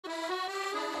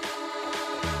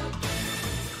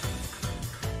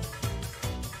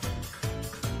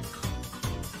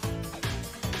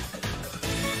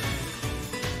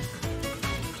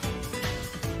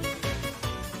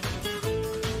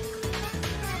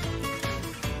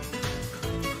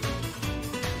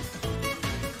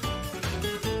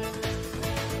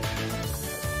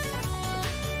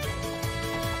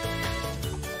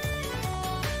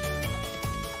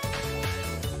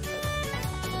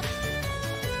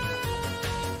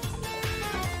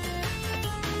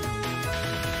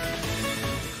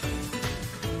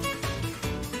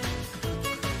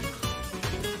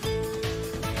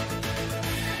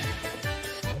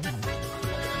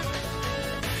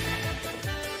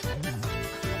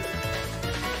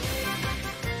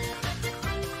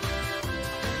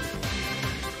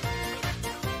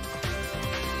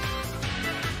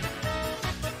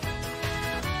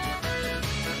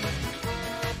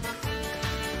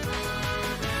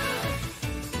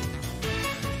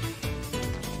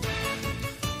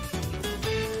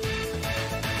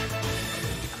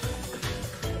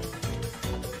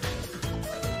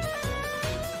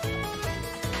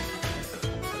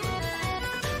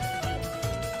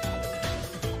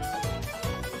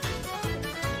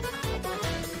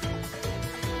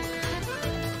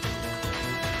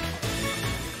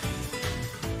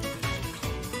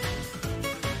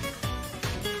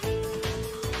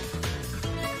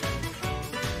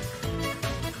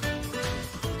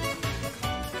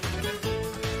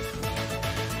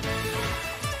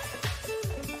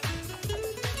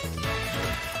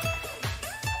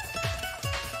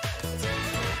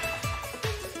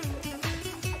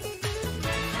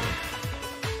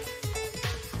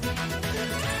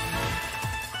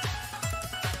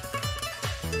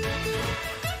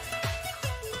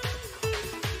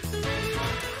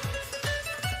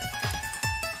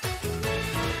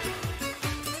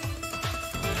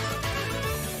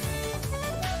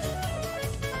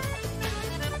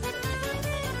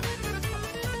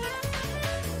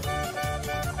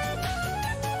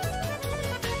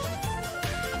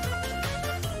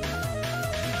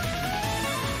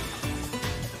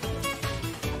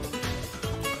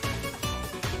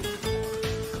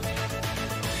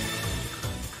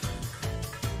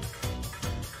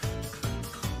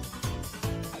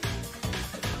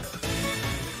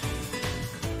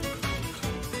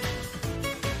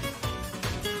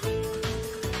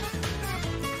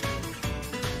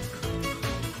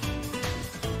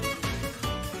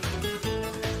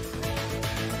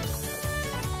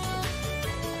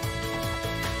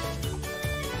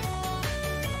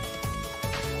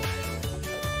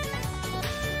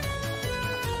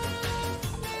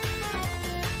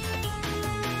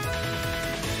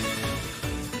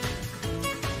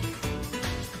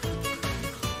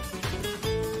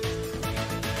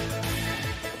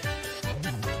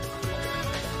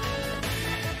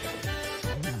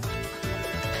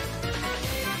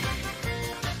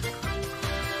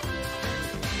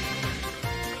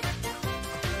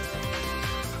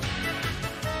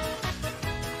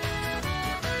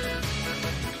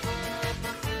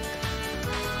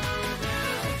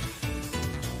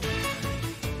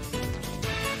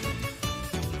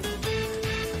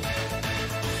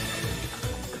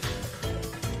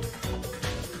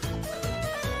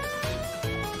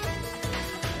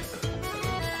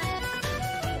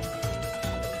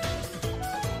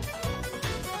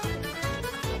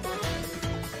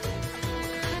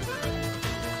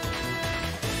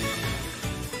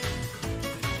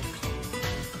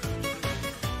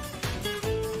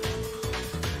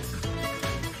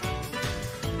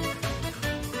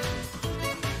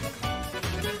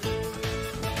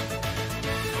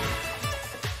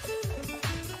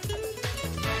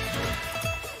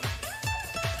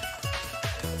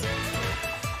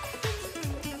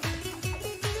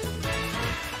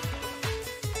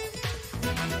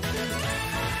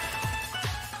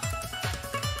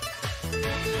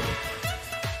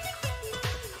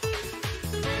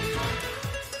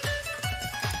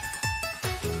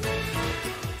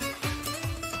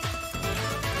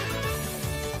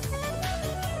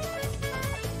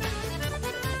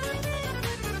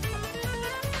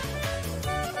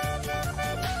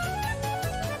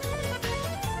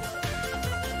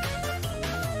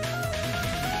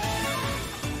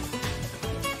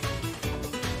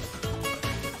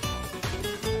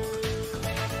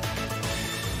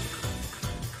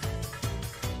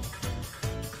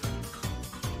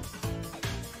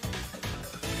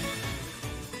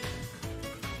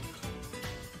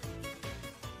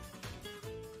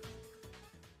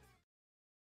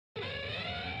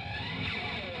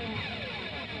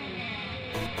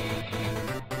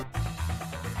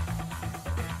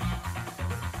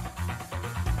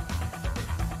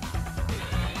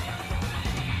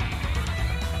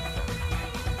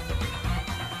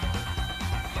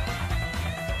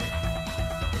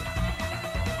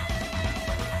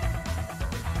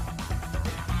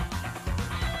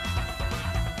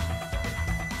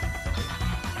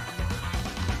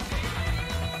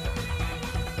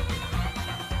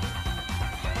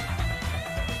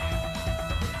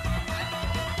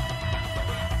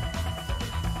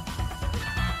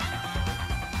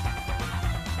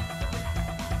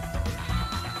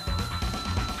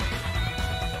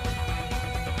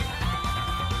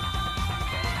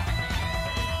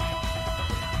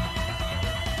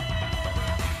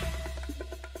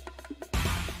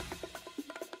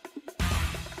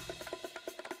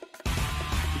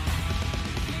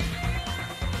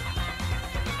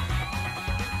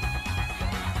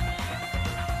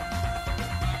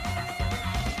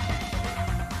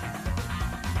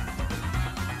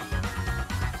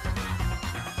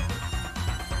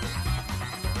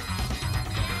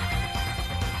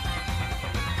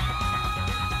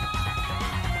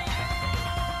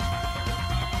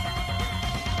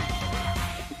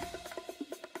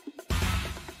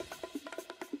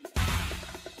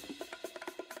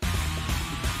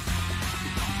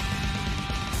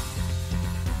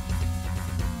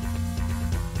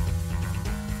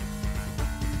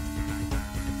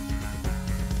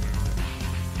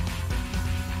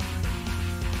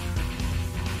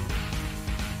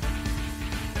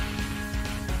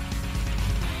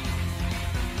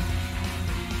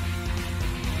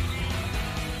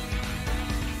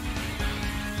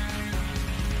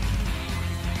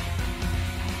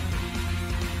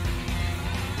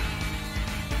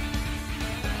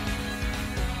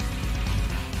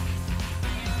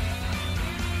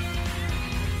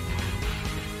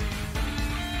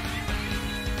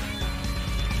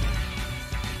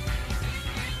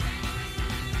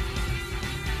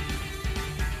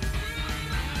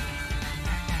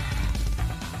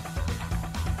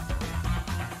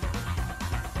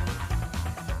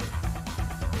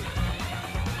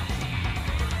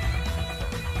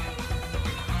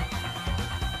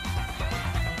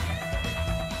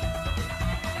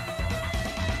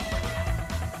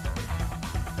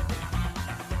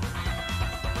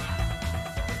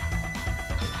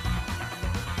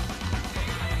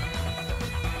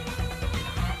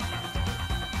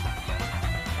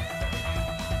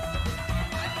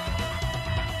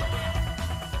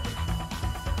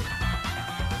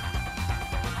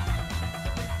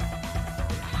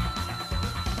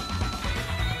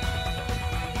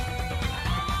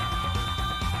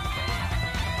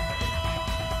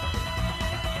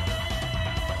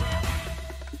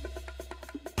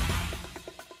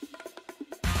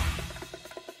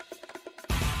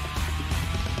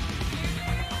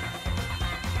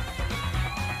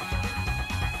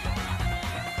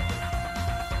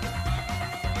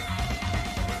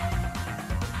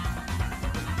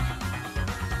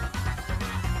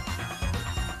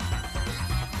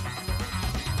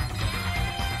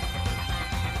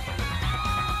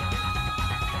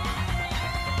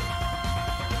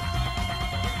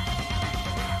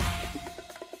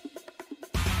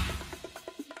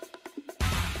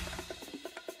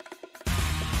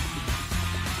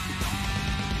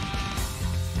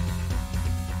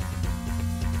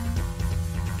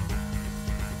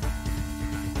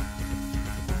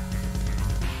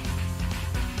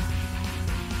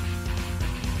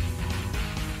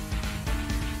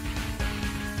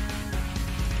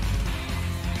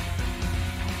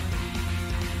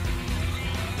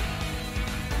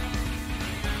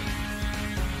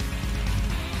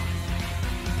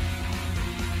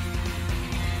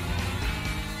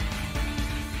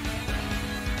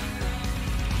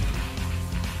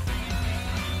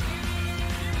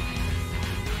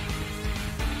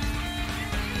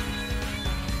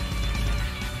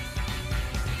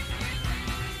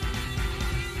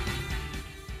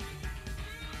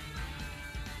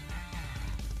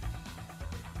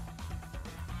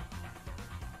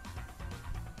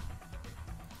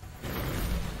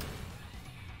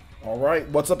All right,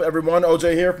 what's up, everyone?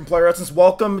 OJ here from Player Essence.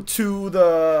 Welcome to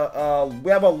the.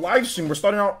 We have a live stream. We're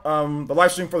starting out the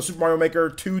live stream for the Super Mario Maker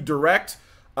 2 Direct,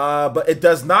 but it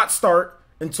does not start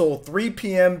until 3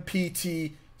 p.m.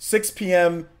 PT, 6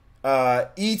 p.m.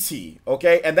 ET.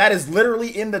 Okay, and that is literally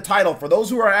in the title. For those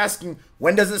who are asking,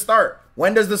 when does it start?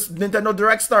 When does this Nintendo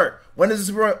Direct start? When does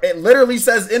this? It literally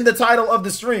says in the title of the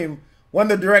stream when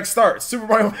the Direct starts. Super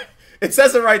Mario. It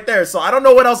says it right there. So I don't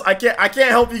know what else. I can't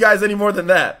help you guys any more than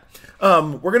that.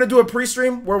 We're gonna do a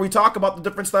pre-stream where we talk about the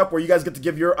different stuff, where you guys get to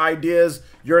give your ideas,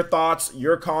 your thoughts,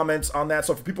 your comments on that.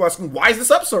 So for people asking, why is this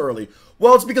up so early?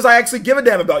 Well, it's because I actually give a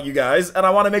damn about you guys, and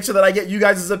I want to make sure that I get you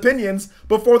guys' opinions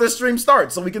before the stream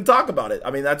starts, so we can talk about it.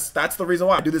 I mean, that's the reason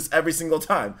why I do this every single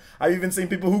time. I've even seen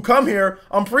people who come here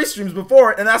on pre-streams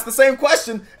before and ask the same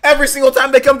question every single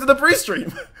time they come to the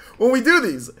pre-stream when we do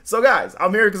these. So guys,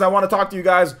 I'm here because I want to talk to you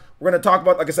guys. We're going to talk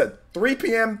about, like I said, 3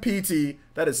 p.m. PT,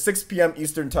 that is 6 p.m.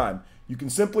 Eastern time. You can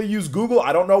simply use Google.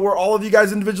 I don't know where all of you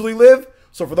guys individually live.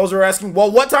 So for those who are asking, well,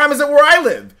 what time is it where I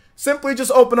live? Simply just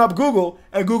open up Google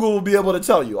and Google will be able to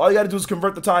tell you. All you got to do is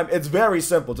convert the time. It's very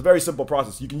simple. It's a very simple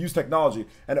process. You can use technology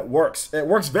and it works. It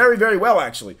works very, very well,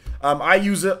 actually. I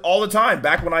use it all the time.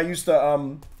 Back when I used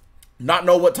to not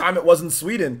know what time it was in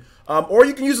Sweden. Or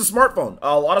you can use a smartphone.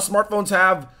 A lot of smartphones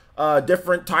have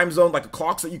different time zone, like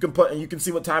clocks that you can put, and you can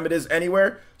see what time it is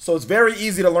anywhere. So it's very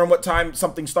easy to learn what time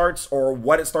something starts or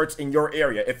what it starts in your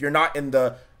area. If you're not in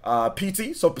the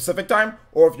PT, so Pacific time,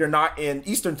 or if you're not in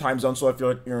Eastern time zone, so if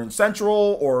you're in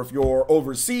Central or if you're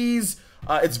overseas,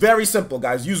 it's very simple,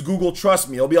 guys. Use Google. Trust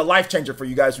me, it'll be a life changer for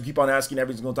you guys who keep on asking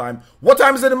every single time, what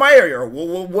time is it in my area? Or,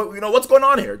 what's going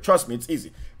on here? Trust me, it's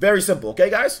easy. Very simple. Okay,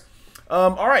 guys.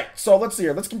 All right, so let's see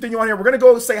here. Let's continue on here. We're going to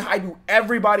go say hi to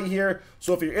everybody here.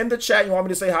 So if you're in the chat, you want me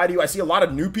to say hi to you. I see a lot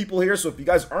of new people here. So if you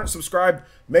guys aren't subscribed,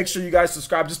 make sure you guys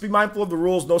subscribe. Just be mindful of the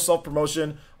rules. No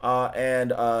self-promotion and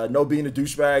no being a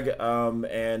douchebag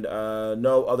and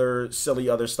no other silly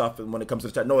other stuff. And when it comes to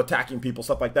the chat, no attacking people,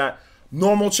 stuff like that.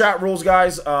 Normal chat rules,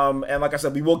 guys. And like I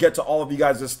said, we will get to all of you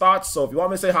guys' thoughts. So if you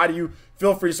want me to say hi to you,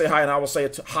 feel free to say hi, and I will say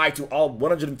hi to all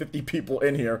 150 people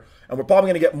in here. And we're probably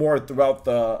going to get more throughout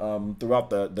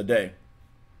the day.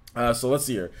 So let's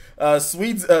see here.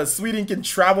 Sweden can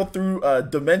travel through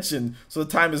dimension, so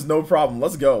the time is no problem.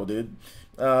 Let's go, dude.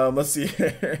 Let's see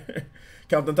here.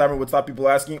 Countdown timer would stop people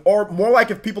asking, or more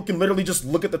like if people can literally just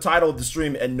look at the title of the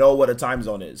stream and know what a time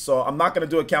zone is. So I'm not going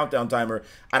to do a countdown timer.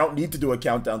 I don't need to do a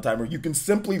countdown timer. You can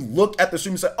simply look at the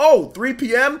stream and say, oh, 3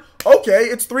 p.m. Okay,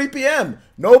 it's 3 p.m.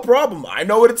 No problem. I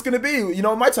know what it's going to be, you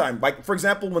know, my time. Like, for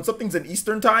example, when something's in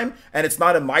Eastern time and it's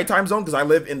not in my time zone because I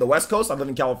live in the West Coast, I live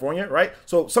in California, right?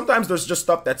 So sometimes there's just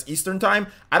stuff that's Eastern time.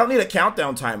 I don't need a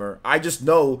countdown timer. I just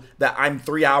know that I'm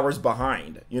 3 hours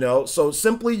behind, you know? So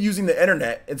simply using the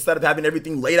internet instead of having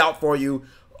everything laid out for you,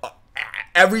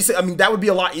 I mean, that would be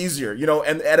a lot easier, you know,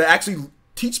 and actually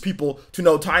teach people to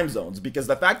know time zones, because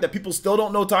the fact that people still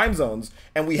don't know time zones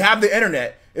and we have the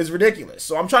internet is ridiculous.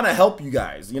 So I'm trying to help you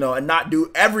guys, you know, and not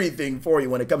do everything for you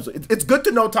when it comes to it. It's good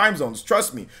to know time zones.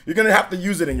 Trust me. You're going to have to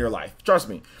use it in your life. Trust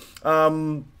me.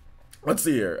 Let's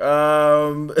see here.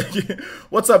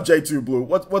 What's up, J2 Blue?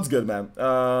 What's good, man?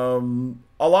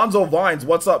 Alonzo Vines,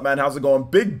 what's up, man? How's it going?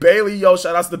 Big Bailey, yo,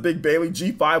 shout outs to Big Bailey.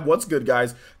 G5, what's good,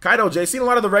 guys? Kaido J, seen a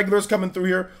lot of the regulars coming through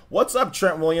here. What's up,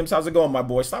 Trent Williams? How's it going, my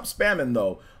boy? Stop spamming,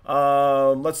 though.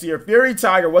 Let's see here. Fury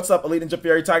Tiger, what's up? Elite Ninja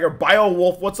Fury Tiger. Bio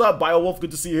Wolf, what's up? Bio Wolf, good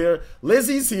to see you here.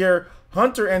 Lizzie's here.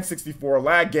 Hunter N64,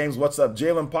 Lag Games, what's up?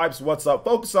 Jalen Pipes, what's up?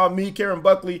 Focus on Me, Karen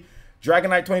Buckley,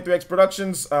 Dragonite 23X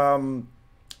Productions.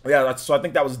 Yeah, so I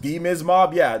think that was D-Miz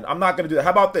Mob. Yeah, I'm not going to do that.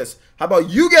 How about this? How about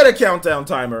you get a countdown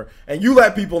timer and you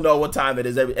let people know what time it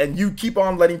is, and you keep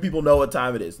on letting people know what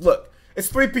time it is. Look, it's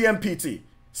 3 p.m. PT,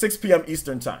 6 p.m.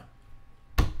 Eastern time.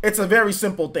 It's a very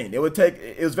simple thing. It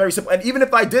was very simple. And even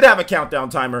if I did have a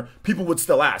countdown timer, people would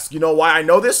still ask. You know why I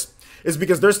know this? Is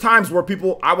because there's times where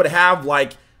I would have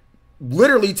like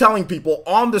literally telling people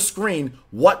on the screen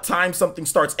what time something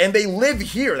starts. And they live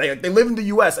here. They live in the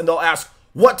US, and they'll ask,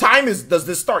 what time does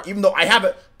this start? Even though I have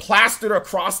it plastered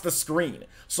across the screen.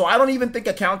 So I don't even think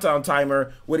a countdown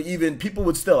timer people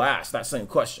would still ask that same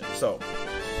question. So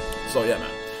yeah,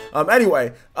 man.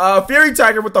 Anyway, Fury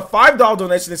Tiger with the $5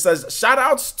 donation, it says, shout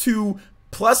outs to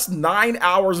 +9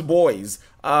 hours boys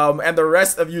and the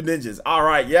rest of you ninjas. All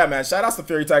right, yeah, man. Shout outs to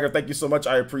Fury Tiger. Thank you so much.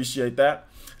 I appreciate that.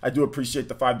 I do appreciate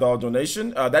the $5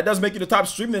 donation. That does make you the top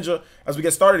stream ninja as we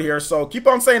get started here. So keep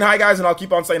on saying hi, guys, and I'll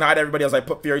keep on saying hi to everybody as I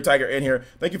put Fury Tiger in here.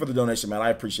 Thank you for the donation, man.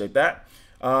 I appreciate that.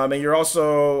 And you're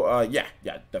also, yeah,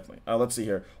 definitely. Let's see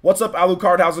here. What's up,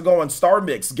 Alucard? How's it going? Star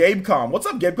Mix, Gabecom. What's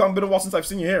up, Gabecom? Been a while since I've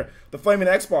seen you here. The Flaming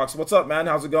Xbox. What's up, man?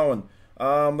 How's it going?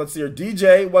 Let's see here.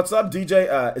 DJ, what's up?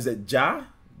 DJ, is it Ja?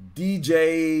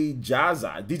 DJ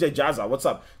Jazza. DJ Jazza, what's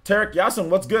up? Tarek Yasin,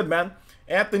 what's good, man?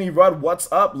 Anthony Rudd,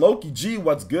 what's up? Loki G,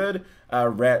 what's good?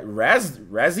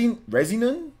 Resinen?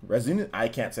 I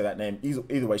can't say that name.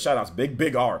 Either way, shout outs.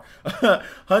 Big R.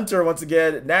 Hunter, once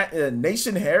again.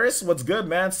 Nation Harris, what's good,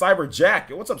 man? Cyber Jack,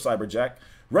 what's up, Cyber Jack?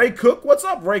 Ray Cook, what's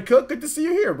up, Ray Cook? Good to see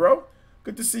you here, bro.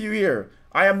 Good to see you here.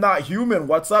 I am not human.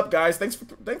 What's up, guys? Thanks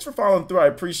for following through. I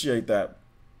appreciate that.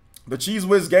 The Cheese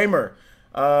Whiz Gamer.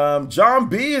 John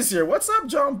B is here. What's up,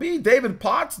 John B? David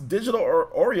Potts, Digital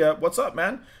Oria. What's up,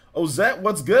 man? Ozette,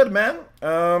 what's good, man?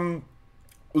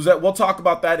 Ozette, we'll talk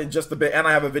about that in just a bit. And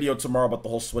I have a video tomorrow about the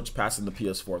whole Switch passing the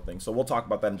PS4 thing. So we'll talk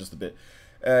about that in just a bit.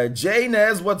 Jay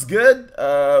Nez, what's good?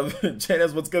 Jay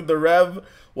Nez, what's good? The Rev,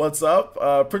 what's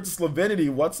up? Princess Lavinity,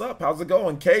 what's up? How's it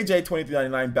going?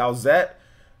 KJ2399, Bowsette.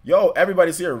 Yo,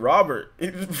 everybody's here. Robert.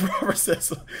 Robert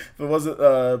says, if it wasn't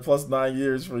plus 9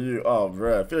 years for you. Oh,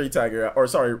 bruh. Fury Tiger. Or,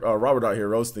 sorry, Robert out here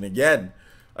roasting again.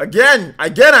 Again, I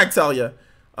tell you.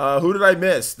 Who did I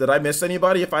miss? Did I miss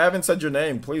anybody? If I haven't said your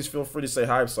name, please feel free to say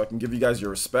hi so I can give you guys your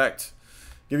respect.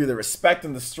 Give you the respect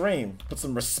in the stream. Put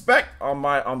some respect on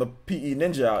the PE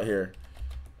Ninja out here.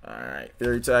 All right.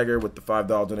 Fury Tiger with the $5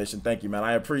 donation. Thank you, man.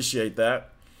 I appreciate that.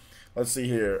 Let's see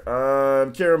here.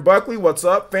 Kieran Buckley, what's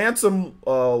up? Phantom,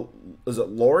 is it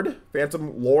Lord?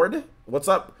 Phantom Lord, what's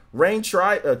up? Rain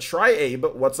Tri-Abe,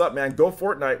 what's up, man? Go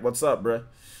Fortnite, what's up, bruh?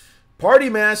 Party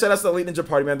Man, shout out to the Elite Ninja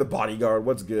Party Man, the bodyguard,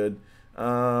 what's good?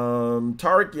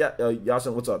 Tarek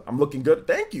Yasin, what's up? I'm looking good.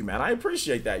 Thank you, man. I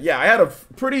appreciate that. Yeah, I had a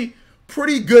pretty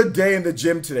good day in the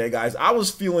gym today, guys. I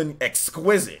was feeling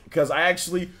exquisite because I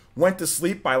actually went to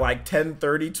sleep by like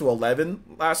 10:30 to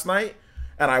 11 last night.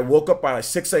 And I woke up by like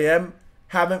 6 a.m.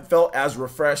 Haven't felt as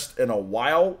refreshed in a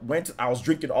while. I was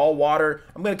drinking all water.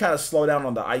 I'm going to kind of slow down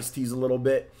on the iced teas a little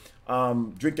bit.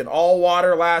 Drinking all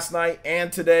water last night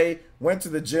and today. Went to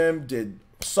the gym, did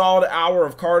a solid hour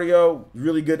of cardio.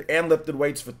 Really good. And lifted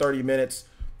weights for 30 minutes.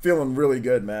 Feeling really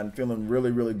good, man. Feeling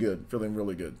really good. Feeling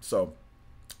really good. So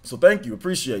thank you.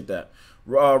 Appreciate that.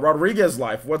 Rodriguez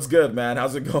Life, what's good, man?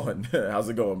 How's it going? How's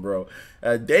it going, bro?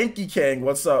 Danky King,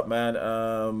 what's up, man?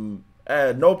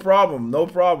 No problem,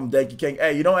 Danky King.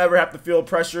 Hey, you don't ever have to feel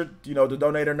pressured, you know, to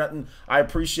donate or nothing. I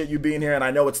appreciate you being here, and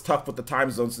I know it's tough with the time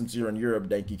zone since you're in Europe,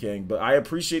 Danky King, but I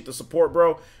appreciate the support,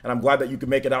 bro, and I'm glad that you can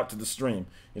make it out to the stream.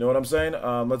 You know what I'm saying?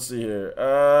 Let's see here.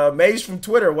 Maze from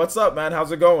Twitter, what's up, man?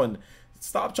 How's it going?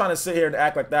 Stop trying to sit here and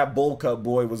act like that bowl cut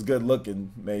boy was good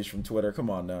looking, Maze from Twitter. Come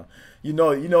on now. You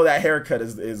know that haircut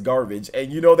is garbage,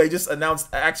 and you know they just announced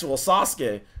actual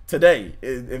Sasuke today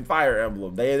in Fire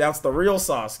Emblem. They announced the real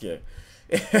Sasuke.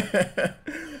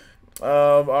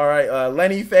 All right,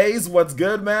 Lenny Faze, what's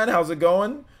good, man? How's it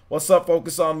going? What's up?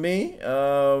 Focus on me.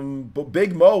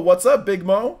 Big Mo, what's up, Big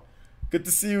Mo? Good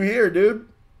to see you here, dude.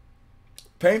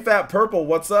 Pain Fat Purple,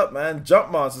 what's up, man?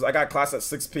 Jump Monsters, I got class at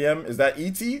 6 p.m. Is that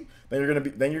ET? Then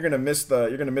you're gonna miss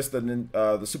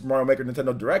the Super Mario Maker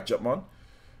Nintendo Direct, Jumpmon.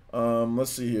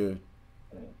 Let's see here.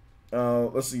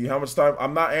 Let's see how much time.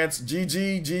 I'm not answering.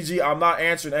 GG. I'm not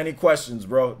answering any questions,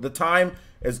 bro. The time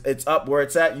it's up where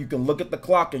it's at. You can look at the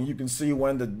clock and you can see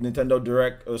when the Nintendo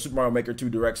Direct, Super Mario Maker 2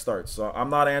 Direct starts. So I'm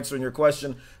not answering your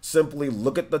question. Simply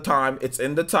look at the time. It's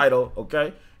in the title,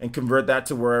 okay, and convert that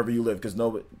to wherever you live. Because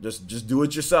just do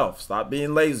it yourself. Stop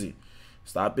being lazy.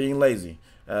 Stop being lazy.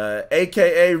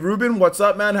 AKA Ruben, what's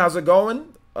up, man? How's it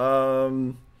going? All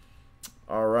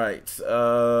right.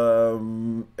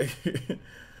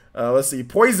 Let's see.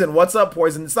 Poison, what's up,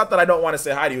 Poison? It's not that I don't want to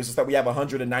say hi to you. It's just that we have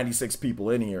 196 people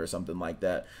in here or something like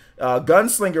that.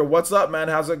 Gunslinger, what's up, man?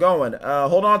 How's it going?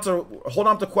 Hold on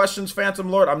to questions, Phantom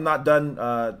Lord. I'm not done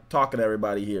talking to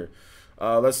everybody here.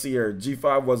 Let's see here.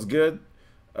 G5 was good.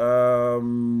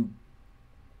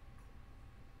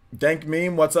 Dank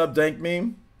Meme, what's up, Dank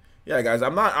Meme? Yeah, guys,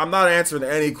 I'm not answering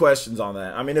any questions on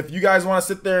that. I mean, if you guys want to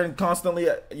sit there and constantly,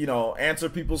 you know, answer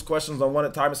people's questions on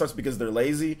when time it starts because they're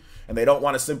lazy and they don't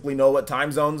want to simply know what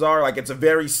time zones are, like it's a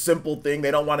very simple thing.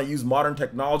 They don't want to use modern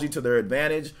technology to their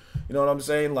advantage. You know what I'm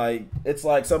saying? Like it's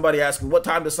like somebody asking what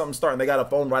time does something start and they got a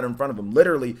phone right in front of them.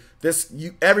 Literally,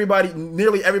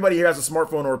 nearly everybody here has a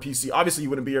smartphone or a PC. Obviously, you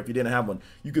wouldn't be here if you didn't have one.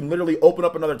 You can literally open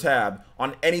up another tab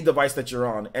on any device that you're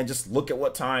on and just look at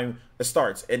what time it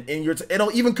starts, and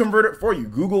it'll even convert it for you.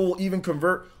 Google will even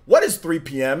convert what is 3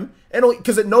 p.m. and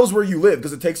because it knows where you live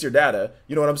because it takes your data.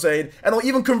 You know what I'm saying? And it'll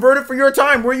even convert it for your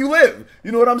time where you live.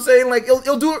 You know what I'm saying? Like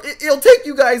it'll take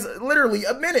you guys literally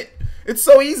a minute. It's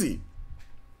so easy.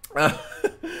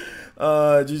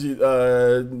 GG,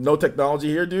 no technology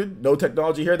here, dude. No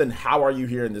technology here. Then how are you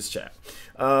here in this chat?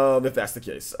 If that's the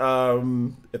case,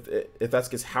 if that's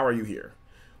the case, how are you here?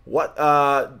 What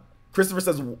Christopher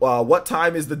says, what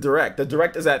time is the direct? The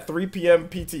direct is at 3 p.m.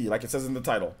 PT, like it says in the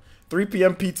title. 3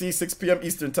 p.m. PT, 6 p.m.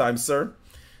 Eastern time, sir.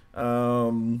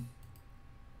 So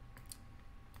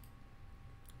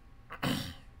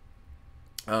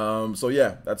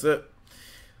yeah, that's it.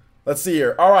 Let's see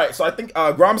here. All right, so I think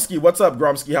Gromsky, what's up,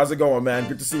 Gromsky? How's it going, man?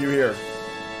 Good to see you here.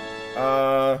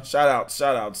 Shout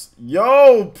outs.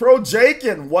 Yo, Pro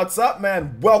Jakin, what's up,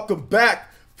 man? Welcome back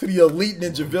to the Elite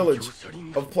Ninja Village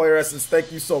of Player Essence.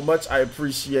 Thank you so much. I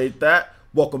appreciate that.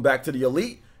 Welcome back to the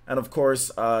Elite. And of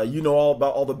course, you know all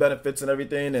about all the benefits and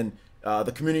everything, and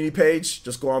the community page.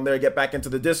 Just go on there, get back into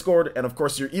the Discord, and of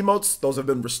course your emotes, those have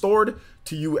been restored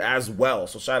to you as well.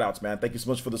 So shout outs, man. Thank you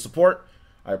so much for the support.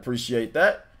 I appreciate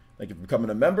that. Thank you for becoming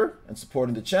a member and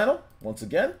supporting the channel once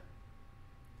again.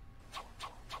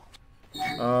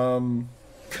 All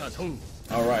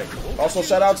right. Also,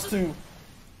 shout outs to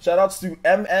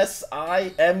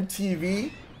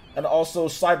MSIMTV and also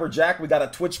Cyberjack. We got a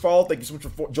Twitch follow. Thank you so much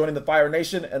for joining the Fire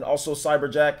Nation, and also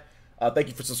Cyberjack. Thank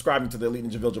you for subscribing to the Elite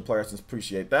Ninja Village of Player Essence.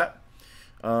 Appreciate that.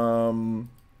 Do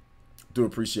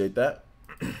appreciate that.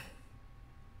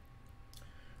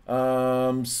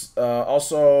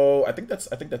 Also, I think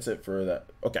that's it for that.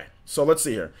 Okay, so let's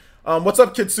see here. What's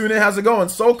up, Kitsune? How's it going?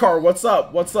 Sokar, what's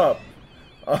up? What's up?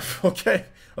 Okay,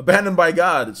 Abandoned by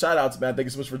God. Shout outs, man. Thank you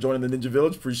so much for joining the Ninja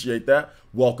Village. Appreciate that.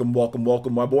 Welcome, welcome,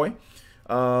 welcome, my boy.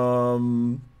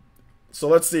 So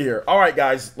let's see here. All right,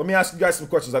 guys. Let me ask you guys some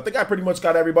questions. I think I pretty much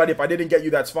got everybody. If I didn't get you,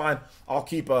 that's fine. I'll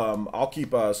keep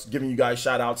giving you guys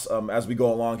shout outs as we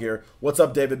go along here. What's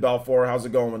up, David Balfour? How's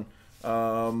it going?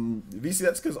 VC,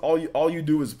 that's because all you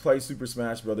do is play Super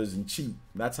Smash Brothers and cheat.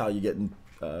 That's how you get in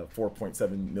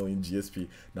 4.7 million GSP.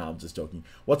 Nah, I'm just joking.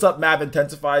 What's up, Mav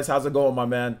Intensifies? How's it going, my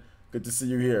man? Good to see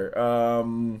you here.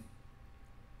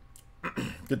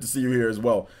 Good to see you here as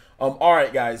well. All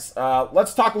right, guys.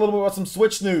 Let's talk a little bit about some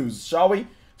Switch news, shall we?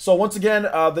 So once again,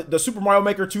 the Super Mario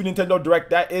Maker 2 Nintendo Direct,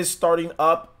 that is starting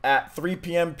up at 3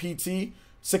 p.m. PT,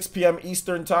 6 p.m.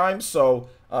 Eastern time. So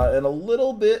in a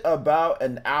little bit about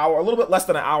an hour, a little bit less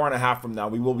than an hour and a half from now,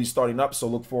 we will be starting up. So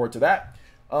look forward to that.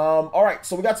 All right,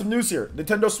 so we got some news here.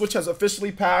 Nintendo Switch has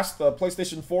officially passed the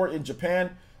PlayStation 4 in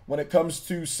Japan when it comes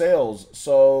to sales.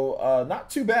 So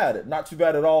not too bad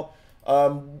at all.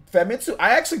 Famitsu,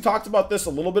 I actually talked about this a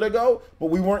little bit ago, but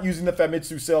we weren't using the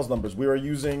Famitsu sales numbers. We were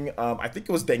using, I think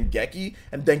it was Dengeki,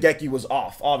 and Dengeki was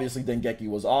off. Obviously, Dengeki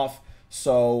was off.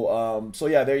 So, so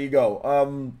yeah, there you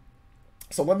go.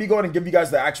 So let me go ahead and give you guys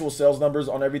the actual sales numbers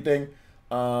on everything.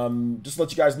 Just to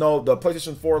let you guys know, the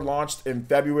PlayStation 4 launched in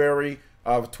February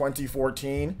of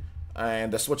 2014,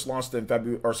 and the Switch launched in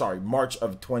March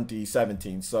of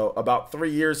 2017. So about 3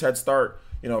 years head start,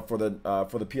 you know, for the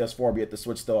PS4, be it the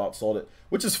Switch still outsold it,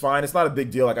 which is fine. It's not a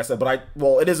big deal, like I said, but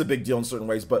well, it is a big deal in certain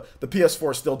ways, but the PS4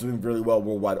 is still doing really well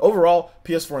worldwide. Overall,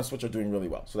 PS4 and Switch are doing really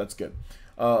well, so that's good.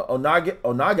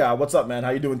 Onaga, what's up, man? How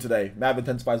you doing today? Mav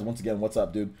Intensifies once again. What's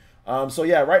up, dude? So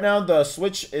yeah, right now the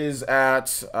Switch is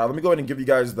at, let me go ahead and give you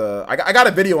guys I got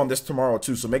a video on this tomorrow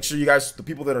too, so make sure you guys, the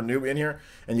people that are new in here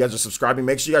and you guys are subscribing,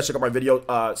 make sure you guys check out my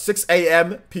video, 6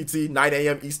 a.m. PT, 9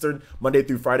 a.m. Eastern, Monday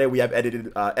through Friday. We have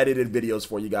edited videos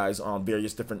for you guys on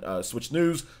various different Switch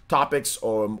news, topics,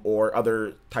 or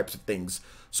other types of things.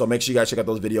 So make sure you guys check out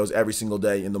those videos every single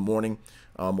day in the morning,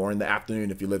 or in the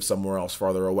afternoon if you live somewhere else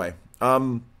farther away.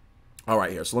 All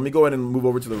right, here, so let me go ahead and move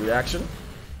over to the reaction.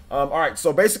 All right,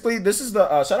 so basically, this is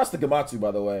the shout outs to Gamatsu,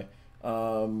 by the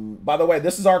way.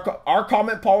 This is our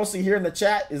comment policy here in the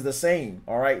chat is the same.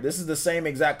 All right, this is the same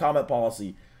exact comment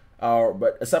policy,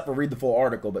 but except for read the full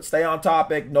article. But stay on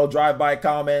topic, no drive-by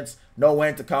comments, no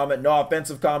when to comment, no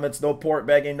offensive comments, no port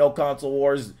begging, no console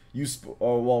wars.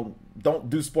 Don't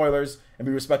do spoilers and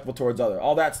be respectful towards others.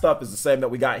 All that stuff is the same that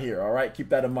we got here. All right, keep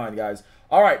that in mind, guys.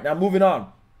 All right, now moving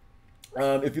on.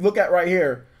 If you look at right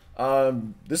here.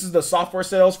 This is the software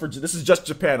sales this is just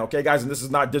Japan, okay, guys, and this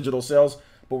is not digital sales,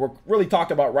 but we're really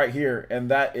talking about right here, and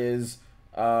that is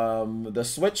the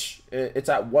Switch. It's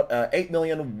at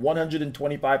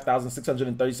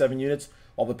 8,125,637 units,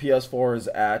 while the PS4 is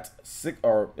at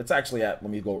it's actually at, let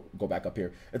me go back up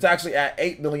here. It's actually at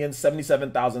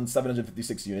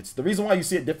 8,077,756 units. The reason why you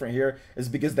see it different here is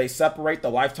because they separate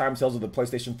the lifetime sales of the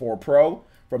PlayStation 4 Pro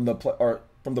from the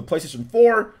PlayStation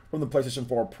 4 from the PlayStation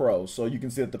 4 Pro. So you can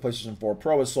see that the PlayStation 4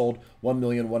 Pro has sold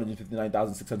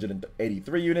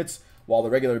 1,159,683 units, while the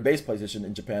regular base PlayStation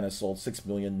in Japan has sold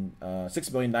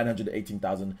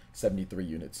 6,918,073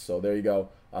 units. So there you go.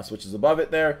 Switch is above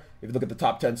it there. If you look at the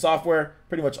top 10 software,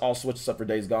 pretty much all Switch except for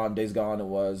Days Gone. Days Gone, it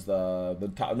was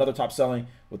another top selling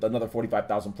with another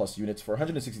 45,000 plus units for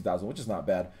 160,000, which is not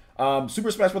bad.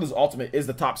 Super Smash Bros. Ultimate is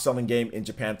the top selling game in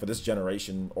Japan for this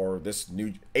generation, or this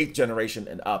new 8th generation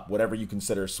and up, whatever you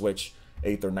consider Switch,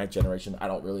 8th or 9th generation. I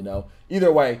don't really know.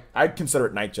 Either way, I'd consider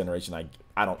it 9th generation. I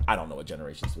don't know what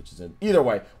generation Switch is in. Either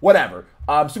way, whatever.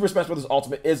 Super Smash Bros.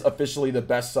 Ultimate is officially the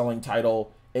best selling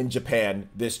title in Japan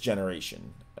this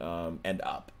generation and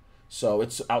up. So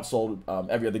it's outsold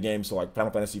every other game. So like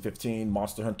Final Fantasy 15,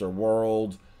 Monster Hunter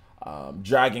World,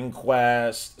 Dragon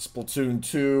Quest, Splatoon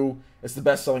 2. It's the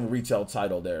best selling retail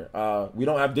title there. We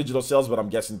don't have digital sales, but I'm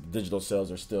guessing digital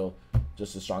sales are still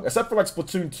just as strong. Except for like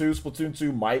Splatoon 2. Splatoon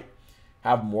 2 might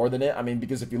have more than it. I mean,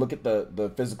 because if you look at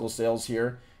the physical sales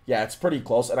here, yeah, it's pretty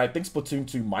close. And I think Splatoon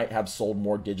 2 might have sold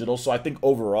more digital. So I think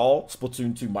overall,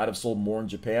 Splatoon 2 might have sold more in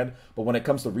Japan. But when it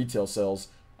comes to retail sales,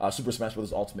 Super Smash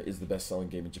Bros. Ultimate is the best-selling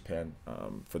game in Japan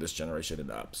for this generation and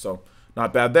up. So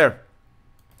not bad there.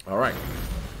 All right.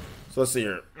 So let's see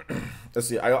here. Let's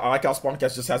see. I like how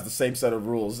Spawncast just has the same set of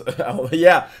rules.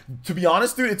 Yeah, to be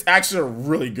honest, dude, it's actually a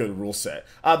really good rule set.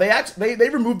 They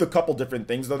removed a couple different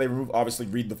things, though. They removed, obviously,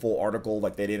 read the full article.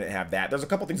 Like, they didn't have that. There's a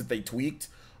couple things that they tweaked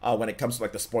when it comes to,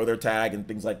 like, the spoiler tag and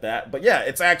things like that. But, yeah,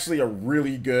 it's actually a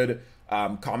really good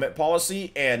comment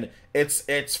policy, and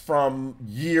it's from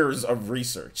years of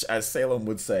research, as Salem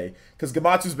would say, because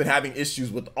Gematsu's been having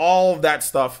issues with all of that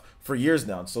stuff for years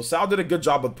now. So Sal did a good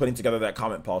job of putting together that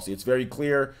comment policy. It's very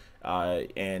clear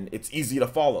and it's easy to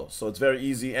follow. So it's very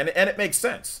easy, and it makes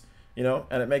sense, you know,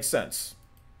 and it makes sense.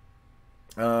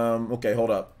 Okay,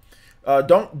 hold up.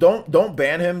 Don't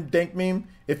ban him, Dank Meme.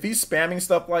 If he's spamming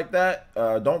stuff like that,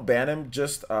 don't ban him.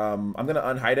 Just I'm gonna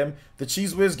unhide him. The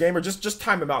Cheese Whiz Gamer, just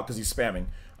time him out because he's spamming.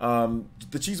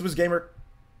 The Cheese Whiz Gamer,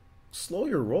 slow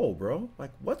your roll, bro.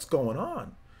 Like, what's going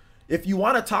on? If you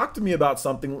want to talk to me about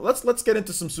something, let's get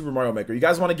into some Super Mario Maker. You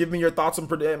guys want to give me your thoughts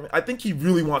on? I think he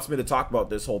really wants me to talk about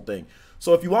this whole thing.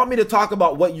 So if you want me to talk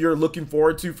about what you're looking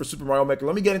forward to for Super Mario Maker,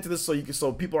 let me get into this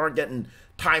so people aren't getting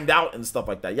timed out and stuff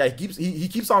like that. Yeah, he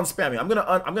keeps on spamming. I'm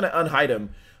gonna unhide him,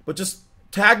 but just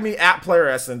tag me at Player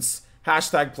Essence,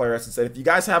 hashtag Player Essence. And if you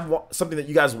guys have something that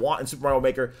you guys want in Super Mario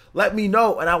Maker, let me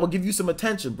know and I will give you some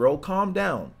attention, bro. Calm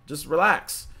down, just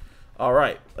relax. All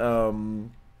right.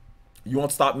 You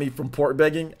won't stop me from port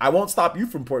begging. I won't stop you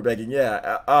from port begging.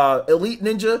 Yeah. Elite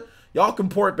Ninja, y'all can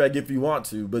port beg if you want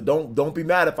to, but don't be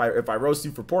mad if I roast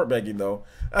you for port begging though.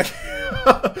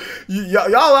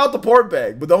 Y'all out to port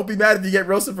beg, but don't be mad if you get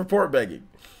roasted for port begging.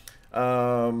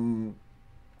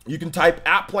 You can type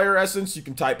at Player Essence, you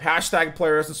can type hashtag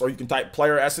Player Essence, or you can type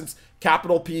Player Essence,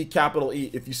 capital P, capital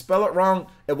E. If you spell it wrong,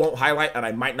 it won't highlight, and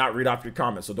I might not read off your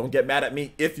comments. So don't get mad at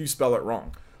me if you spell it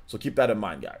wrong. So keep that in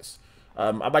mind, guys.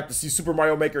 I'd like to see Super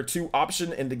Mario Maker 2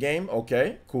 option in the game.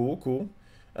 Okay, cool.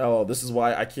 Oh, this is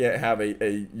why I can't have a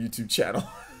YouTube channel.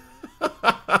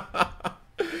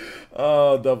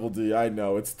 Oh, Double D, I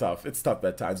know, it's tough. It's tough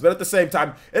at times. But at the same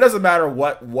time, it doesn't matter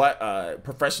what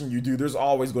profession you do. There's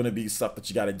always going to be stuff that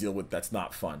you got to deal with that's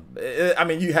not fun. I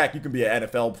mean, you can be an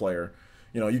NFL player.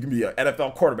 You know, you can be an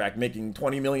NFL quarterback making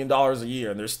 $20 million a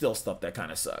year, and there's still stuff that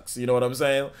kind of sucks. You know what I'm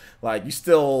saying? Like, you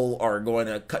still are going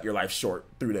to cut your life short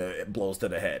through the blows to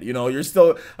the head. You know, you're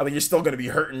still going to be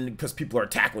hurting because people are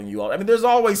tackling you all. I mean, there's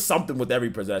always something with every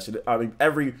possession. I mean,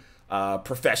 every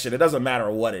profession. It doesn't matter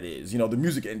what it is. You know, the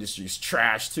music industry is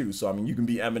trash too. So, I mean, you can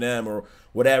be Eminem or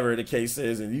whatever the case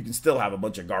is, and you can still have a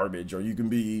bunch of garbage, or you can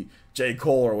be J.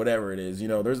 Cole or whatever it is. You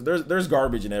know, there's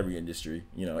garbage in every industry,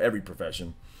 you know, every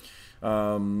profession.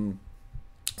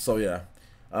 So yeah,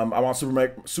 I want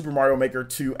Super Mario Maker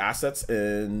 2 assets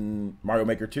in Mario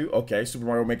Maker 2. Okay, Super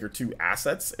Mario Maker 2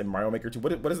 assets in Mario Maker 2.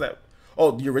 What is that?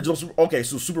 Oh, the original okay,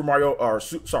 so Super Mario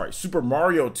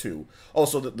 2. Oh,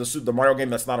 so the Mario game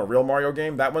that's not a real Mario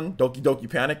game, that one, Doki Doki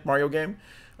Panic Mario game.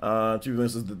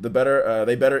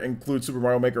 They better include Super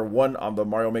Mario Maker 1 on the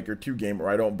Mario Maker 2 game, or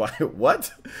I don't buy it.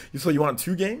 What? So you want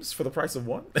 2 games for the price of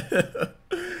 1?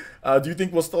 Do you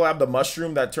think we'll still have the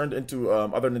mushroom that turned into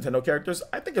other Nintendo characters?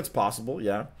 I think it's possible.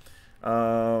 Yeah.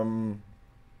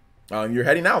 You're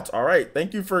heading out. All right.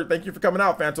 Thank you for coming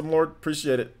out, Phantom Lord.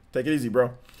 Appreciate it. Take it easy,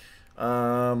 bro.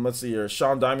 Let's see here.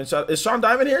 Sean Diamond. Is Sean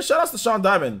Diamond here? Shout outs to Sean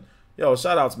Diamond. Yo,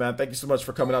 shout outs, man. Thank you so much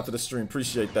for coming out to the stream.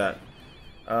 Appreciate that.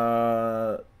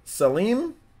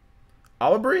 Salim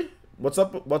Alabri. What's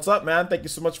up, man? Thank you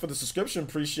so much for the subscription.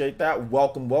 Appreciate that.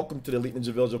 Welcome to the Elite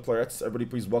Ninja Village of Player X. Everybody,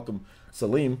 please welcome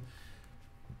Salim.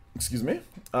 Excuse me.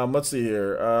 Let's see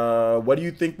here. What do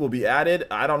you think will be added?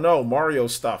 I don't know. Mario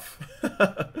stuff.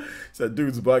 Said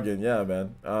dude's bugging. Yeah,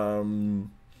 man.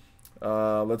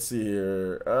 Let's see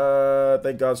here.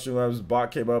 Thank God Streamlabs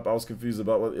bot came up. I was confused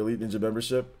about what Elite Ninja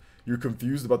membership. You're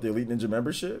confused about the Elite Ninja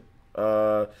membership?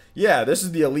 Yeah, this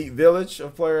is the Elite Village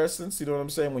of Player Essence. You know what I'm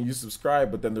saying? When you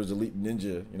subscribe, but then there's Elite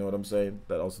Ninja. You know what I'm saying?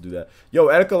 That also do that. Yo,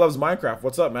 Etika loves Minecraft.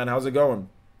 What's up, man? How's it going?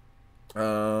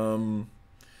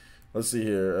 Let's see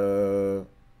here.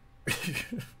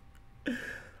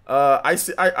 I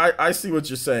see what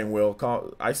you're saying,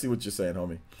 Will. I see what you're saying,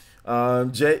 homie.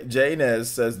 Jay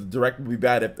Nez says the direct will be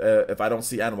bad if I don't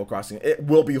see Animal Crossing. It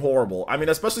will be horrible. I mean,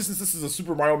 especially since this is a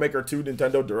Super Mario Maker 2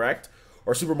 Nintendo Direct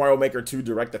or Super Mario Maker 2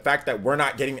 Direct. The fact that we're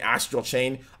not getting Astral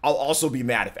Chain, I'll also be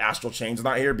mad if Astral Chain's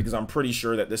not here because I'm pretty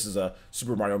sure that this is a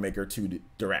Super Mario Maker 2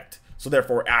 Direct. So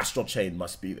therefore, Astral Chain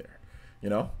must be there. You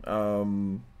know.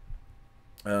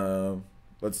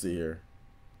 Let's see here.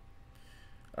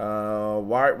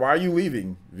 Why are you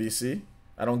leaving, VC?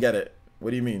 I don't get it. What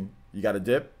do you mean? You got a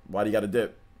dip? Why do you got a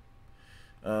dip?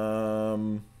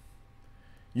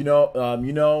 You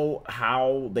know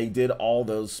how they did all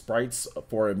those sprites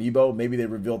for Amiibo? Maybe they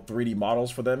revealed 3D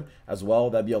models for them as well.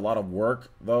 That'd be a lot of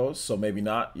work, though, so maybe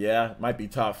not. Yeah, might be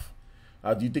tough.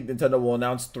 Do you think Nintendo will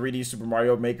announce 3D Super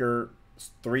Mario Maker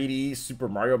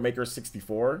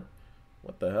 64?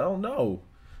 What the hell? No.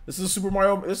 This is a Super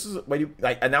Mario. This is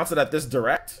like announce it at this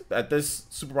Direct, at this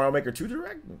Super Mario Maker 2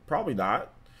 Direct. Probably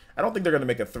not. I don't think they're gonna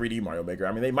make a 3D Mario Maker.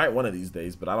 I mean, they might one of these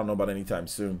days, but I don't know about anytime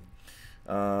soon.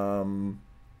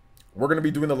 We're gonna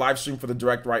be doing the live stream for the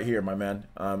Direct right here, my man.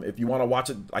 If you want to watch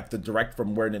it like the Direct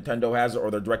from where Nintendo has it or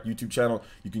their Direct YouTube channel,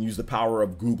 you can use the power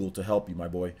of Google to help you, my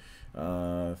boy.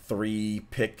 3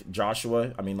 pick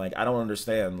Joshua. I mean, like, I don't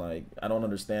understand. Like, I don't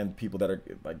understand people that are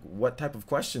like, what type of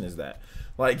question is that?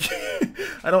 Like,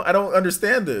 I don't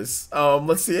understand this.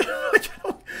 Let's see. Like,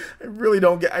 I really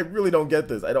don't get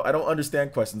this. I don't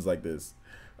understand questions like this.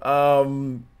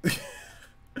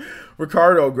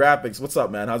 Ricardo Graphics, what's up,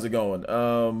 man? How's it going?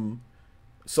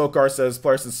 Sokar says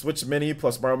players to Switch Mini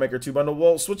plus Mario Maker 2 bundle.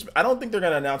 Well, Switch. I don't think they're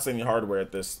gonna announce any hardware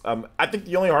at this. I think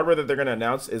the only hardware that they're gonna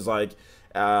announce is like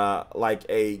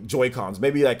a Joy-Cons,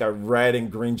 maybe like a red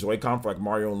and green Joy-Con for like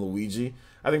Mario and Luigi.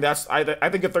 I think that's. I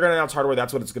think if they're gonna announce hardware,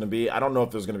 that's what it's gonna be. I don't know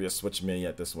if there's gonna be a Switch Mini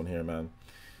at this one here, man.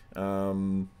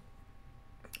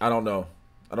 I don't know.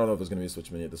 I don't know if there's gonna be a Switch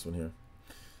Mini at this one here.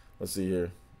 Let's see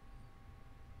here.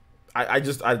 I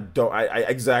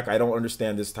don't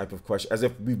understand this type of question. As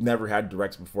if we've never had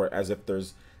directs before. As if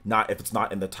if it's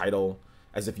not in the title.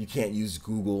 As if you can't use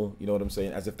Google. You know what I'm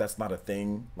saying? As if that's not a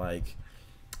thing. Like,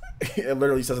 it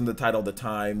literally says in the title the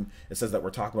time. It says that we're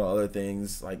talking about other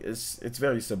things. Like, it's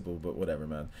very simple, but whatever,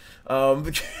 man.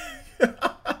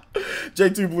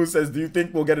 J2 Blue says, do you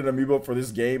think we'll get an amiibo for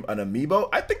this game? An amiibo?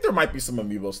 I think there might be some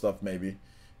amiibo stuff, maybe.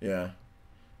 Yeah.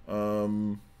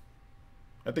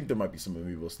 I think there might be some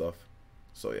amiibo stuff.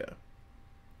 So yeah.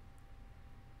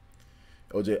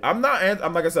 OJ, I'm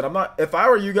like I said, I'm not. If I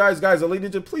were you guys, Elite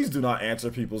Ninja, please do not answer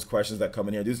people's questions that come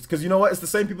in here, because you know what? It's the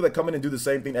same people that come in and do the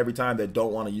same thing every time that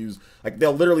don't want to use. Like,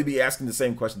 they'll literally be asking the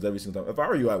same questions every single time. If I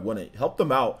were you, I wouldn't. Help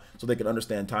them out so they can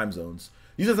understand time zones.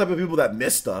 These are the type of people that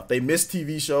miss stuff. They miss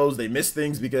TV shows. They miss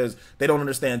things because they don't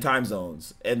understand time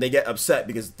zones, and they get upset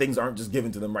because things aren't just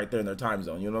given to them right there in their time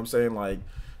zone. You know what I'm saying? Like,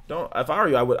 if I were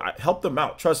you, I would help them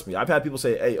out. Trust me. I've had people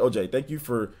say, hey, OJ, thank you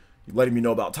for letting me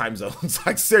know about time zones.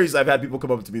 Like, seriously, I've had people come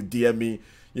up to me, DM me,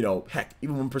 you know, heck,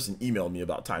 even one person emailed me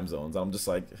about time zones. I'm just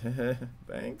like,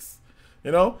 thanks.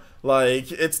 You know,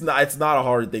 like, it's not a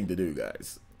hard thing to do,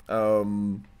 guys.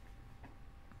 Will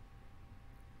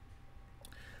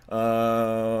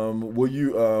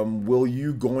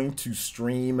you going to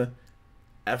stream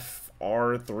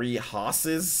FR3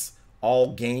 Haas's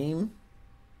all game?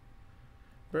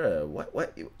 Bruh,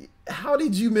 what? How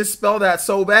did you misspell that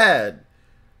so bad?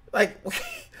 Like,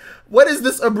 what is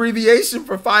this abbreviation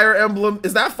for Fire Emblem?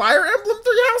 Is that Fire Emblem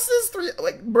 3 Houses?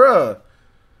 Like, bruh.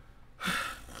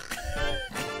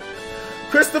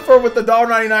 Christopher with the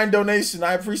 $1.99 donation.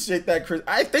 I appreciate that, Chris.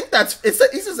 I think he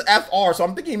says FR, so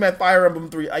I'm thinking he meant Fire Emblem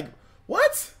 3. Like,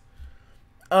 what?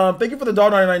 Thank you for the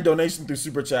 $1.99 donation through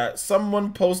Super Chat.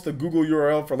 Someone post the Google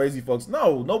URL for lazy folks.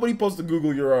 No, nobody posts the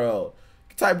Google URL.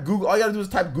 Type Google. All you gotta do is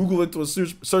type Google into a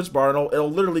search bar, and it'll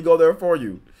literally go there for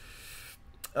you.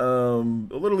 It'll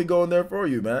literally go in there for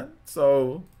you, man.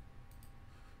 So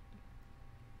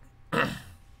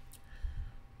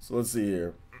let's see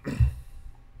here.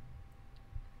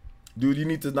 Dude, you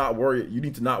need to not worry. You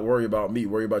need to not worry about me.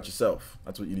 Worry about yourself.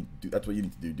 That's what you need to do. That's what you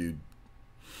need to do, dude.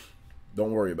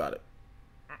 Don't worry about it.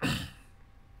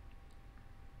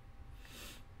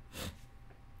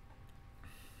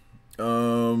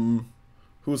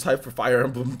 Who's hyped for Fire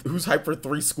Emblem? Who's hyped for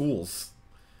 3 schools?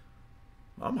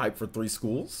 I'm hyped for 3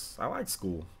 schools. I like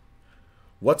school.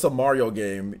 What's a Mario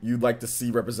game you'd like to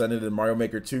see represented in Mario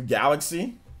Maker 2?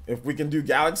 Galaxy? If we can do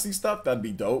Galaxy stuff, that'd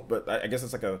be dope. But I guess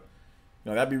it's like a,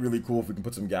 that'd be really cool if we can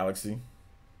put some Galaxy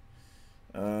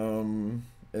in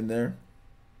there.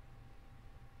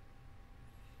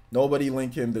 Nobody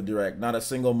link him to Direct. Not a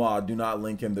single mod. Do not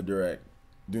link him to Direct.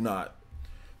 Do not.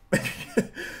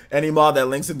 Any mod that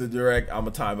links him to Direct, I'm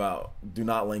a timeout. Do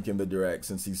not link him to Direct,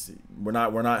 since we're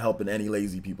not helping any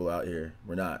lazy people out here.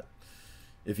 We're not.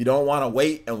 If you don't want to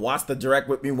wait and watch the Direct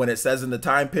with me when it says in the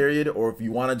time period, or if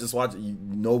you want to just watch it,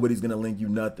 nobody's gonna link you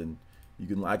nothing.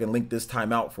 I can link this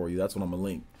timeout for you. That's what I'm gonna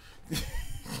link.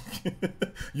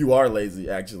 You are lazy,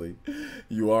 actually.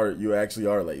 You actually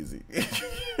are lazy.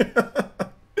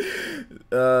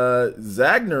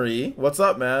 Zagnery, what's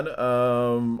up, man?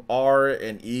 R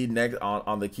and E next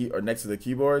on the key, or next to the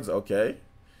keyboards. Okay.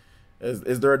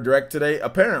 Is there a Direct today?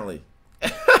 Apparently.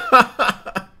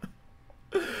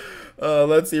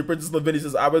 Let's see. Princess Lavinia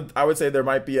says, I would say there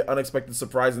might be an unexpected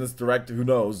surprise in this Direct. Who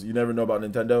knows? You never know about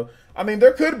Nintendo. I mean,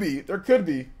 there could be. There could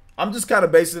be. I'm just kind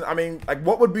of basing. I mean, like,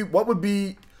 what would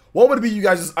be you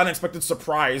guys' unexpected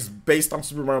surprise based on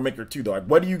Super Mario Maker 2 though? Like,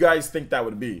 what do you guys think that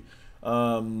would be?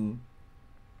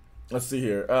 Let's see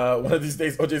here. One of these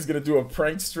days, OJ's gonna do a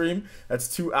prank stream. That's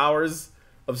 2 hours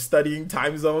of studying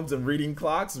time zones and reading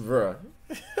clocks, bruh.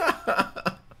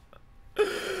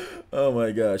 Oh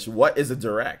my gosh, what is a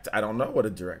Direct? I don't know what a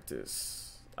Direct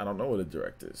is. I don't know what a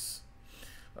Direct is.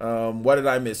 What did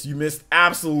I miss? You missed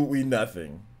absolutely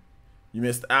nothing. You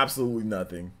missed absolutely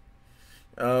nothing.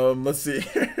 Let's see.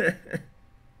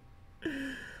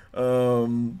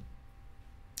 So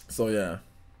yeah.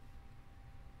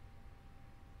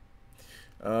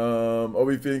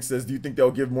 Obi Phoenix says, do you think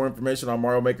they'll give more information on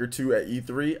Mario Maker 2 at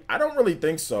E3? I don't really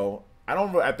think so.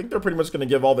 I think they're pretty much going to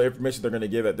give all the information they're going to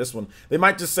give at this one. They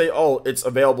might just say, oh, it's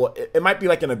available. It might be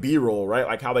like in a B-roll, right?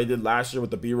 Like how they did last year with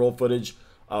the B-roll footage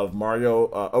of Mario,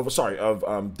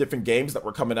 of different games that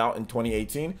were coming out in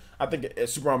 2018. I think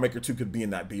Super Mario Maker 2 could be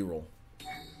in that B-roll.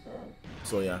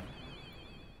 So yeah.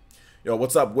 Yo,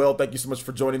 what's up, Will? Thank you so much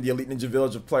for joining the Elite Ninja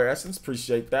Village of Player Essence.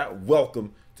 Appreciate that.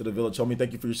 Welcome to the village, homie.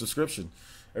 Thank you for your subscription.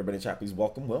 Everybody in chat, please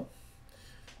welcome Will.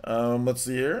 Let's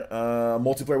see here.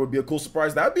 Multiplayer would be a cool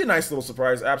surprise. That would be a nice little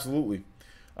surprise. Absolutely.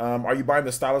 Are you buying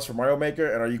the stylus for Mario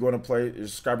Maker, and are you going to play your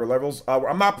subscriber levels?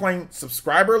 I'm not playing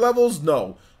subscriber levels.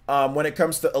 No. When it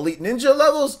comes to Elite Ninja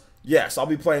levels, yes, I'll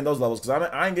be playing those levels, because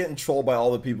I ain't getting trolled by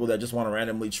all the people that just want to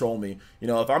randomly troll me. You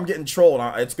know, if I'm getting trolled,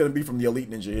 it's going to be from the Elite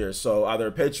Ninja here. So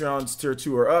either Patreon's tier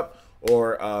 2 or up,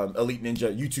 or Elite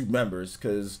Ninja YouTube members,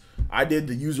 because I did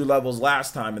the user levels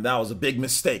last time and that was a big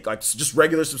mistake. Like, just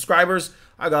regular subscribers,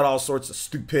 I got all sorts of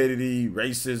stupidity,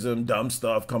 racism, dumb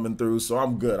stuff coming through, so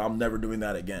I'm good. I'm never doing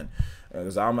that again,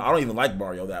 because I don't even like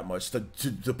Mario that much to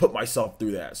put myself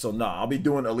through that. So nah, I'll be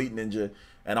doing Elite Ninja,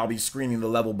 and I'll be screening the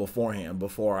level beforehand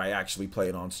before I actually play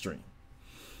it on stream.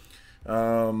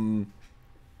 The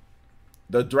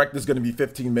Direct is going to be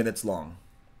 15 minutes long.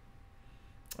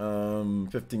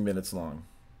 15 minutes long.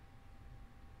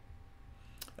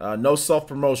 No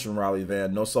self-promotion, Riley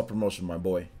Van. No self-promotion, my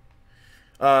boy.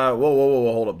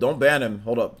 Whoa, hold up. Don't ban him.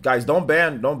 Hold up. Guys, don't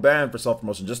ban for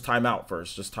self-promotion. Just time out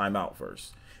first. Just time out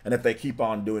first. And if they keep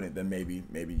on doing it, then maybe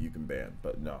you can ban.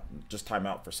 But no, just time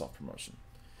out for self-promotion.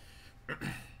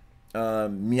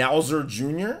 Meowser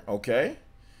Jr. Okay.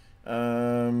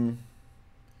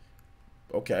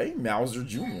 Okay, Meowser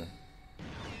Jr.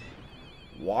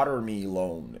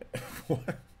 Watermelon.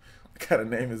 What kind of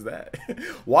name is that?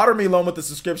 Watermelon with the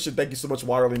subscription. Thank you so much,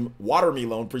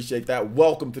 Watermelon. Appreciate that.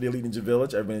 Welcome to the Elite Ninja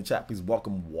Village. Everybody in chat, please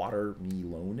welcome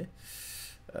Watermelon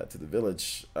to the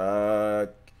village.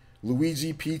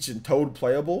 Luigi, Peach, and Toad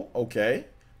playable. Okay,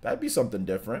 that'd be something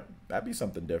different. That'd be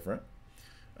something different.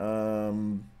 All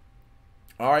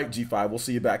right, G5. We'll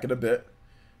see you back in a bit.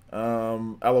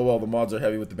 LOL, the mods are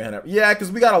heavy with the ban app. Yeah, because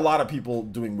we got a lot of people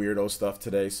doing weirdo stuff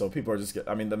today, so people are just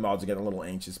the mods are getting a little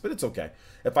anxious, but it's okay.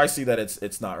 If I see that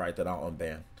it's not right, then I'll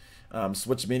unban.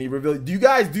 Switch Mini reveal. Do you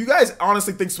guys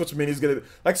honestly think Switch Mini is gonna,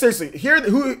 like, seriously,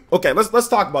 okay, let's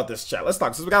talk about this, chat. Let's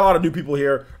talk, since we got a lot of new people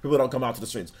here, people that don't come out to the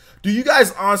streams. Do you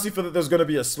guys honestly feel that there's gonna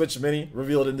be a Switch Mini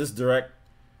revealed in this Direct,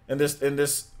 in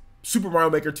this Super Mario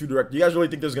Maker 2 Direct? Do you guys really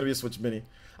think there's gonna be a Switch Mini?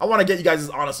 I want to get you guys'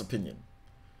 honest opinion.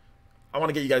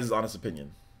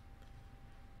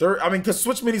 Because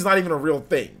Switch Mini's not even a real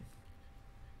thing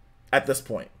at this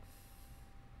point.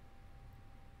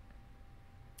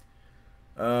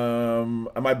 Am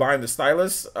I buying the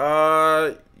stylus?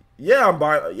 Yeah,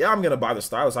 I'm gonna buy the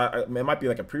stylus. It might be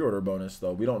like a pre-order bonus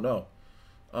though. We don't know.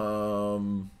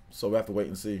 So we have to wait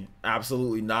and see.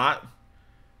 Absolutely not.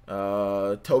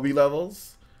 Toby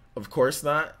levels, of course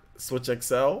not. Switch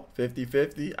XL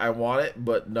 50-50. I want it,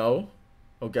 but no.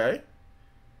 Okay.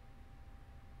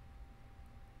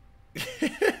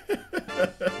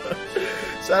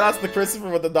 Shout outs to Christopher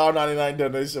with the $1.99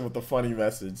 donation with the funny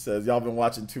message. Says y'all been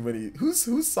watching too many. Who's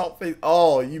Saltface?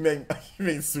 Oh, you mean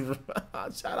Super?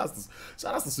 shout outs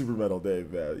to Super Metal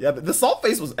Dave, man. Yeah, the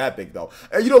Saltface was epic though.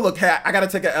 And you know, look, I gotta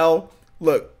take an L.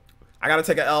 Look, I gotta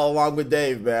take an L along with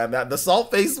Dave, man. That the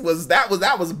Saltface was that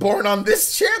was born on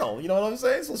this channel. You know what I'm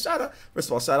saying? So first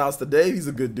of all, shout outs to Dave. He's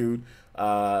a good dude.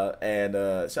 And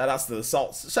shout outs to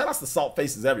Salt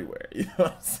Faces everywhere. You know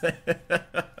what I'm saying?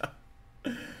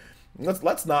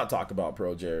 Let's not talk about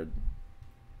Pro Jared.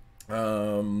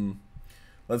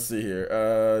 Let's see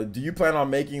here. Do you plan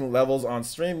on making levels on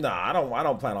stream? Nah, I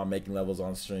don't plan on making levels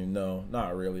on stream. No,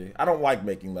 not really. I don't like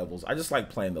making levels. I just like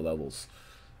playing the levels.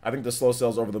 I think the slow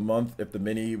sales over the month if the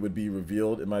mini would be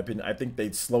revealed, in my opinion. I think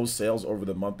they'd slow sales over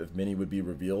the month if mini would be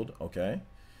revealed. Okay.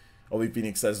 Oli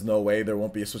Phoenix says no way, there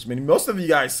won't be a Switch mini. Most of you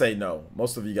guys say no.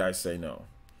 Most of you guys say no.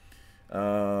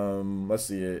 Let's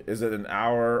see. Is it an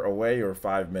hour away or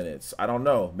 5 minutes? I don't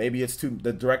know. Maybe it's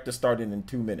the direct is starting in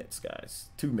 2 minutes, guys.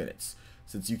 2 minutes.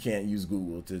 Since you can't use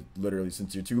Google to literally,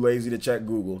 since you're too lazy to check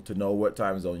Google to know what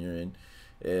time zone you're in,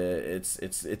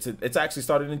 it's actually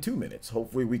started in 2 minutes.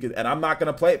 Hopefully we could, and I'm not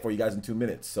gonna play it for you guys in 2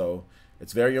 minutes, so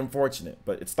it's very unfortunate.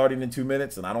 But it's starting in 2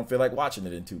 minutes, and I don't feel like watching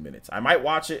it in 2 minutes. I might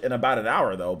watch it in about an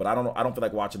hour though, but I don't feel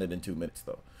like watching it in 2 minutes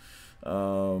though.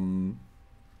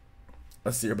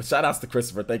 Let's see here. But shout outs to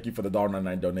Christopher. Thank you for the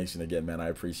 $1.99 donation again, man. I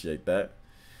appreciate that.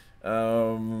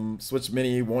 Switch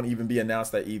Mini won't even be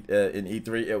announced at in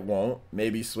E3. It won't.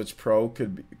 Maybe Switch Pro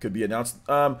could be announced.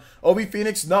 Obi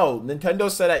Phoenix, no.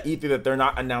 Nintendo said at E3 that they're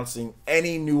not announcing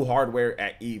any new hardware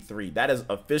at E3. That is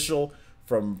official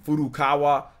from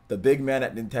Furukawa, the big man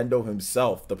at Nintendo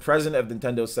himself. The president of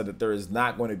Nintendo said that there is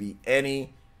not going to be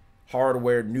any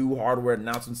new hardware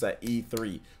announcements at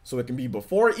E3. So it can be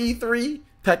before E3,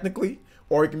 technically,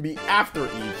 or it can be after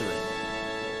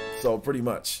E3. So pretty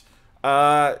much.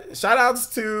 Shout outs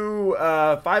to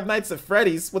Five Nights at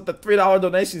Freddy's with the $3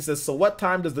 donation. He says, so what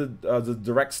time does the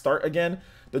direct start again?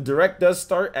 The direct does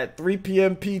start at 3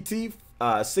 p.m. PT,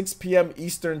 6 p.m.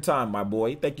 Eastern time, my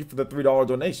boy. Thank you for the $3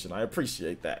 donation. I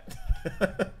appreciate that.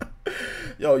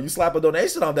 Yo, you slap a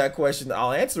donation on that question,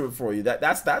 I'll answer it for you.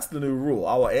 That's the new rule.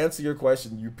 I will answer your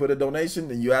question. You put a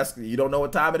donation and you ask, you don't know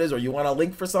what time it is, or you want a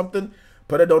link for something,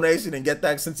 put a donation and get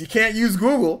that. Since you can't use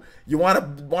Google, you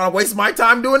want to waste my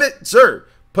time doing it? Sure.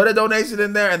 Put a donation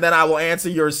in there and then I will answer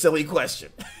your silly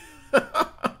question.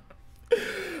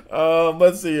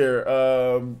 Let's see here.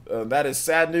 That is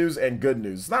sad news and good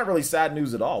news. It's not really sad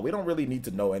news at all. We don't really need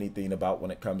to know anything about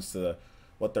when it comes to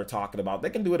what they're talking about. They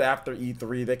can do it after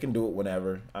E3. They can do it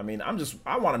whenever. I mean, I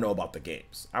want to know about the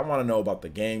games. I want to know about the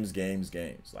games.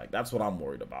 Like, that's what I'm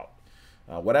worried about.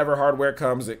 Whatever hardware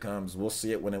comes, it comes. We'll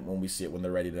see it when we see it, when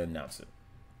they're ready to announce it.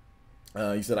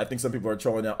 He said, I think some people are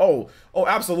trolling now. Oh,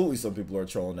 absolutely some people are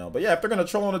trolling now. But yeah, if they're going to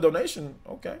troll on a donation,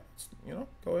 okay, you know,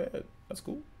 go ahead. That's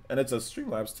cool. And it's a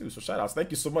Streamlabs too, so shout outs. Thank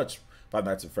you so much, Five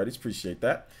Nights at Freddy's. Appreciate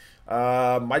that.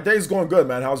 My day's going good,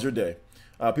 man. How's your day?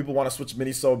 People want to switch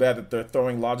mini so bad that they're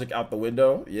throwing logic out the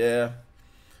window. Yeah.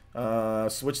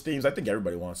 Switch themes. I think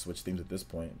everybody wants switch themes at this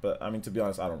point. But, I mean, to be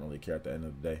honest, I don't really care at the end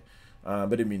of the day.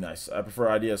 But it'd be nice. I prefer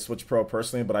idea Switch Pro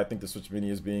personally, but I think the Switch Mini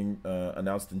is being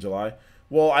announced in July.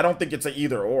 Well, I don't think it's a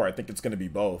either or. I think it's going to be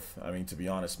both. I mean, to be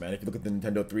honest, man. If you look at the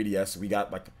Nintendo 3DS, we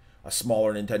got like a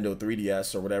smaller Nintendo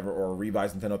 3DS or whatever, or a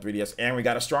revised Nintendo 3DS, and we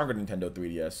got a stronger Nintendo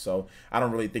 3DS. So I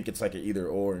don't really think it's like an either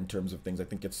or in terms of things. I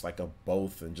think it's like a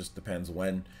both, and just depends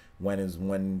when is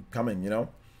coming, you know?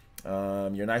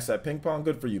 You're nice at ping pong.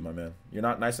 Good for you, my man. You're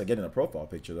not nice at getting a profile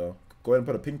picture, though. Go ahead and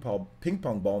put a ping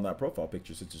pong ball in that profile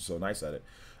picture since you're so nice at it.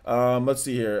 Let's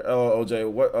see here. OJ,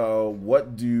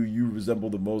 what do you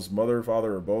resemble the most, mother,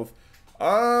 father, or both?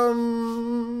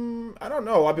 I don't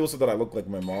know. A lot of people said that I look like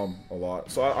my mom a lot,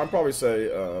 so I'd probably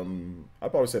say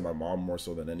my mom more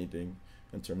so than anything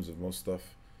in terms of most stuff.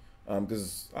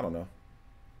 Because I don't know.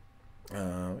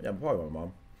 Yeah, probably my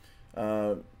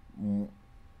mom.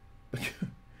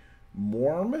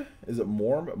 Morm, is it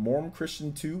Morm? Morm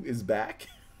Christian 2 is back.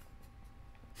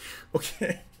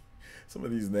 Okay, some of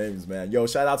these names, man. Yo,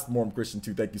 shout outs to Morm Christian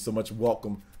 2. Thank you so much.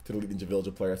 Welcome to the Elite Ninja Villager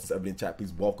player. Since everybody in chat,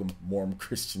 please welcome Morm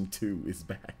Christian 2 is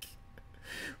back.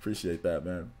 Appreciate that,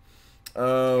 man.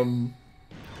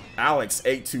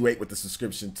 Alex828 with the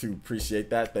subscription too. Appreciate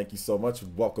that. Thank you so much.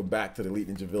 Welcome back to the Elite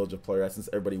Ninja Villager player. Since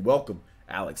everybody, welcome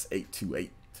Alex828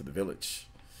 to the village.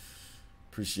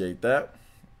 Appreciate that.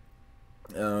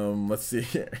 Let's see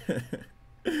here.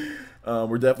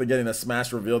 We're definitely getting a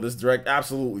Smash reveal this direct.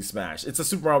 Absolutely Smash. It's a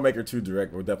Super Mario Maker 2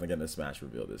 direct. We're definitely getting a Smash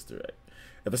reveal this direct.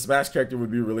 If a Smash character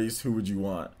would be released, who would you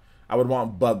want? I would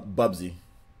want Bubsy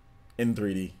in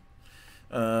 3D.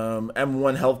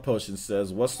 M1 Health Potion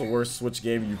says, what's the worst Switch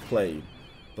game you've played?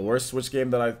 The worst Switch game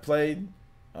that I've played?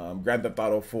 Grand Theft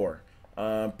Auto 4.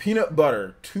 Peanut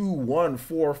Butter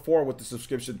 2144 with the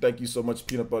subscription. Thank you so much,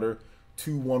 Peanut Butter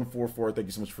 2144. Thank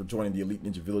you so much for joining the Elite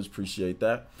Ninja Village. Appreciate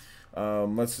that.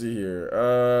 Let's see here.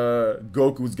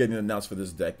 Goku's getting announced for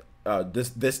this deck.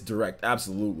 This direct.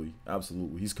 Absolutely.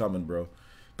 He's coming, bro.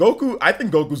 Goku, I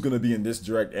think Goku's gonna be in this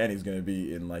direct, and he's gonna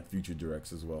be in like future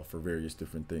directs as well for various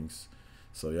different things.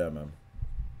 So yeah, man.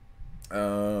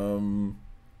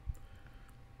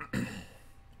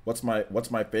 What's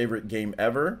my favorite game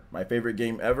ever? My favorite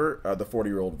game ever, the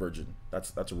 40-Year-Old Virgin.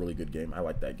 That's a really good game. I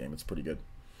like that game. It's pretty good.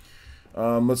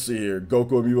 Let's see here.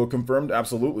 Goku Amiibo confirmed.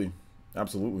 Absolutely.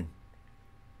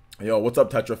 Yo, what's up,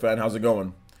 Tetra fan? How's it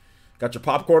going? Got your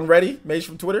popcorn ready, Mage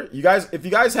from Twitter? You guys, if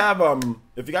you guys have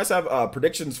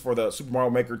predictions for the Super Mario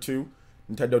Maker 2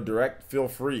 Nintendo Direct, feel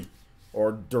free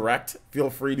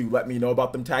to let me know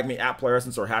about them. Tag me at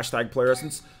PlayerEssence or hashtag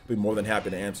PlayerEssence. I'll be more than happy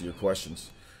to answer your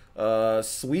questions.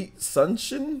 Sweet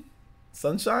Sunshine?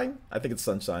 I think it's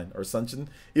Sunshine or Sunshine.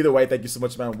 Either way, thank you so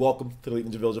much, man. Welcome to the Elite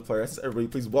Ninja Village of PlayerEssence. Everybody,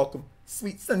 please welcome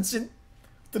Sweet Sunshine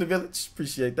to the village.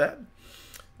 Appreciate that.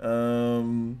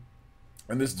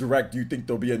 And this direct, do you think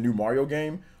there'll be a new Mario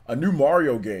game? A new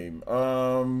Mario game.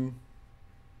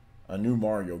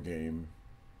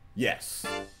 Yes.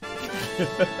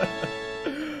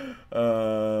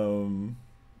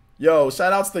 Yo,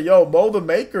 shout outs to Mo the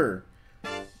Maker.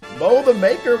 Mo the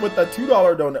Maker with the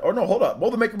 $2 donation. Or no, hold up. Mo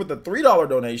the Maker with the $3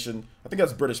 donation. I think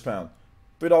that's British pound.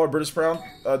 $3 British pound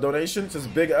donation. Says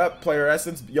big up,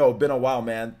 PlayerEssence. Yo, been a while,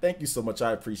 man. Thank you so much.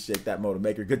 I appreciate that, Mo the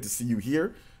Maker. Good to see you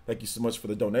here. Thank you so much for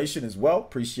the donation as well.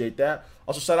 Appreciate that.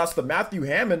 Also, shout outs to Matthew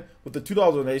Hammond with the $2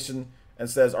 donation and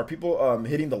says, are people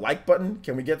hitting the like button?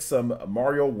 Can we get some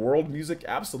Mario World music?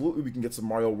 Absolutely, we can get some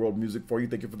Mario World music for you.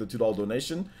 Thank you for the $2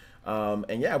 donation.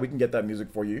 And yeah, we can get that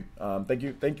music for you. Thank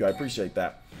you. I appreciate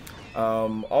that.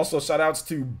 Also, shout outs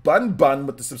to Bun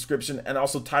with the subscription, and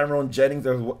also Tyrone Jennings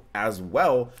as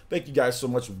well. Thank you guys so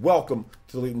much. Welcome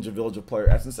to the Elite Ninja Village of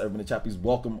PlayerEssence. Everyone in the chat, please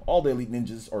welcome all the Elite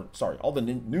Ninjas, or sorry, all the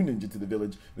new ninja to the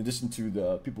village, in addition to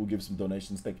the people who give some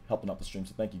donations, helping out the stream.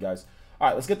 So thank you guys. All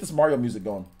right, let's get this Mario music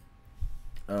going.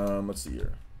 Let's see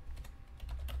here.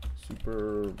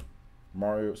 Super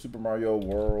Mario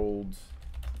World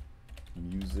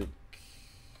music.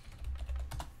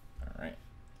 All right.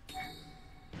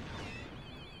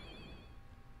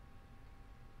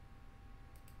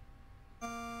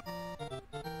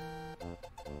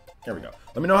 Here we go.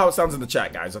 Let me know how it sounds in the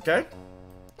chat, guys, okay?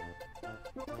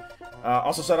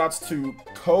 Also, shout-outs to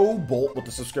Cobalt with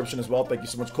the subscription as well. Thank you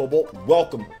so much, Cobalt.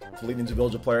 Welcome to Elite Ninja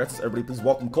Village of PlayerEssence. Everybody, please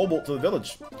welcome Cobalt to the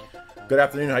village. Good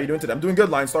afternoon. How you doing today? I'm doing good,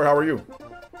 Lionstar. How are you?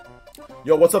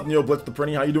 Yo, what's up, Neo Blitz the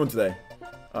Prinny? How you doing today?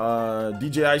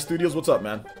 DJI Studios, what's up,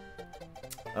 man?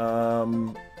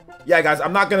 Yeah, guys,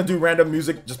 I'm not gonna do random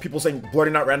music. Just people saying,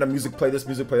 blurting out random music, play this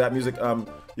music, play that music.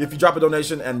 If you drop a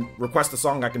donation and request a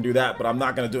song, I can do that, but I'm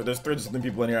not gonna do it. There's 30-something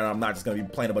people in here, and I'm not just gonna be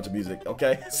playing a bunch of music,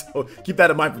 okay? So keep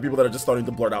that in mind for people that are just starting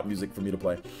to blurt out music for me to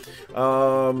play.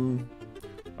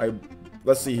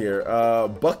 Let's see here.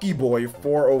 Bucky Boy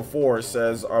 404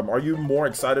 says, are you more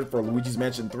excited for Luigi's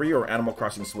Mansion 3 or Animal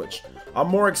Crossing Switch? I'm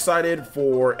more excited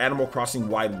for Animal Crossing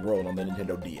Wide World on the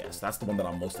Nintendo DS. That's the one that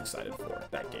I'm most excited for.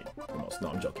 That game. The most. No,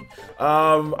 I'm joking.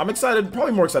 I'm excited,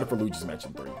 probably more excited for Luigi's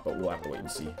Mansion 3, but we'll have to wait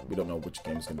and see. We don't know which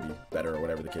game is going to be better or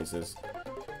whatever the case is.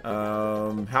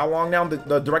 How long now?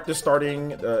 The direct is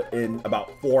starting in about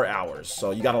 4 hours,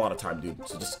 so you got a lot of time, dude.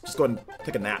 So just go ahead and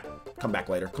take a nap. Come back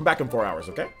later. Come back in 4 hours,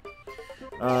 okay?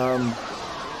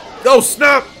 Yo,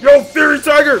 snap! Yo, Fury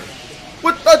Tiger!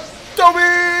 With the Toby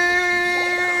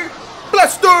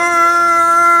Blaster!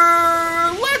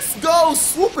 Let's go!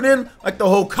 Swooping in like the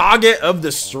Hokage of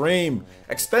the stream.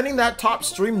 Extending that top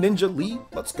stream ninja lead.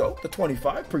 Let's go. The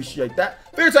 25. Appreciate that.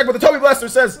 Fury Tiger with the Toby Blaster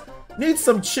says, need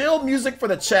some chill music for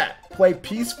the chat. Play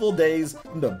Peaceful Days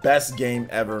from the best game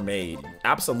ever made.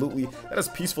 Absolutely. That is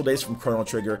Peaceful Days from Chrono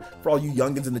Trigger. For all you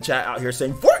youngins in the chat out here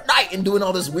saying Fortnite and doing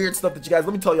all this weird stuff that you guys,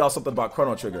 let me tell y'all something about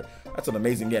Chrono Trigger. That's an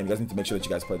amazing game. You guys need to make sure that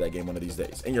you guys play that game one of these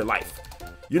days in your life.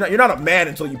 You're not a man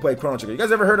until you play Chrono Trigger. You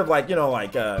guys ever heard of like, you know,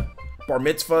 like bar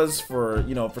mitzvahs for,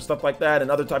 you know, for stuff like that,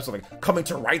 and other types of like coming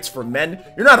to rights for men?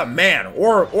 You're not a man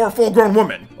or a full-grown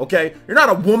woman, okay? You're not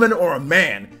a woman or a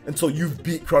man until you've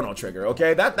beat Chrono Trigger,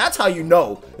 okay? That's how you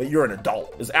know that you're an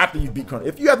adult, is after you beat Chrono.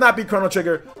 If you have not beat Chrono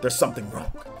Trigger, there's something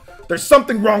wrong. There's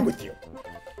something wrong with you.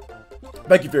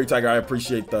 Thank you, Fairy Tiger. I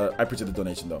appreciate the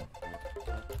donation though.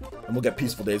 And we'll get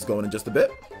Peaceful Days going in just a bit.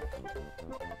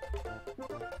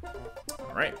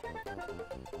 All right.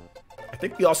 I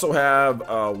think we also have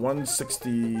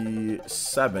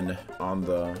 167 on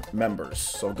the members.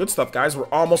 So good stuff, guys. We're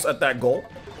almost at that goal.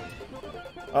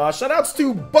 Shoutouts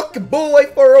to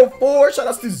Buckboy404.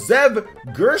 Shoutouts to Zeb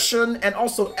Gershon and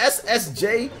also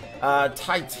SSJ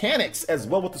Titanics as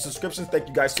well with the subscriptions. Thank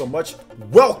you guys so much.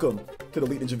 Welcome to the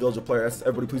Elite Ninja Village of Player S.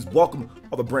 Everybody, please welcome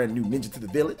all the brand new Ninja to the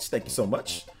village. Thank you so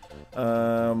much.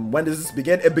 When does this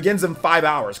begin? It begins in 5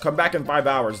 hours. Come back in 5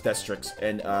 hours, Destrix,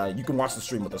 and you can watch the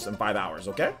stream with us in 5 hours.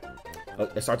 Okay?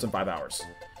 It starts in 5 hours.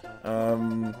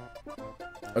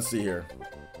 Let's see here.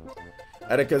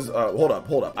 Etika's, hold up.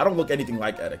 I don't look anything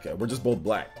like Etika. We're just both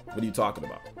black. What are you talking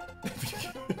about?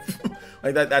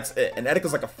 Like that's it. And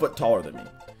Etika's like a foot taller than me.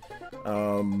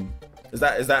 Is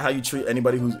that how you treat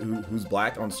anybody who's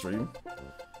black on stream?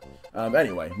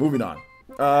 Anyway, moving on.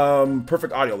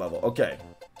 Perfect audio level. Okay.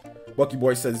 Bucky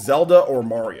Boy says Zelda or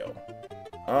Mario.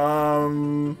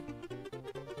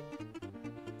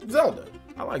 Zelda.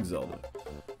 I like Zelda.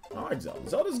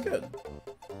 Zelda's good.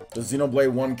 Does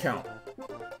Xenoblade 1 count?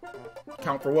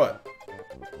 Count for what?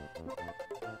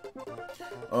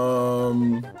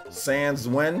 Sans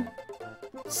when?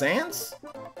 Sans?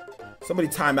 Somebody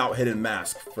time out Hidden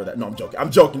Mask for that. No, I'm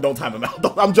joking. Don't time him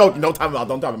out. I'm joking. Don't time him out.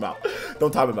 Don't time him out.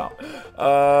 Don't time him out.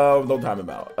 Don't time him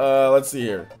out. Let's see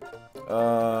here.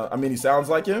 I mean, he sounds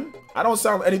like him. I don't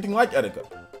sound anything like Etika.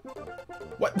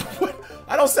 What?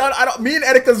 Me and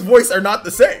Etika's voice are not the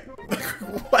same.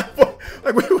 Like,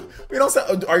 we don't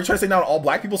sound. Are you trying to say now all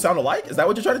black people sound alike? Is that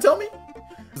what you're trying to tell me?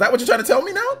 Is that what you're trying to tell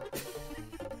me now?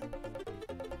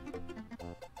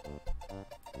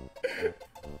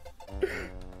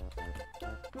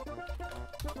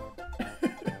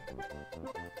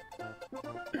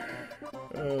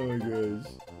 Oh my gosh.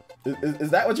 Is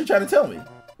that what you're trying to tell me?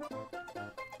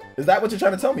 Is that what you're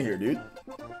trying to tell me here, dude?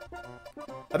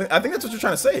 I think that's what you're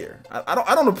trying to say here.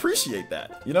 I don't appreciate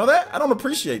that. You know that? I don't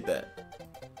appreciate that.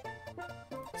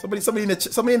 Somebody in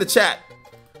the chat,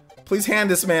 please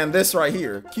hand this man this right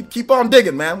here. Keep on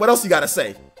digging, man. What else you gotta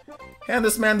say? Hand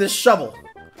this man this shovel.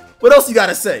 What else you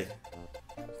gotta say?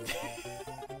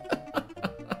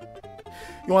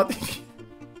 You want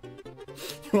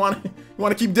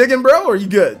to keep digging, bro, or are you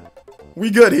good? We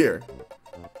good here.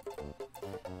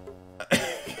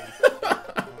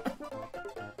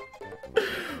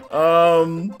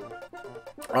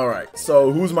 All right.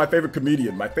 So, who's my favorite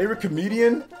comedian? My favorite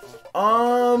comedian,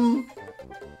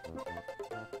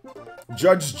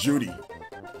 Judge Judy.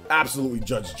 Absolutely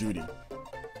Judge Judy.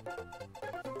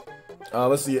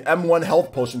 Let's see. M1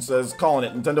 Health Potion says, calling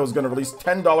it. Nintendo is going to release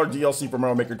 $10 DLC for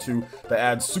Mario Maker 2 that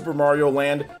adds Super Mario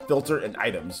Land, filter, and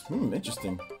items.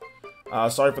 Interesting.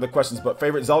 Sorry for the questions, but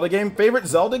favorite Zelda game? Favorite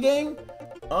Zelda game?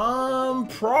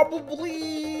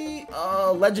 Probably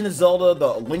Legend of Zelda,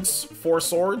 the Link's Four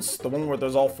Swords, the one where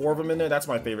there's all 4 of them in there. That's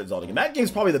my favorite Zelda game. That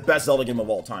game's probably the best Zelda game of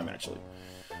all time, actually.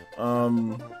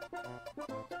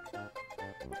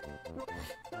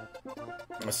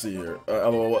 Let's see here.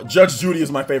 Judge Judy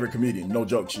is my favorite comedian. No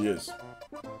joke, she is.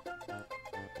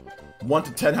 1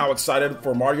 to 10, how excited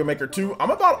for Mario Maker 2?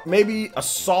 I'm about maybe a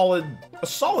solid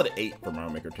 8 for Mario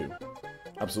Maker 2.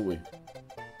 Absolutely.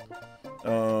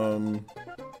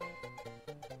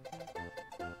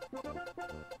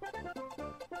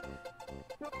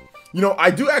 You know,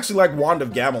 I do actually like Wand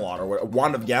of Gamelon, or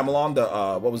Wand of Gamelon, the,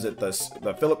 what was it, the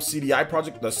Philips CDI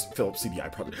project? The Philips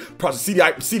CDI project.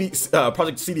 Project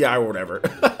CDI or whatever.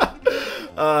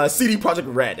 CD Project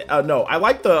Red. No, I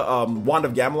like the Wand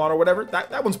of Gamelon or whatever.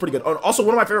 That one's pretty good. Also,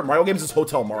 one of my favorite Mario games is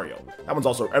Hotel Mario. That one's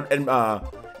also, and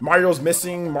Mario's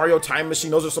Missing, Mario Time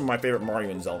Machine. Those are some of my favorite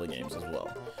Mario and Zelda games as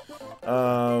well.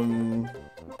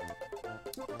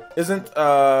 Isn't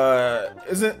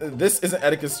Etika's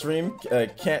stream?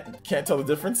 Can't tell the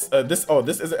difference. This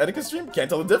isn't Etika's stream? Can't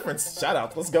tell the difference. Shout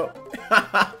out. Let's go.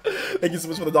 Thank you so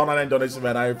much for the $1.99 donation,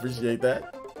 man. I appreciate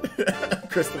that.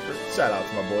 Christopher, shout out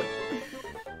to my boy.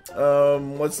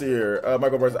 Let's see here.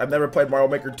 Michael Burns, I've never played Mario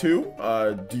Maker 2.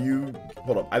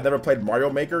 Hold up. I've never played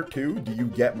Mario Maker 2. Do you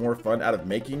get more fun out of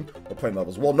making or playing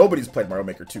levels? Well, nobody's played Mario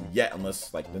Maker 2 yet, unless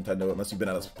you've been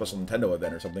at a special Nintendo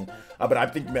event or something. But I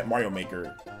think you meant Mario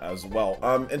Maker as well.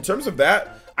 In terms of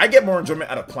that, I get more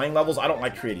enjoyment out of playing levels. I don't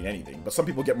like creating anything, but some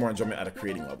people get more enjoyment out of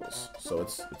creating levels. So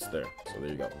it's there. So there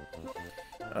you go.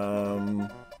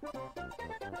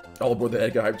 All aboard the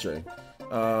Etika hype train.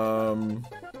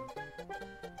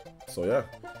 So yeah.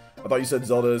 I thought you said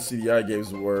Zelda CDI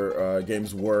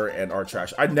games were and are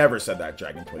trash. I never said that,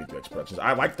 Dragon 22X Productions.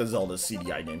 I like the Zelda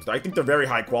CDI games. I think they're very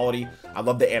high quality. I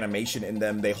love the animation in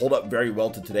them. They hold up very well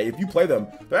to today. If you play them,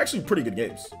 they're actually pretty good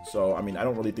games. So, I mean, I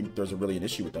don't really think there's really an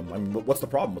issue with them. I mean, what's the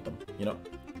problem with them, you know?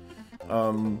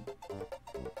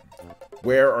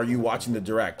 Where are you watching the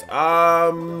direct?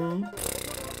 I don't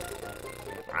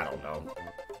know.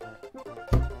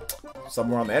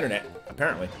 Somewhere on the internet,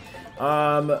 apparently.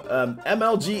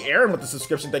 MLG Aaron with the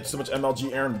subscription. Thank you so much,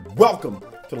 MLG Aaron. Welcome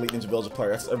to the Elite Ninja Village of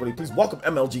Player X. Everybody, please welcome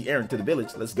MLG Aaron to the village.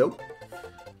 Let's go.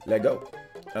 Let go.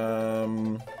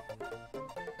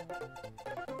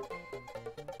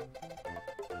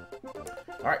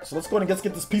 Alright, so let's go ahead and let's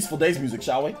get this Peaceful Days music,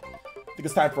 shall we? I think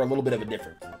it's time for a little bit of a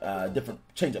different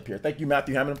change up here. Thank you,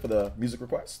 Matthew Hammond, for the music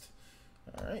request.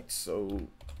 Alright, so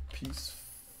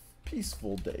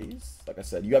Peaceful Days. Like I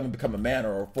said, you haven't become a man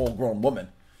or a full-grown woman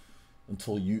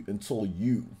until you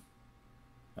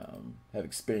have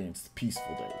experienced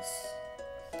Peaceful Days.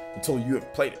 Until you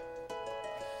have played it.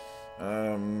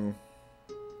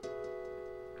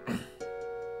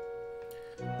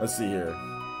 Let's see here.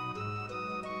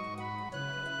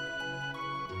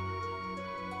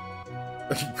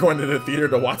 Going to the theater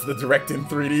to watch the direct in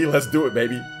 3D. Let's do it,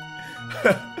 baby.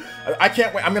 I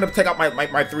can't wait. I'm gonna take out my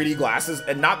 3D glasses,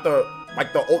 and not the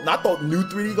new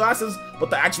 3D glasses,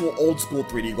 but the actual old school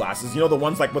 3D glasses. You know, the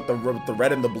ones like with the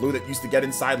red and the blue that used to get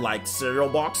inside like cereal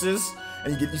boxes,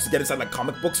 and used to get inside like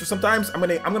comic books or sometimes. I'm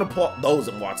gonna pull out those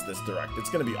and watch this direct.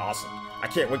 It's gonna be awesome. I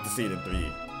can't wait to see it in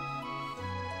 3D.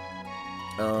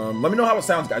 Let me know how it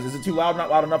sounds, guys. Is it too loud? Not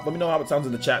loud enough? Let me know how it sounds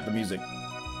in the chat. The music.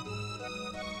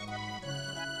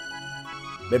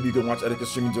 Maybe you can watch Etika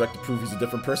streaming direct to prove he's a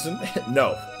different person.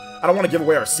 No. I don't want to give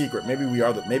away our secret. Maybe we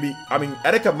are I mean,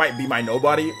 Etika might be my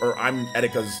nobody, or I'm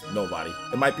Etika's nobody.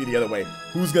 It might be the other way.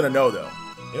 Who's gonna know, though?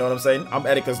 You know what I'm saying? I'm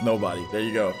Etika's nobody. There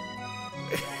you go.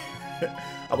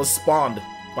 I was spawned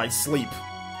by sleep.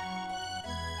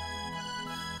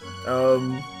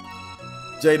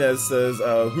 Janez says,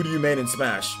 who do you main in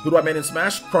Smash? Who do I main in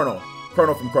Smash? Chrono.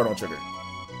 Chrono from Chrono Trigger.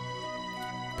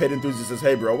 Paid Enthusiast says,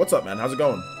 hey, bro. What's up, man? How's it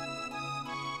going?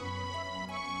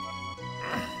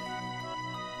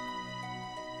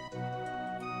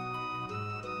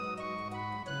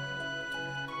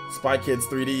 Spy Kids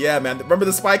 3D, yeah, man. Remember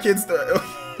the Spy Kids?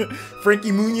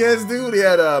 Frankie Muniz, dude. He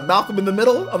had Malcolm in the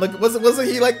Middle. I'm like, wasn't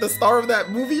he like the star of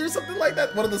that movie or something like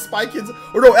that? One of the Spy Kids?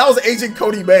 Or no, that was Agent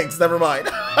Cody Banks. Never mind.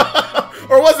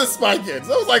 Or was it Spy Kids?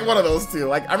 That was like one of those two.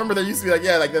 Like I remember there used to be like,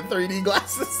 yeah, like the 3D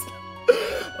glasses.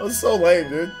 That was so lame,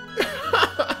 dude.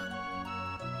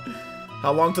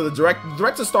 How long to the direct? The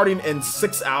directs are starting in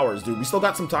 6 hours, dude. We still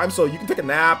got some time, so you can take a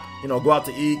nap, you know, go out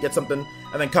to eat, get something,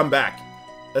 and then come back.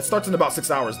 It starts in about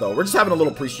 6 hours, though. We're just having a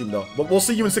little pre-stream, though. But we'll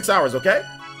see you in 6 hours, okay?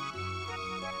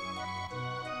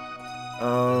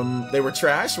 They were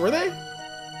trash, were they?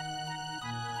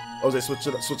 Oh, they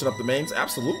switching up the mains?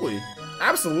 Absolutely.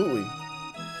 Absolutely.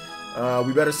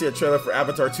 We better see a trailer for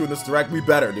Avatar 2 in this direct. We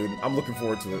better, dude. I'm looking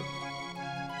forward to it.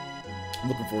 I'm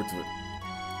looking forward to it.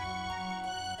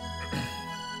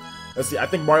 Let's see, I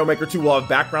think Mario Maker 2 will have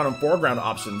background and foreground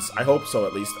options. I hope so,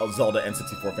 at least. Zelda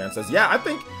N64 fan says. Yeah, I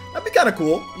think that'd be kind of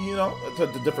cool. You know, the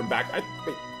different back. Wait,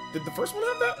 did the first one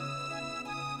have that?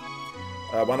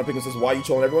 Wanda Pinkman says, why are you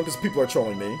trolling everyone? Because people are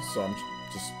trolling me, so I'm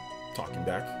just talking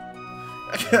back.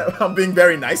 I'm being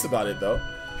very nice about it, though.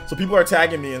 So people are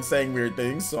tagging me and saying weird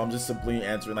things, so I'm just simply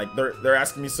answering. Like, they're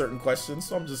asking me certain questions,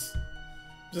 so I'm just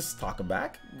talking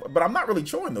back. But I'm not really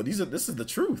trolling, though. This is the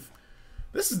truth.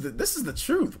 This is the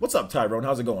truth. What's up, Tyrone?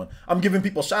 How's it going? I'm giving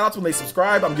people shout-outs when they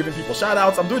subscribe. I'm giving people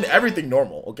shout-outs. I'm doing everything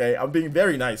normal, okay? I'm being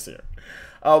very nice here.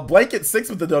 Blanket6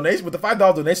 with the donation, with the $5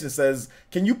 donation, says,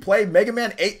 can you play Mega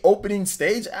Man 8 opening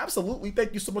stage? Absolutely.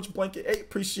 Thank you so much, Blanket8.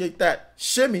 Appreciate that.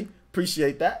 Shimmy.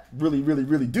 Appreciate that. Really, really,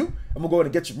 really do. And we'll go ahead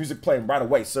and get your music playing right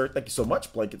away, sir. Thank you so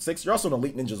much, Blanket6. You're also an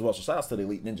Elite Ninja as well, so shout-outs to the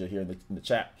Elite Ninja here in the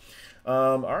chat.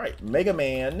 All right. Mega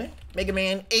Man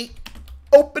 8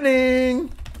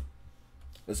 opening.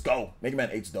 Let's go. Mega Man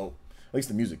 8's dope. At least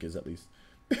the music is, at least.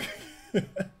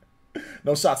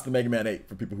 No shots to Mega Man 8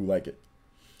 for people who like it.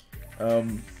 All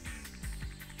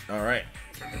right.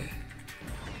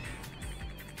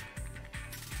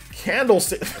 Candle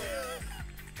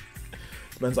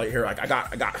Ben's like, here, I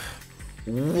got.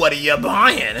 What are you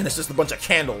buying? And it's just a bunch of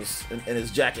candles in his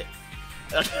jacket.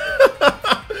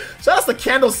 Shout out to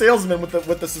Candle Salesman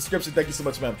with the subscription. Thank you so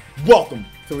much, man. Welcome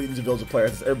to Elite Ninja Village of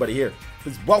Players. Everybody here,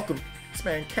 please welcome this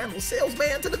man, Candle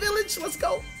Salesman, to the village. Let's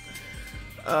go.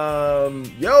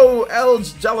 Yo, El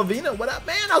Jalavina, what up,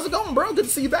 man? How's it going, bro? Good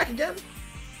to see you back again.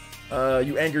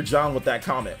 You angered John with that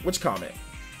comment. Which comment?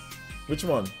 Which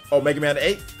one? Oh, Mega Man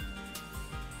 8?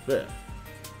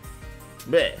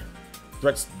 Bruh.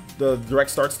 Bruh. The direct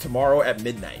starts tomorrow at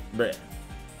midnight. Bruh.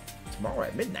 Tomorrow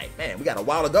at midnight. Man, we got a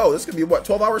while to go. This could be what,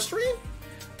 12-hour stream?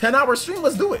 10-hour stream?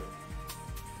 Let's do it.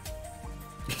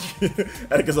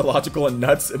 Atticus is logical and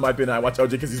nuts. In my opinion, I watch OJ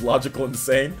because he's logical and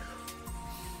insane.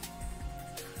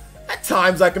 At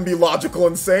times I can be logical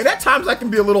and insane. At times I can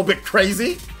be a little bit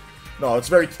crazy. No,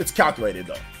 it's calculated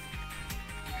though.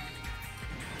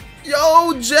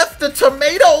 Yo, Jeff the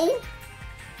Tomato.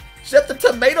 Jeff the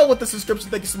Tomato with the subscription.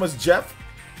 Thank you so much, Jeff.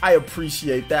 I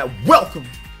appreciate that. Welcome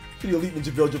to the Elite Ninja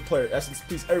Village Player Essence.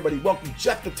 Please, everybody, welcome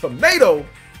Jeff the Tomato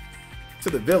to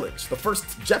the village. The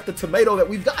first Jeff the Tomato that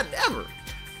we've gotten ever.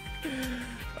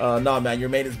 Nah, man, your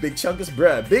main is Big Chungus,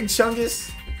 bruh. Big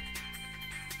Chungus,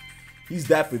 he's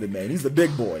definitely the man. He's the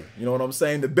big boy. You know what I'm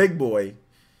saying? The big boy.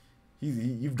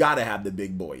 You've got to have the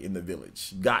big boy in the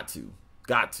village. Got to.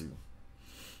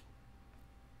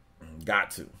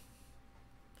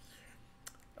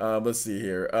 Let's see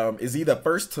here. Is he the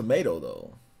first tomato,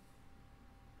 though?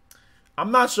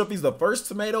 I'm not sure if he's the first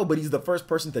tomato, but he's the first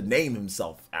person to name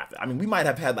himself after. I mean, we might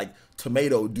have had like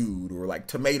Tomato Dude or like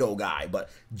Tomato Guy,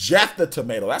 but Jeff the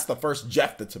Tomato, that's the first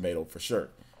Jeff the Tomato for sure.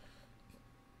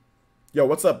 Yo,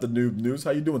 what's up, the Noob News?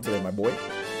 How you doing today, my boy?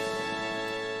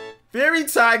 Fairy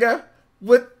Tiger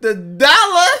with the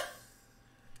dollar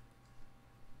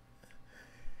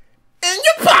in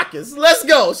your pockets. Let's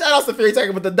go. Shout out to Fairy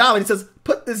Tiger with the dollar. He says,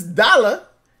 put this dollar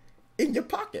in your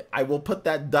pocket. I will put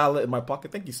that dollar in my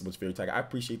pocket. Thank you so much, Fairy Tiger. I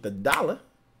appreciate the dollar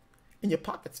in your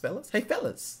pockets, fellas. Hey,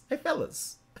 fellas. Hey,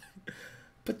 fellas.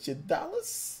 Put your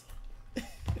dollars.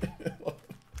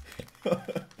 I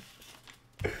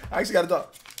actually got a dog.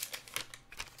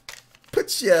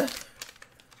 Put your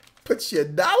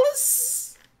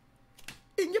dollars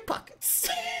in your pockets.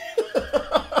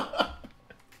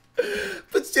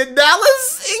 Put your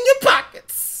dollars in your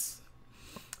pockets.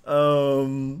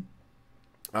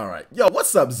 All right. Yo,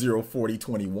 what's up,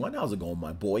 04021? How's it going,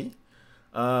 my boy?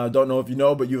 Don't know if you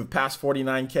know, but you have passed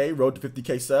 49K, road to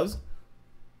 50K subs.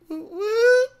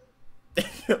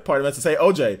 Part of it to say,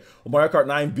 OJ, will Mario Kart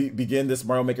 9 begin this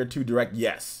Mario Maker 2 Direct?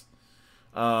 Yes.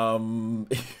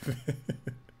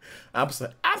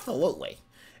 Absolutely.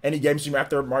 Any game stream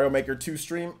after Mario Maker 2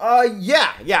 stream?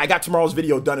 Yeah, I got tomorrow's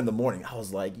video done in the morning. I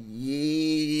was like,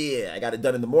 yeah, I got it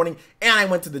done in the morning, and I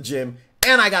went to the gym,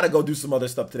 and I gotta go do some other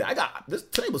stuff today.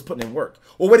 Today was putting in work.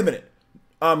 Well, wait a minute.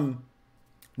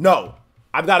 No,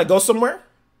 I've got to go somewhere.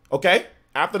 Okay,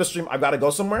 after the stream, I've got to go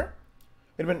somewhere.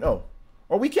 Wait a minute, no,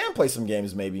 or we can play some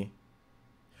games maybe.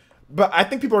 But I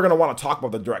think people are gonna want to talk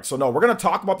about the direct. So no, we're gonna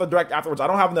talk about the direct afterwards. I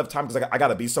don't have enough time because I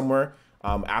gotta be somewhere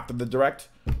after the direct.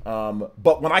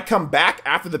 But when I come back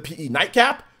after the PE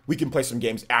nightcap, we can play some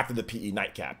games after the PE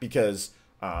nightcap because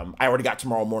I already got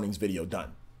tomorrow morning's video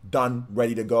done,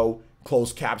 ready to go.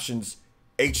 Closed captions,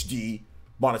 HD,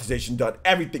 monetization done.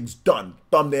 Everything's done.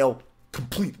 Thumbnail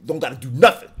complete. Don't gotta do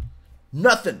nothing.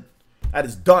 Nothing. That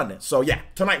is done. So yeah,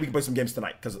 tonight we can play some games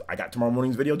tonight because I got tomorrow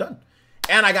morning's video done.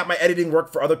 And I got my editing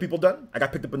work for other people done. I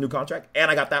got picked up a new contract, and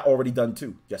I got that already done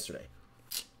too yesterday.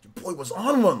 Your boy was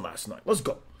on one last night. Let's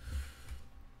go.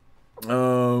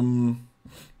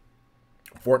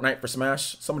 Fortnite for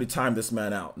Smash. Somebody time this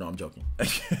man out. No, I'm joking.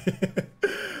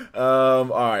 All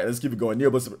right, let's keep it going.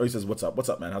 Neil Bliss, he says, "What's up? What's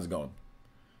up, man? How's it going?"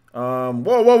 Whoa.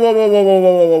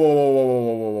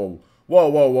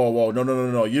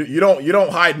 No. You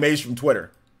don't hide Maze from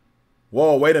Twitter.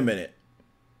 Whoa, wait a minute.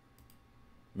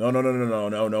 No.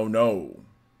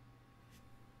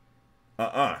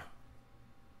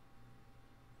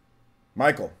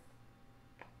 Michael.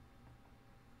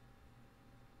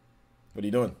 What are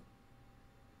you doing?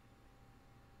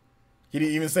 He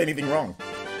didn't even say anything wrong.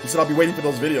 He said, I'll be waiting for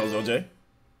those videos, OJ.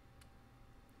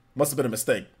 Must have been a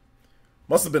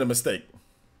mistake.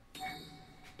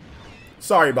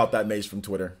 Sorry about that, Maze from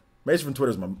Twitter. Maze from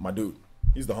Twitter's my dude.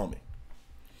 He's the homie.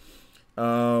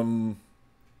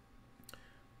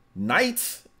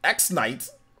 X Knight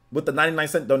with the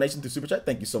 99-cent donation to Super Chat.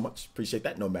 Thank you so much. Appreciate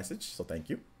that. No message, so thank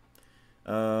you.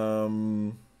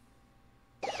 Oh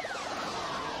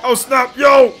snap,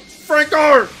 yo, Frank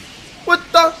R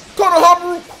with the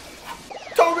Konohamaru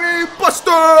Toby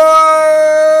Buster.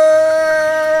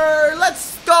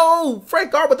 Let's go.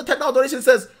 Frank R with the $10 donation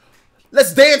says,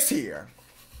 "Let's dance here."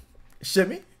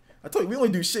 Shimmy. I told you we only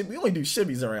do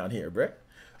shimmies around here, bruh.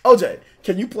 OJ,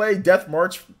 can you play Death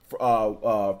March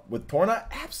with Torna?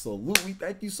 Absolutely.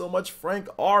 Thank you so much, Frank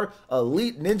R.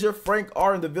 Elite Ninja Frank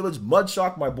R in the village.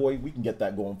 Mudshock, my boy. We can get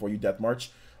that going for you, Death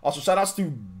March. Also, shout outs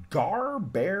to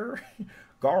Garbear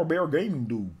Gaming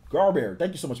Dude. Garbear,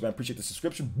 thank you so much, man. Appreciate the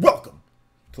subscription. Welcome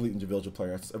to Elite Ninja Village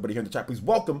Player. Everybody here in the chat, please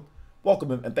welcome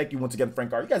Welcome and thank you once again,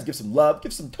 Frank R. You guys give some love.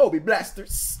 Give some Toby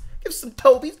blasters. Give some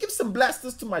Tobies. Give some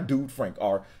blasters to my dude, Frank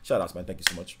R. Shout outs, man. Thank you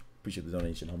so much. Appreciate the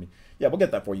donation, homie. Yeah, we'll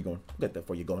get that for you going. We'll get that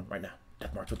for you going right now.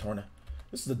 Death March with Torna.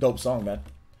 This is a dope song, man.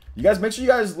 You guys, make sure you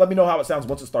guys let me know how it sounds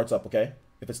once it starts up, okay?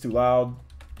 If it's too loud.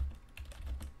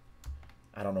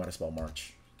 I don't know how to spell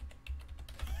March.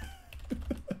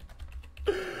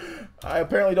 I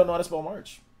apparently don't know how to spell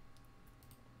March.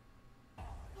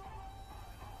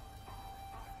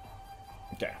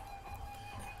 Okay.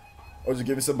 Or just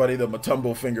giving somebody the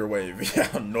Matumbo finger wave.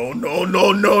 Yeah, no, no,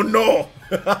 no, no, no.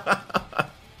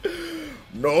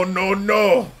 No, no,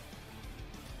 no.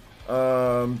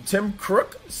 Tim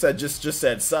Crook said just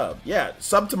said sub. Yeah,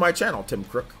 sub to my channel, Tim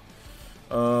Crook.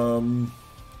 That's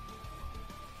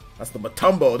the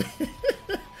Matumbo.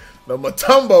 The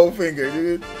Matumbo finger,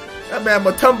 dude. That man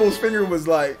Matumbo's finger was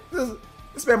like this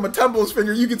man Matumbo's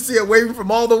finger, you can see it waving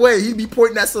from all the way. He'd be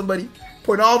pointing at somebody,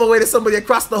 pointing all the way to somebody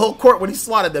across the whole court when he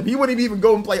swatted them. He wouldn't even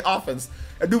go and play offense.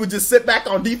 And dude would just sit back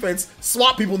on defense,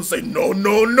 swat people and say, no,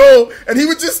 no, no. And he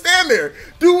would just stand there.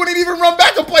 Dude wouldn't even run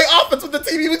back and play offense with the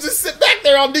team. He would just sit back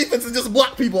there on defense and just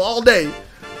block people all day.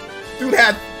 Dude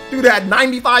had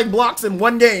 95 blocks in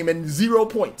one game and 0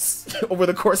 points over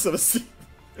the course of a season.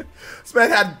 This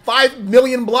man had 5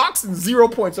 million blocks and 0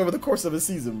 points over the course of a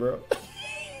season, bro.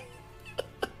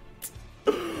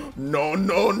 No,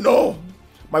 no, no.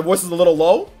 My voice is a little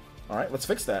low. All right, let's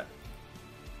fix that.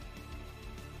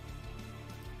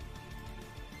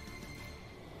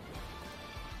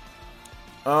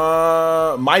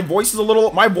 My voice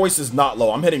is not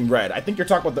low. I'm hitting red. I think you're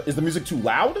talking about is the music too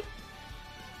loud?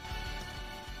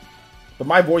 But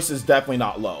my voice is definitely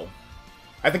not low.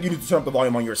 I think you need to turn up the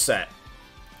volume on your set.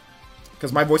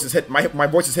 Because my voice is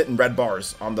hitting red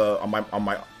bars on my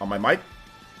mic. I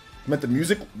meant the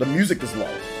music is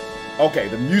low. Okay,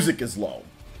 the music is low.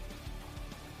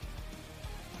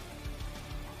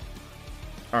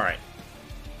 Alright.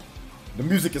 The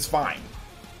music is fine.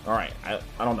 Alright, I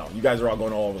don't know. You guys are all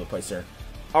going all over the place here.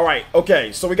 Alright,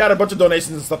 okay, so we got a bunch of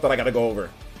donations and stuff that I gotta go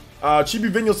over.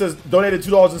 Chibi Vinyl says, donated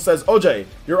 $2 and says, OJ,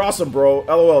 you're awesome, bro.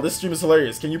 LOL, this stream is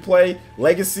hilarious. Can you play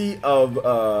Legacy of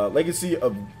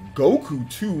Goku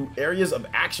 2 Areas of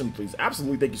Action, please?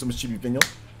 Absolutely, thank you so much, Chibi Vinyl.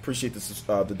 Appreciate this,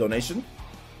 the donation.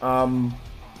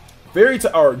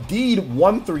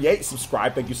 Deed138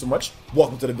 subscribe, thank you so much.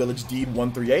 Welcome to the village,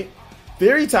 Deed138.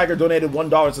 Theory Tiger donated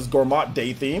 $1 and says Gourmet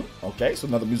Day Theme. Okay, so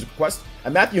another music request.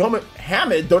 And Matthew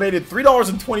Hammond donated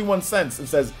 $3.21 and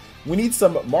says, we need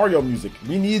some Mario music.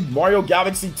 We need Mario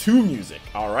Galaxy 2 music.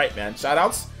 All right, man. Shout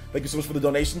outs. Thank you so much for the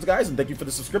donations, guys. And thank you for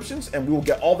the subscriptions. And we will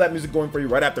get all that music going for you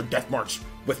right after Death March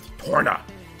with Torna.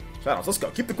 Shout outs. Let's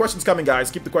go. Keep the questions coming, guys.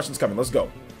 Keep the questions coming. Let's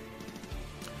go.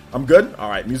 I'm good.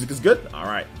 All right. Music is good. All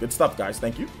right. Good stuff, guys.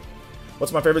 Thank you.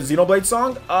 What's my favorite Xenoblade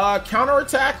song?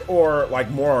 Counterattack or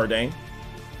like More Ordained?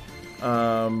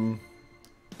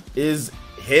 Is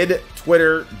hid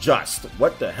Twitter just?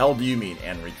 What the hell do you mean,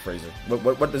 Enrique Fraser?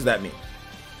 What does that mean?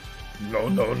 No,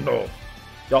 no, no.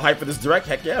 Y'all hype for this direct?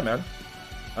 Heck yeah, man.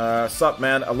 Sup,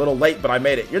 man? A little late, but I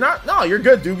made it. You're not? No, you're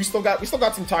good, dude. We still got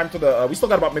some time to the. We still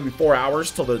got about maybe 4 hours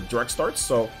till the direct starts.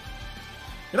 So,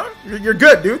 you know, you're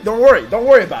good, dude. Don't worry. Don't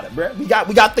worry about it, bro. We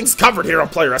got things covered here on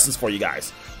Player Essence for you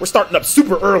guys. We're starting up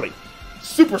super early,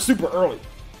 super early.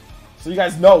 So you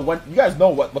guys know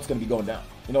what's gonna be going down.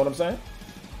 You know what I'm saying?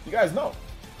 You guys know.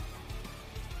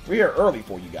 We're here early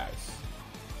for you guys.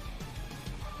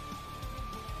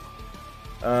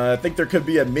 I think there could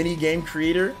be a mini game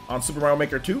creator on Super Mario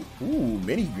Maker 2. Ooh,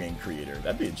 mini game creator.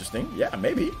 That'd be interesting. Yeah,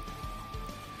 maybe.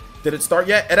 Did it start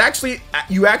yet?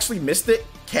 You actually missed it,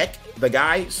 Keck, the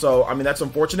guy. So, I mean, that's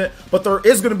unfortunate. But there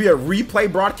is going to be a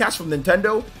replay broadcast from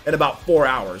Nintendo in about 4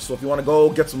 hours. So if you want to go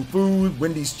get some food,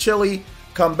 Wendy's chili,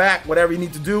 come back, whatever you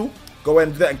need to do, go ahead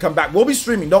and do that and come back. We'll be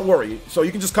streaming, don't worry. So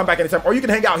you can just come back anytime. Or you can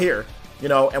hang out here, you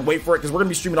know, and wait for it. Because we're going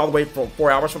to be streaming all the way for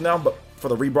 4 hours from now, but for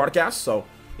the rebroadcast. So,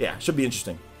 yeah, should be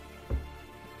interesting.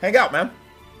 Hang out, man.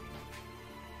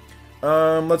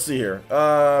 Let's see here.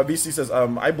 VC says,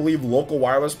 I believe local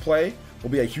wireless play will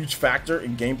be a huge factor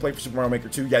in gameplay for Super Mario Maker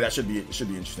 2. Yeah, that should be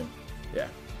interesting. Yeah.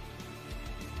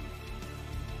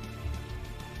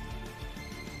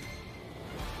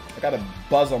 I got a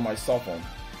buzz on my cell phone.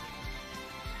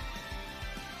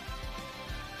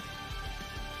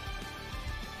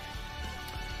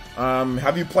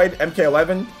 Have you played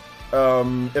MK11?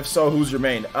 If so, who's your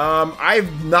main?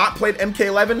 I've not played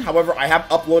MK11. However, I have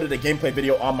uploaded a gameplay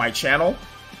video on my channel.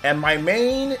 And my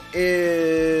main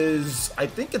is, I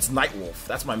think it's Nightwolf.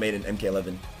 That's my main in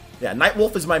MK11. Yeah,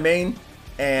 Nightwolf is my main.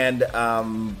 And,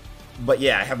 but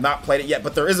yeah, I have not played it yet.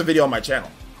 But there is a video on my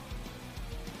channel.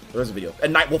 There's a video.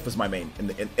 And Nightwolf is my main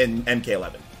in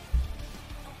MK11.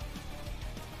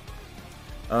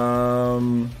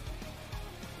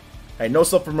 Hey, no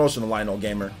self-promotion, Lionel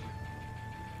Gamer.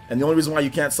 And the only reason why you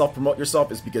can't self-promote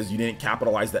yourself is because you didn't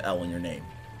capitalize the L in your name.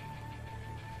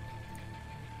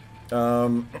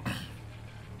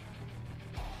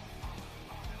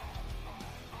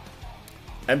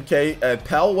 MK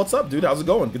Pell, what's up, dude? How's it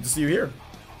going? Good to see you here.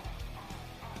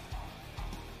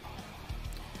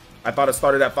 I thought it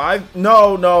started at 5.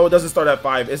 No, it doesn't start at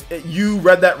 5. You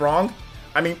read that wrong.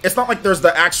 I mean, it's not like there's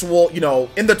the actual, you know,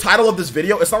 in the title of this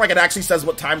video, it's not like it actually says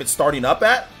what time it's starting up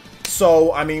at.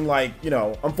 So, I mean, like, you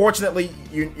know, unfortunately,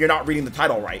 you're not reading the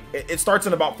title right. It starts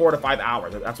in about 4 to 5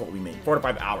 hours. That's what we mean, 4 to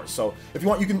 5 hours. So, if you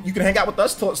want, you can hang out with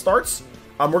us till it starts.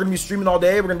 We're going to be streaming all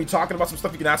day. We're going to be talking about some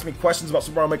stuff. You can ask me questions about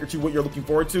Super Mario Maker 2, what you're looking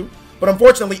forward to. But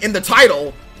unfortunately, in the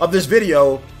title of this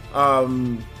video,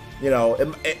 you know,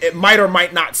 it might or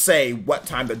might not say what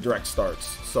time the direct starts.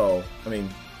 So, I mean,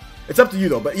 it's up to you,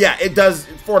 though. But, yeah, it does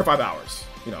 4 to 5 hours,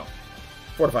 you know,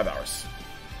 4 to 5 hours.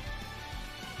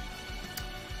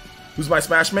 Who's my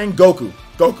Smash main? Goku.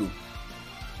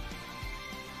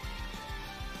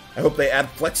 I hope they add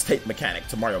flex tape mechanic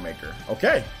to Mario Maker.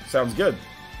 Okay, sounds good.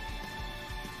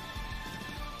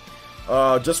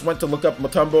 Just went to look up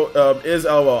Matumbo. Is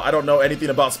LOL. I don't know anything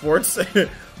about sports.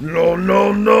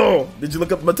 No. Did you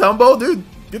look up Matumbo? Dude,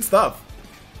 good stuff.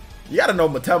 You gotta know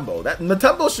Matumbo. That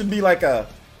Matumbo should be like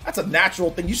that's a natural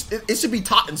thing. It should be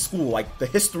taught in school, like the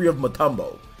history of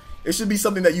Matumbo. It should be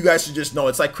something that you guys should just know.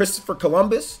 It's like Christopher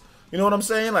Columbus. You know what I'm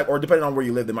saying? Like, or depending on where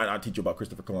you live, they might not teach you about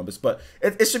Christopher Columbus, but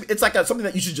it's like something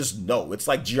that you should just know. It's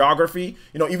like geography.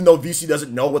 You know, even though VC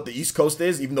doesn't know what the East Coast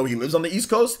is, even though he lives on the East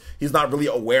Coast, he's not really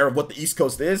aware of what the East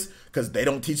Coast is because they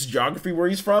don't teach geography where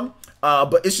he's from.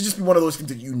 But it should just be one of those things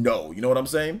that you know. You know what I'm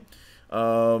saying?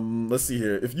 Let's see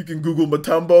here. If you can Google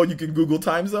Matumbo, you can Google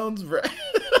time zones.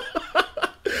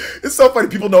 It's so funny.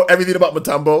 People know everything about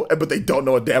Matumbo, but they don't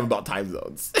know a damn about time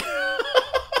zones.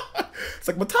 It's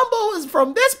like, Matumbo is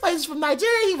from this place, from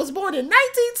Nigeria. He was born in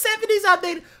 1970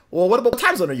 something. Well, what about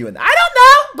time zone are you in? I don't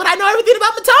know, but I know everything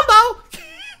about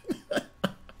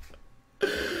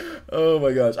Matumbo. Oh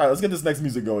my gosh. All right, let's get this next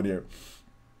music going here.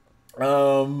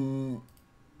 All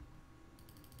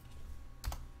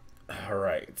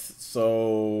right,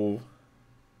 so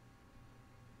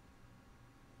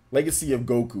Legacy of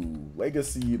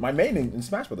Goku. My main in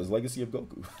Smash Brothers, Legacy of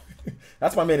Goku.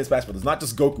 That's my main in Smash Brothers. Not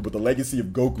just Goku, but the Legacy of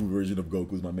Goku version of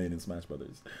Goku is my main in Smash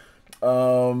Brothers.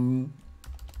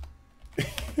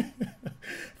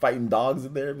 Fighting dogs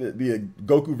in there. It'd be a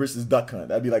Goku versus Duck Hunt.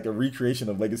 That'd be like a recreation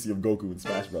of Legacy of Goku in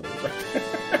Smash Brothers.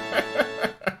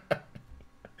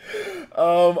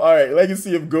 Alright,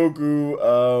 Legacy of Goku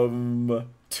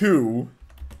 2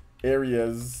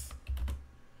 areas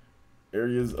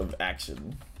of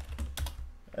action.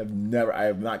 I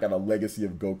have not got a Legacy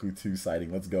of Goku 2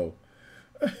 sighting. Let's go.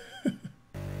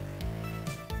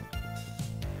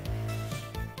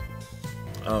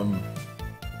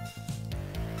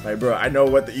 Like, bro, I know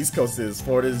what the East Coast is.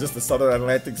 Florida is just a Southern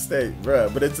Atlantic state, bro,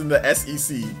 but it's in the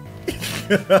SEC.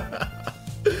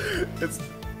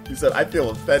 He said, I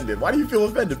feel offended. Why do you feel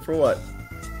offended? For what?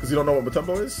 Because you don't know what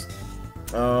Matumbo is?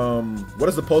 What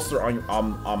is the poster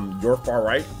on your far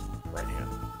right? Right hand.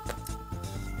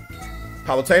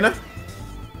 Palutena?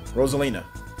 Rosalina.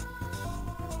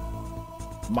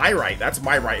 My right. That's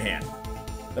my right hand.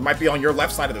 That might be on your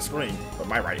left side of the screen, but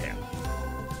my right hand.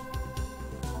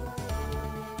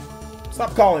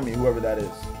 Stop calling me, whoever that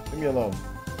is. Leave me alone.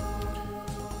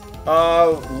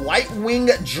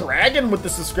 Lightwing Dragon with the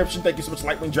subscription. Thank you so much,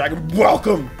 Lightwing Dragon.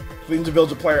 Welcome. Please to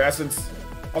Village of Player Essence.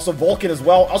 Also Vulcan as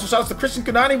well. Also shout out to Christian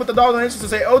Kanani with the dollar donations to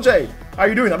say, OJ, how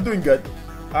you doing? I'm doing good.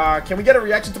 Can we get a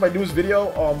reaction to my newest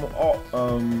video?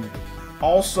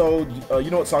 Also, you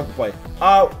know what song to play.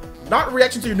 Not a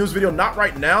reaction to your newest video, not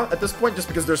right now at this point, just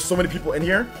because there's so many people in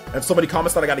here and so many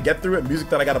comments that I gotta get through and music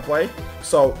that I gotta play.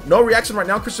 So no reaction right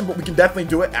now, Christian, but we can definitely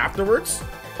do it afterwards.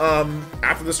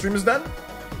 After the stream is done.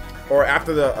 Or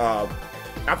after the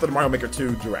Mario Maker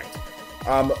 2 direct.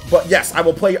 But yes, I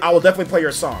will definitely play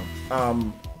your song.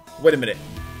 Wait a minute.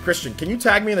 Christian, can you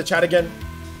tag me in the chat again?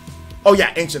 Oh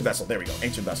yeah, Ancient Vessel. There we go.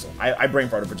 Ancient Vessel. I brain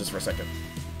farted for just for a second.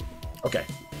 Okay.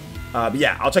 But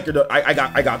yeah, I'll check your. I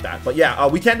got that. But yeah,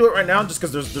 we can't do it right now just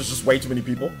because there's just way too many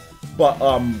people. But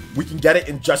we can get it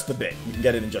in just a bit.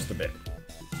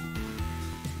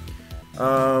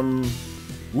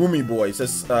 Woomy Boy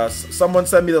says, someone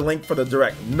send me the link for the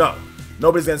direct. No,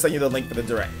 nobody's gonna send you the link for the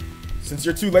direct. Since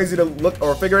you're too lazy to look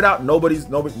or figure it out, no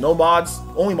mods,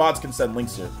 only mods can send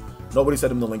links here. Nobody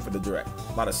sent him the link for the direct.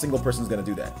 Not a single person's gonna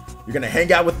do that. You're gonna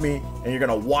hang out with me and you're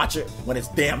gonna watch it when it's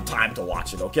damn time to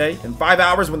watch it, okay? In 5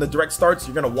 hours when the direct starts,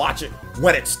 you're gonna watch it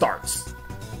when it starts.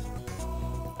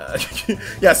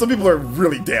 Yeah, some people are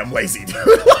really damn lazy,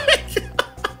 dude. Like,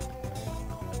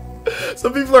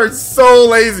 some people are so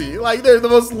lazy. Like, they're the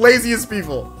most laziest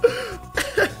people.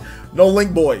 No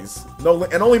link, boys. No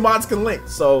link, and only mods can link.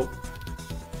 So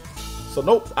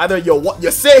nope. Either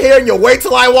you sit here and you wait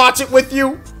till I watch it with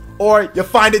you, or you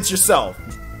find it yourself.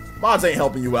 Mods ain't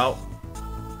helping you out.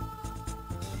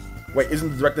 Wait,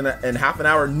 isn't the direct in half an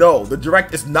hour? No, the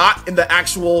direct is not in the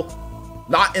actual,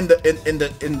 not in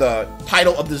the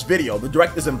title of this video. The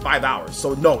direct is in 5 hours.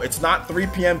 So no, it's not 3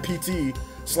 p.m. PT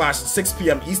 / 6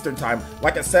 p.m. Eastern time.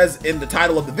 Like it says in the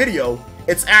title of the video,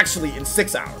 it's actually in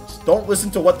 6 hours. Don't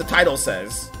listen to what the title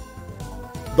says.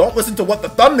 Don't listen to what the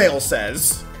thumbnail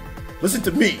says. Listen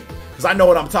to me, because I know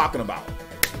what I'm talking about.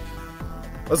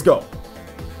 Let's go.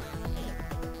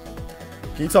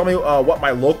 Can you tell me what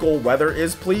my local weather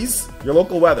is, please? Your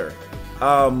local weather.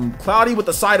 Cloudy with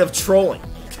the side of trolling.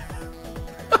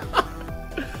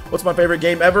 What's my favorite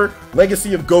game ever?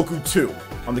 Legacy of Goku 2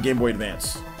 on the Game Boy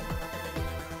Advance.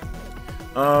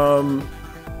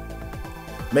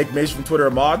 Make Mace from Twitter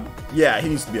a mod? Yeah, he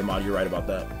needs to be a mod. You're right about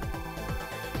that.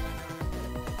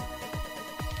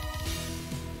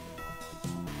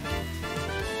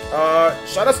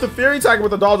 Shoutouts to Fury Tiger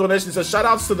with a dollar donation. He says,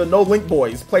 shoutouts to the No Link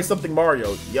Boys. Play something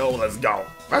Mario. Yo, let's go.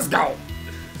 Let's go.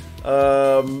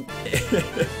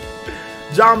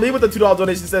 John Lee with the $2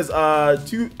 donation says, at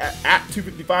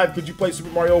 255, could you play Super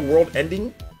Mario World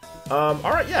Ending?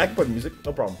 Alright, yeah, I can play the music.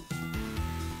 No problem.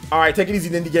 Alright, take it easy,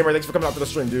 Indie Gamer. Thanks for coming out to the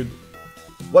stream, dude.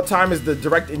 What time is the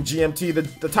direct in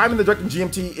GMT? The time in the direct in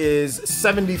GMT is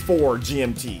 74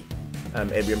 GMT.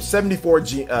 Abraham, 74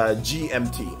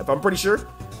 GMT, if I'm pretty sure.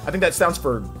 I think that stands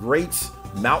for Great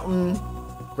Mountain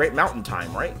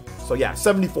Time, right? So yeah,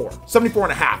 74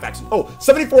 and a half actually. Oh,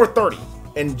 74:30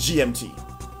 in GMT.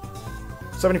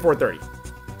 74:30.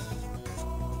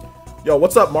 Yo,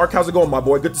 what's up, Mark? How's it going, my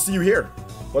boy? Good to see you here.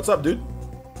 What's up, dude?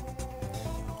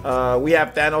 We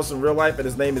have Thanos in real life, and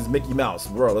his name is Mickey Mouse.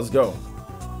 Bro, let's go.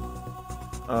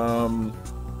 You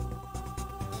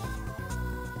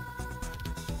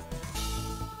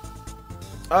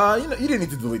know, you didn't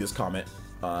need to delete this comment.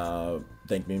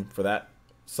 Thank me for that.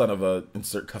 Son of a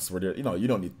insert cuss word here. You know, you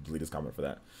don't need to delete this comment for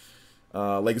that.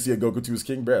 Legacy of Goku 2 is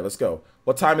king. Bruh, let's go.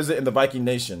 What time is it in the Viking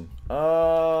Nation?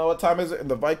 What time is it in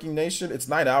the Viking Nation? It's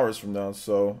 9 hours from now,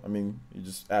 so, I mean, you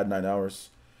just add 9 hours.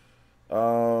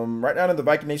 Right now in the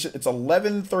Viking Nation, it's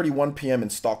 11:31 p.m. in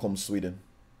Stockholm, Sweden.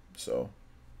 So,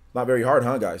 not very hard,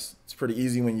 huh, guys? It's pretty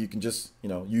easy when you can just, you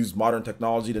know, use modern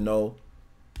technology to know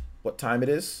what time it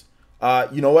is.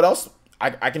 You know what else?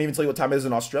 I can even tell you what time it is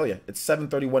in Australia. It's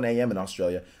 7:31 a.m. in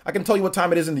Australia. I can tell you what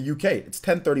time it is in the UK. It's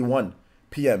 10:31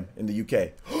 p.m. in the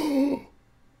UK.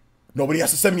 Nobody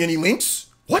has to send me any links?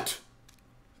 What?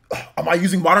 Am I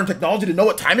using modern technology to know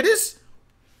what time it is?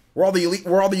 Where all the elite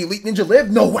ninja live?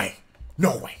 No way.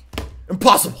 No way.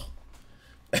 Impossible.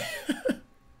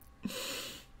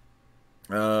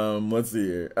 Let's see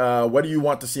here. What do you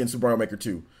want to see in Super Mario Maker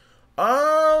 2?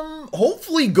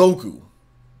 Hopefully Goku.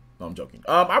 No, I'm joking.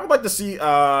 I would like to see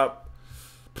I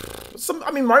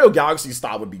mean, Mario Galaxy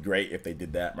style would be great if they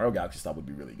did that. Mario Galaxy style would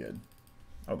be really good.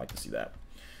 I would like to see that.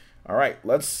 All right,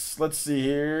 let's see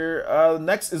here.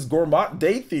 Next is Gourmet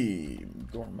Day Theme.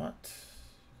 Gourmet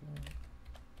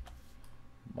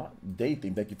Day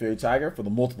Theme. Thank you, Fairy Tiger, for the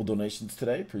multiple donations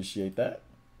today. Appreciate that.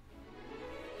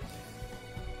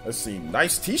 Let's see.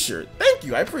 Nice T-shirt. Thank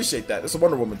you. I appreciate that. It's a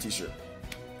Wonder Woman T-shirt.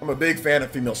 I'm a big fan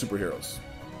of female superheroes.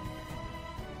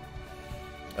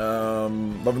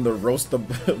 Loving the roast the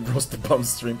bum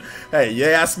stream. Hey, you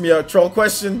ask me a troll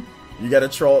question, you get a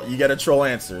troll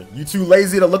answer. You too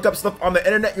lazy to look up stuff on the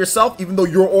internet yourself, even though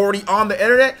you're already on the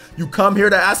internet. You come here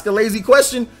to ask a lazy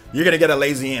question, you're gonna get a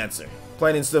lazy answer.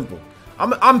 Plain and simple.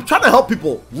 I'm trying to help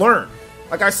people learn.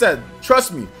 Like I said,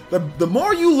 trust me, the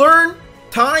more you learn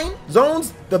time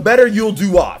zones, the better you'll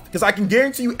do off. Because I can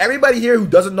guarantee you, everybody here who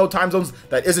doesn't know time zones,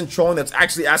 that isn't trolling, that's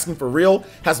actually asking for real,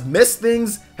 has missed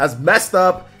things, has messed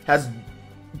up,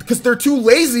 because they're too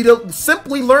lazy to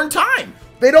simply learn time.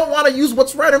 They don't want to use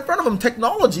what's right in front of them.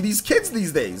 Technology, these kids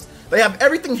these days, they have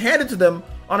everything handed to them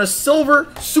on a silver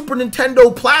Super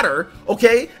Nintendo platter,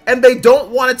 okay? And they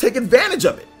don't want to take advantage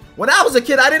of it. When I was a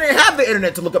kid, I didn't have the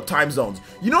internet to look up time zones.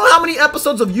 You know how many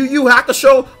episodes of Yu Yu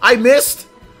Hakusho I missed?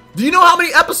 Do you know how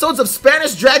many episodes of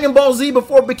Spanish Dragon Ball Z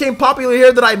before it became popular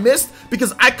here that I missed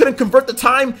because I couldn't convert the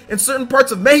time in certain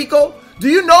parts of Mexico? Do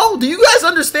you know? Do you guys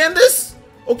understand this?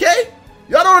 Okay?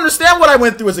 Y'all don't understand what I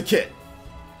went through as a kid.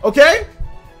 Okay?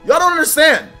 Y'all don't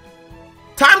understand.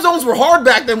 Time zones were hard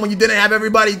back then when you didn't have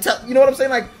everybody you know what I'm saying?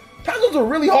 Like, time zones were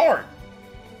really hard.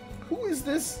 Who is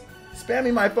this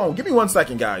spamming my phone? Give me 1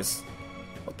 second, guys.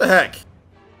 What the heck?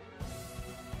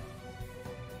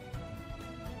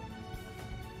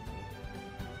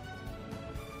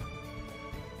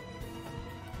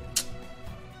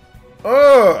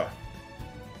 Ugh.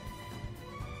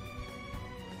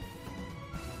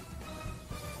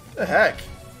 What the heck?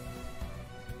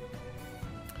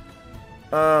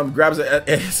 Grabs it.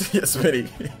 Yes, Smitty.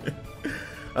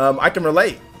 I can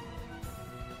relate.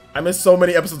 I missed so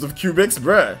many episodes of Cubics,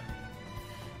 bruh.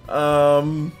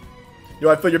 Yo,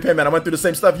 I feel your pain, man. I went through the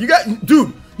same stuff.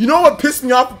 Dude, you know what pissed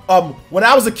me off? When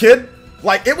I was a kid,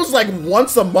 like, it was like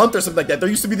once a month or something like that. There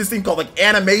used to be this thing called like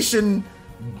Animation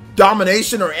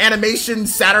Domination or Animation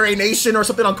Saturday Nation or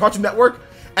something on Cartoon Network.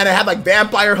 And it had like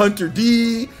Vampire Hunter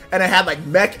D, and it had like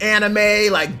mech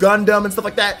anime, like Gundam and stuff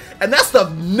like that. And that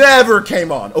stuff never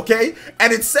came on, okay?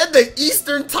 And it said the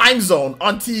Eastern time zone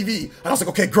on TV. And I was like,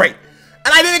 okay, great.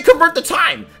 And I didn't convert the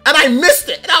time, and I missed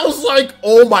it. And I was like,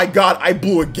 oh my God, I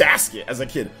blew a gasket as a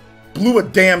kid. Blew a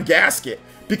damn gasket.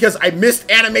 Because I missed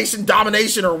Animation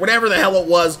Domination or whatever the hell it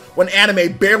was when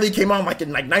anime barely came on like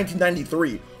in like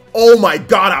 1993. Oh my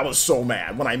God, I was so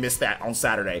mad when I missed that on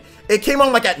Saturday. It came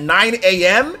on like at 9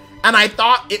 a.m. and I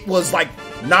thought it was like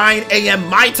 9 a.m.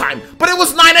 my time, but it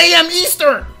was 9 a.m.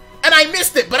 Eastern, and I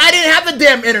missed it, but I didn't have the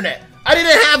damn internet. I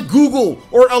didn't have Google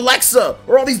or Alexa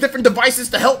or all these different devices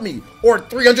to help me, or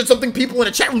 300 something people in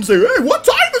a chat room say, hey, what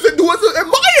time is it in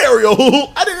my area?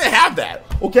 I didn't have that,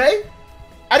 okay?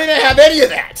 I didn't have any of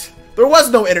that. There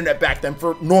was no internet back then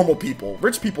for normal people.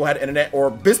 Rich people had internet, or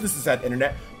businesses had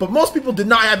internet, but most people did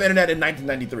not have internet in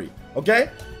 1993, okay?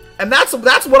 And that's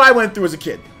what I went through as a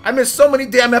kid. I missed so many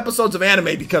damn episodes of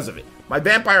anime because of it. My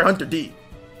Vampire Hunter D.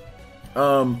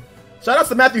 Shout outs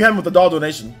to Matthew Henn with the doll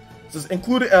donation. It says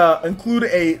include a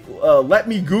let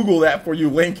me Google that for you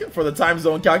link for the time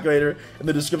zone calculator in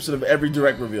the description of every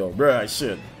direct reveal. Bruh, I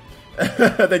should.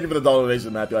 Thank you for the doll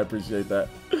donation, Matthew. I appreciate that.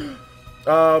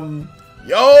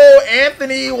 Yo,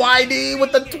 Anthony YD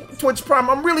with the Twitch Prime.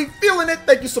 I'm really feeling it.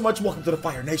 Thank you so much. Welcome to the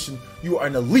Fire Nation. You are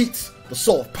an elite. The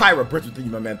soul of Pyra bridge within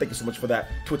you, my man. Thank you so much for that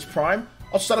Twitch Prime.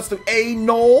 Also, shout outs to A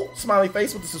Noel, smiley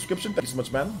face with the subscription. Thank you so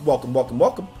much, man. Welcome, welcome,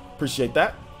 welcome. Appreciate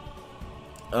that.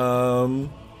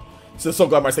 So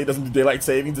glad my state doesn't do daylight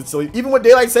savings. It's silly. Even with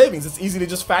daylight savings, it's easy to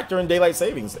just factor in daylight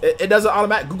savings. It does it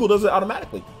automatic. Google does it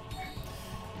automatically.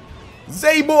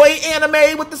 Zayboy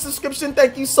Anime with the subscription.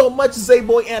 Thank you so much,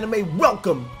 Zayboy Anime.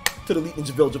 Welcome to the Elite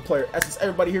Ninja Villager Player Essence.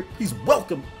 Everybody here, please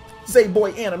welcome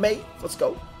Zayboy Anime. Let's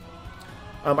go.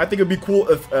 I think it'd be cool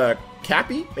if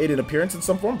Cappy made an appearance in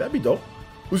some form. That'd be dope.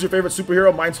 Who's your favorite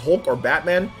superhero? Mine's Hulk or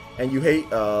Batman. And you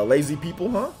hate lazy people,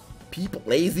 huh?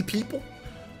 Lazy people.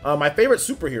 My favorite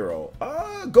superhero,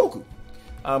 Goku.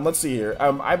 Let's see here.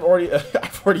 I've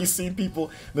already seen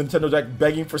people in the Nintendo Direct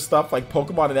begging for stuff like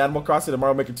Pokemon and Animal Crossing and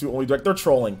Mario Maker 2 only Direct. They're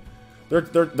trolling.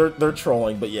 They're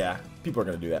trolling, but yeah, people are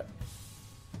gonna do that.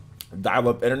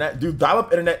 Dial-up internet, dude.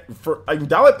 Dial-up internet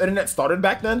dial-up internet started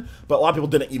back then, but a lot of people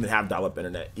didn't even have dial-up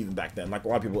internet even back then. Like a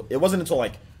lot of people, it wasn't until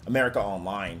like America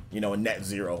Online, you know, and Net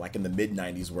Zero, like in the mid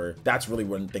 '90s, where that's really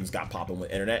when things got popping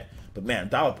with internet. But man,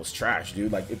 dial-up was trash,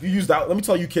 dude. Like if you use dial, let me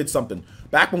tell you kids something.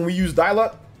 Back when we used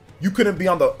dial-up, you couldn't be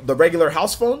on the regular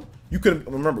house phone. You couldn't,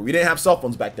 remember, we didn't have cell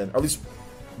phones back then. Or at least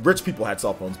rich people had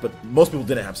cell phones, but most people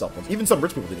didn't have cell phones. Even some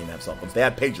rich people didn't even have cell phones. They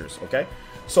had pagers, okay?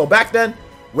 So back then,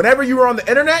 whenever you were on the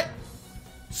internet,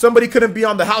 somebody couldn't be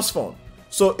on the house phone.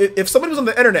 So if somebody was on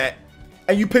the internet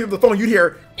and you pick up the phone, you'd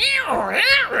hear, you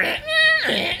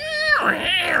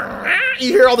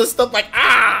hear all this stuff like,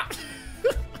 ah.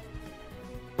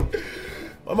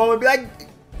 My mom would be like,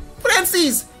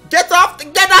 Francis, get off the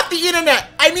internet.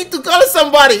 I need to call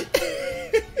somebody.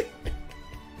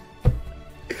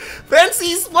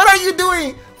 Francis, what are you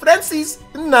doing? Francis,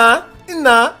 nah,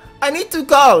 I need to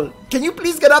call. Can you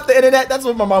please get off the internet? That's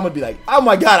what my mom would be like. Oh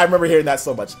my God, I remember hearing that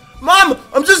so much. Mom,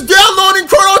 I'm just downloading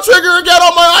Chrono Trigger again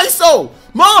on my ISO.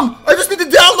 Mom, I just need to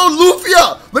download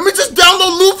Lufia. Let me just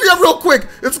download Lufia real quick.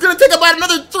 It's gonna take about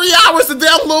another 3 hours to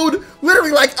download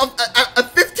literally like a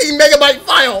 15 megabyte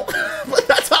file. But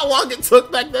that's how long it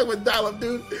took back then with dial-up,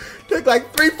 dude. It took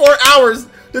like 3-4 hours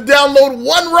to download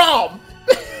one ROM.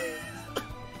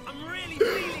 I'm really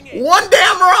feeling it. One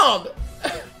damn ROM.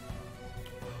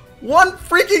 One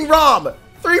freaking ROM.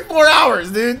 3-4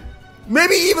 hours, dude.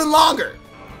 Maybe even longer.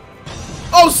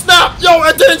 Oh snap! Yo,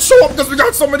 it didn't show up because we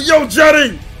got so many. Yo,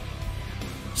 Jetty!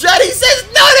 Jetty says,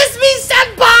 notice me,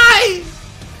 senpai!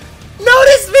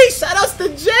 Notice me! Shout outs to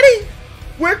Jetty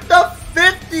with the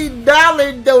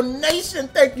 $50 donation.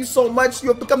 Thank you so much. You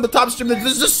have become the top streamer.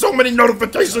 There's just so many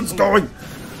notifications going.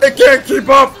 It can't keep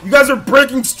up. You guys are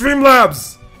breaking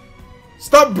Streamlabs.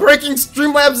 Stop breaking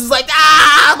Streamlabs. It's like,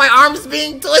 my arm's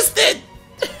being twisted.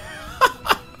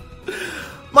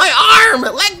 My arm.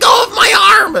 Let go of my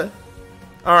arm.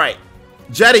 All right.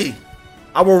 Jetty.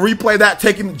 I will replay that.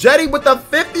 Taking Jetty with the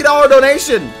 $50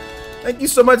 donation. Thank you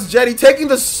so much, Jetty. Taking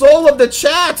the soul of the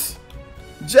chat.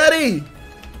 Jetty.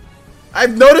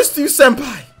 I've noticed you,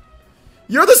 senpai.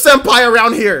 You're the senpai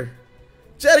around here.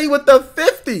 Jetty with the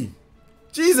 50.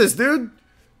 Jesus, dude.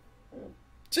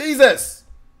 Jesus.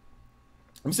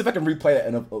 Let me see if I can replay it,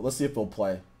 and let's see if it'll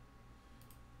play.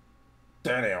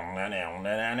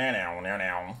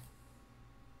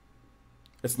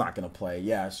 It's not gonna play.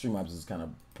 Yeah, Streamlabs is kind of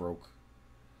broke.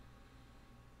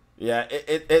 Yeah,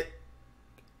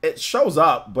 it shows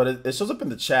up, but it shows up in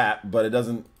the chat, but it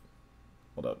doesn't.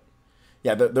 Hold up.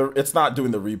 Yeah, it's not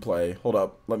doing the replay. Hold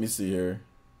up. Let me see here.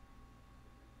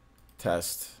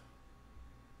 Test.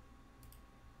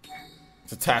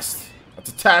 It's a test. It's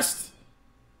a test.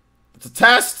 It's a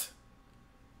test.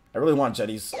 I really want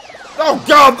Jetties. Oh,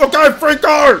 God. Okay,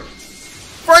 Frankar.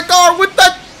 Frankar with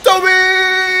that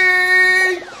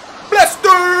dummy. Blaster.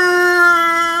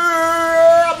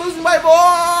 I'm losing my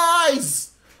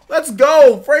voice. Let's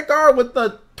go. Frankar with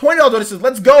the $20 donations.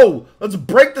 Let's go. Let's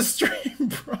break the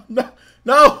stream, bro.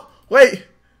 No, wait.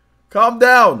 Calm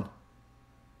down.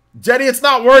 Jetty, it's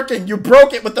not working. You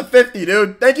broke it with the 50,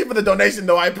 dude. Thank you for the donation,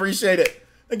 though. I appreciate it.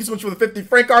 Thank you so much for the 50.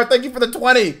 Frankar, thank you for the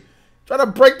 20. Trying to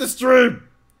break the stream.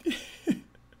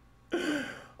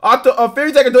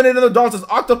 Fairy Tiger donated another dollar. Says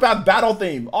Octopath Battle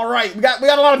theme. All right, we got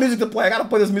a lot of music to play. I gotta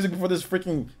play this music before this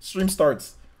freaking stream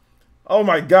starts. Oh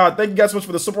my God! Thank you guys so much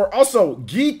for the support. Also,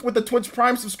 Geek with the Twitch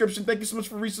Prime subscription. Thank you so much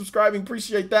for resubscribing.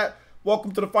 Appreciate that.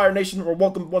 Welcome to the Fire Nation, or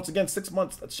welcome once again. 6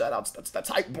 months. That's shout outs. That's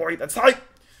hype, boy. That's hype.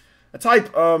 That's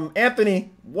hype.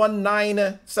 Anthony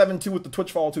 1972 with the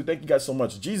Twitch follow too. Thank you guys so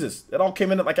much. Jesus, it all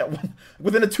came in like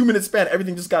within a 2-minute span.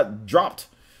 Everything just got dropped.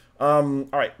 All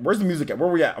right, where's the music at? Where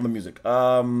are we at on the music?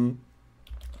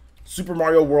 Super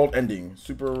Mario World ending.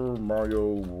 Super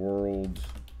Mario World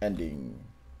ending.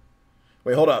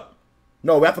 Wait, hold up.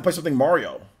 No, we have to play something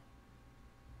Mario.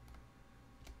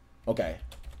 Okay.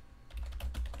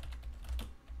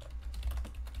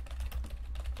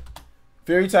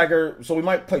 Fairy Tiger, so we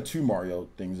might play 2 Mario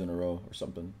things in a row or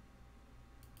something.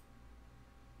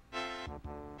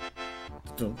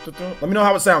 Let me know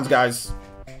how it sounds, guys.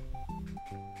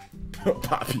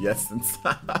 Poppy Essence.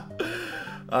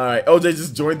 Alright, OJ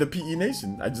just joined the PE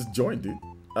Nation. I just joined, dude.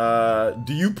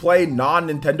 Do you play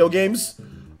non-Nintendo games?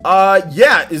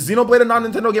 Yeah. Is Xenoblade a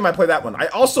non-Nintendo game? I play that one. I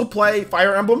also play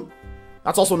Fire Emblem.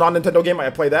 That's also a non-Nintendo game.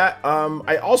 I play that.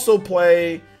 I also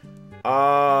play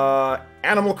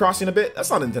Animal Crossing a bit. That's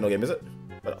not a Nintendo game, is it?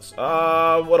 What else?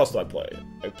 What else do I play?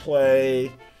 I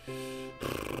play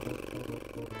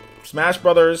Smash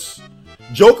Brothers.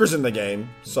 Joker's in the game,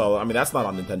 so I mean that's not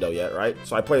on Nintendo yet, right?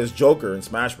 So I play as Joker in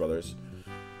Smash Brothers.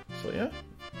 So yeah,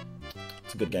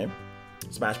 it's a good game.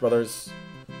 Smash Brothers,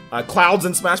 Clouds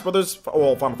in Smash Brothers.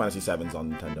 Well, Final Fantasy VII's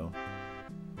on Nintendo.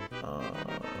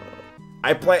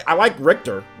 I like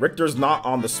Richter. Richter's not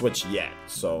on the Switch yet,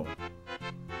 so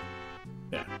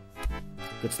yeah,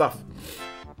 good stuff.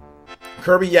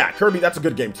 Kirby, yeah, Kirby. That's a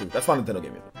good game too. That's not a Nintendo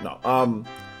game either. No.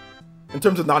 In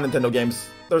terms of non-Nintendo games,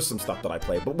 there's some stuff that I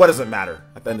play, but what does it matter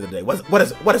at the end of the day? What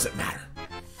does it matter?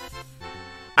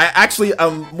 I actually,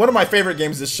 one of my favorite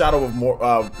games is Shadow of what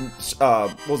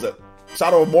was it?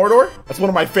 Shadow of Mordor? That's one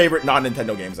of my favorite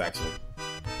non-Nintendo games, actually.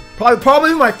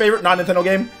 Probably my favorite non-Nintendo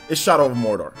game is Shadow of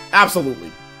Mordor.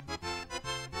 Absolutely.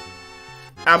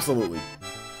 Absolutely.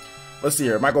 Let's see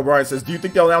here. Michael Bryan says, do you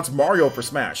think they'll announce Mario for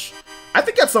Smash? I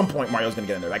think at some point Mario's gonna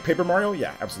get in there. Like Paper Mario?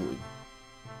 Yeah, absolutely.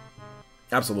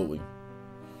 Absolutely.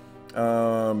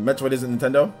 Metroid isn't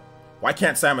Nintendo? Why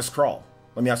can't Samus crawl?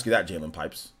 Let me ask you that, Jalen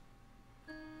Pipes.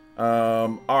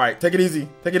 Alright, take it easy.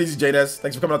 Take it easy, Jades.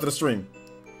 Thanks for coming out to the stream.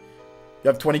 You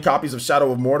have 20 copies of Shadow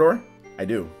of Mordor? I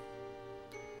do.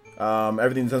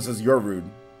 Everything that says you're rude.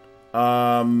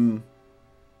 And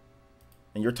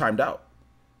you're timed out.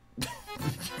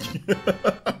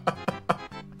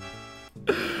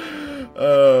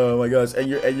 Oh my gosh, and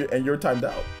you're timed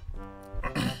out.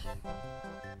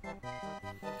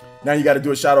 Now you got to do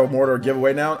a Shadow of Mordor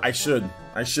giveaway now? I should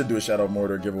do a Shadow of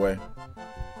Mordor giveaway.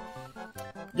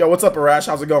 Yo, what's up, Arash?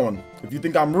 How's it going? If you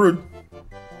think I'm rude,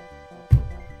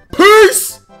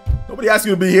 peace! Nobody asked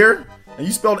you to be here. And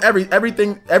you spelled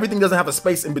everything doesn't have a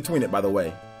space in between it, by the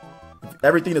way.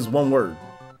 Everything is one word.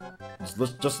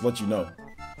 Just let you know.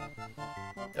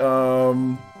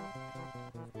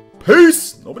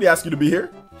 Peace. Nobody asked you to be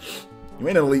here. You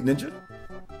ain't an elite ninja.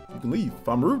 You can leave. If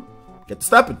I'm rude, get to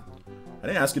stepping. I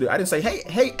didn't ask you to. I didn't say,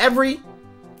 hey,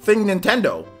 everything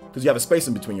Nintendo, because you have a space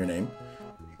in between your name.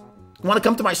 You want to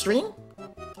come to my stream?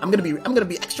 I'm gonna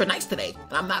be extra nice today,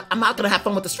 and I'm not gonna have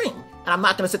fun with the stream, and I'm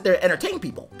not gonna sit there and entertain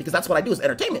people, because that's what I do, is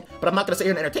entertainment. But I'm not gonna sit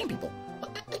here and entertain people.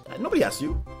 Nobody asked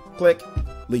you. Click,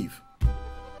 leave.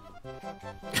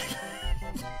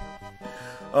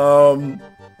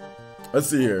 Let's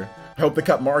see here. I hope they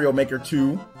cut Mario Maker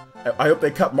 2. I hope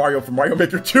they cut Mario from Mario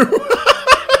Maker 2.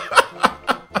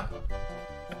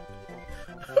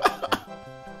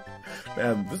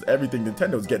 Man, this everything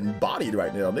Nintendo's getting bodied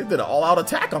right now. They did an all-out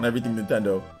attack on everything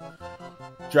Nintendo.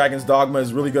 Dragon's Dogma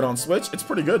is really good on Switch. It's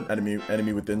pretty good.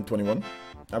 Enemy Within 21.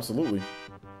 Absolutely.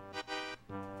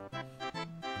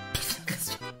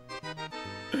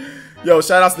 Yo,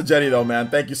 shout outs to Jenny though, man.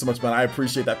 Thank you so much, man. I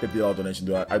appreciate that $50 donation,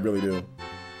 dude. I really do.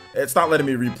 It's not letting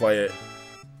me replay it.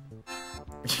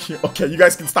 Okay, you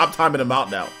guys can stop timing him out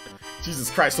now.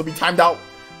 Jesus Christ, he'll be timed out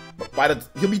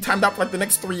he'll be timed out for like the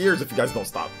next 3 years if you guys don't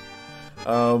stop.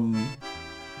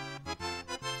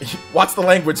 Watch the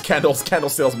language, candle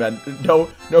salesman. No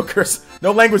curse,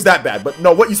 no language that bad. But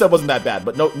no, what you said wasn't that bad.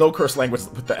 But no curse language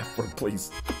with the F word, please.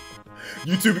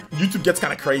 YouTube gets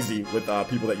kind of crazy with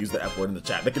people that use the F word in the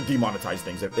chat. They can demonetize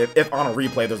things if on a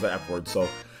replay there's the F word. So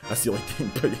that's the only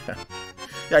thing. But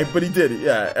yeah, but he did.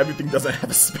 Yeah, everything doesn't have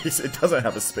a space. It doesn't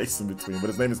have a space in between. But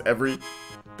his name is Everything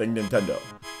Nintendo.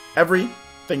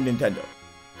 Everything Nintendo.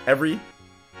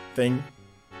 Everything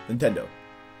Nintendo.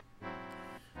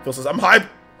 Phil says, I'm hyped.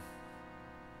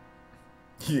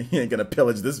 He ain't gonna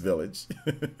pillage this village.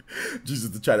 Jesus,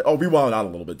 the chat. Oh, we wound out a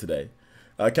little bit today.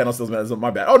 Candle Salesman is my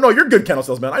bad. Oh no, you're good, Candle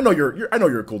Salesman. I know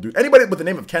you're a cool dude. Anybody with the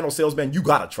name of Candle Salesman, you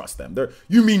gotta trust them.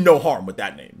 You mean no harm with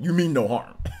that name. You mean no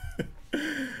harm.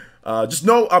 Just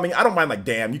know, I mean, I don't mind like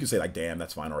damn. You can say like damn,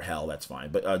 that's fine, or hell, that's fine.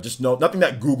 But just know, nothing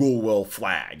that Google will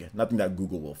flag. Nothing that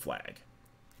Google will flag.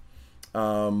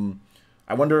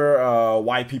 I wonder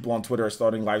why people on Twitter are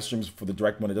starting live streams for the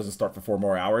direct when it doesn't start for 4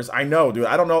 more hours. I know, dude.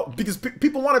 I don't know, because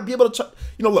people want to be able to,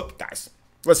 look, guys,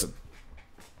 listen.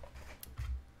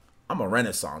 I'm a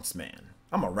Renaissance man.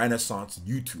 I'm a Renaissance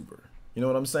YouTuber. You know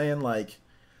what I'm saying? Like,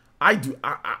 I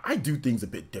do things a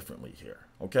bit differently here,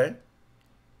 okay?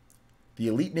 The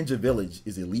Elite Ninja Village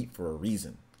is elite for a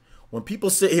reason. When people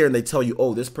sit here and they tell you,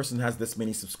 oh, this person has this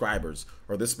many subscribers,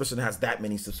 or this person has that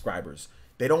many subscribers,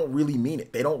 they don't really mean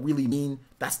it. They don't really mean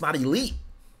that's not elite.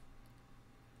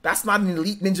 That's not an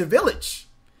Elite Ninja Village.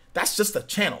 That's just a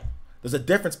channel. There's a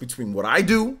difference between what I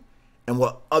do and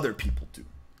what other people do,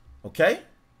 okay?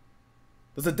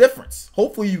 There's a difference.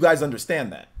 Hopefully you guys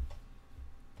understand that.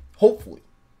 Hopefully.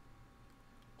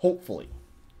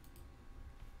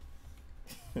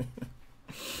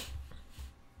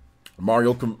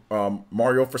 Mario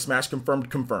for Smash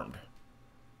confirmed.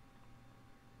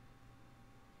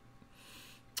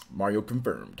 Mario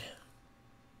confirmed.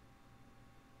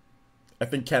 I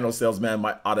think Candle Salesman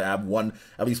ought to have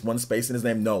at least one space in his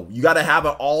name. No, you got to have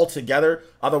it all together.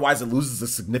 Otherwise, it loses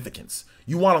its significance.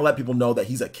 You want to let people know that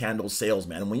he's a candle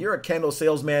salesman. And when you're a candle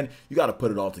salesman, you got to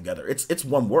put it all together. It's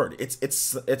one word. It's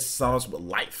synonymous with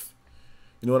life.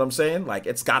 You know what I'm saying? Like,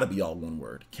 it's got to be all one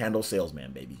word. Candle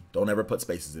salesman, baby. Don't ever put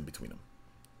spaces in between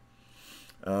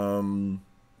them.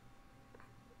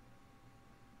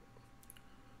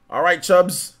 All right,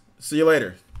 Chubbs. See you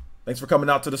later. Thanks for coming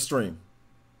out to the stream.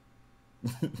 We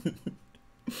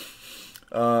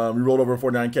rolled over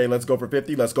 49K. Let's go for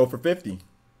 50. Let's go for 50.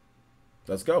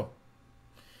 Let's go.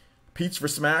 Peach for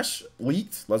Smash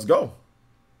leaked. Let's go.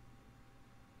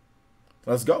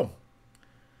 Let's go.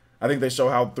 I think they show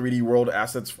how 3D world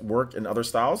assets work in other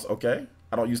styles. Okay.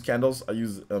 I don't use candles. I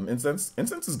use incense.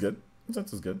 Incense is good.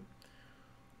 Incense is good.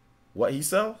 What he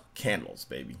sell? Candles,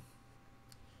 baby.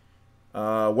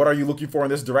 What are you looking for in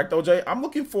this direct, OJ? I'm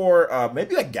looking for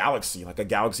maybe a Galaxy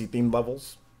themed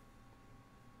levels.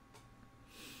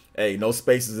 Hey, no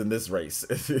spaces in this race.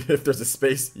 If there's a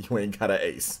space, you ain't got an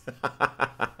ace.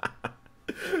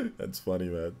 That's funny,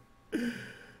 man.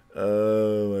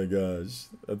 Oh my gosh,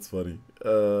 that's funny.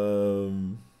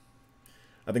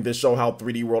 I think they show how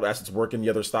 3D world assets work in the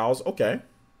other styles. Okay.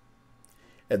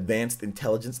 Advanced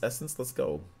intelligence essence. Let's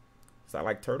go. Is that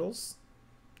like turtles?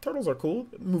 Turtles are cool.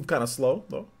 Move kind of slow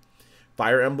though.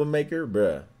 Fire Emblem Maker,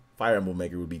 bruh. Fire Emblem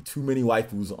Maker would be too many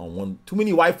waifus on one. Too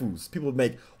many waifus. People would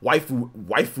make waifu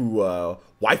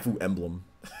emblem.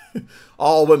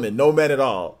 All women, no men at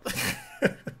all.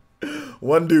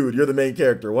 One dude, you're the main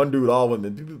character. One dude, all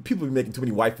women. People be making too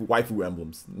many waifu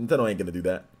emblems. Nintendo ain't gonna do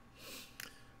that.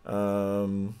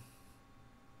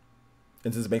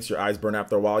 And since it makes your eyes burn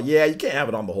after a while, yeah, you can't have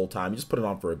it on the whole time. You just put it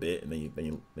on for a bit and then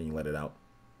you let it out.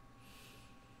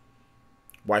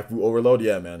 Waifu overload,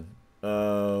 yeah, man.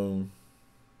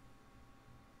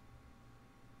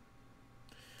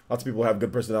 Lots of people have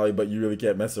good personality, but you really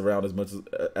can't mess around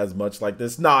as much like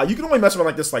this. Nah, you can only mess around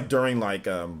like this like during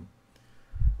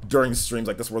streams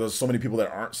like this where there's so many people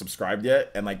that aren't subscribed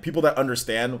yet, and like people that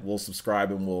understand will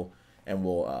subscribe and will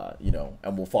you know,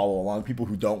 and will follow along. People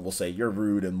who don't will say you're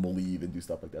rude and will leave and do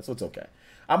stuff like that. So it's okay.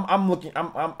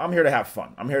 I'm here to have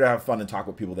fun. I'm here to have fun and talk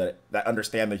with people that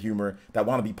understand the humor, that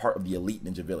want to be part of the elite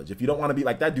Ninja Village. If you don't want to be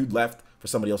like that dude left for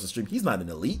somebody else's stream, he's not an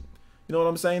elite. You know what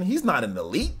I'm saying? He's not an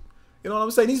elite. You know what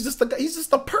I'm saying? He's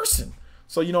just a person.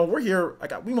 So, you know, we're here.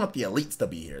 We want the elites to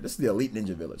be here. This is the elite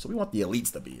Ninja Village. So we want the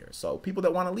elites to be here. So people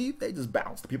that want to leave, they just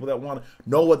bounce. The people that want to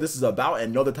know what this is about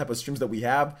and know the type of streams that we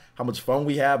have, how much fun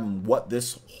we have, and what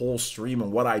this whole stream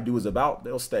and what I do is about,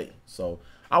 they'll stay. So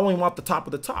I only want the top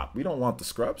of the top. We don't want the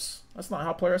scrubs. That's not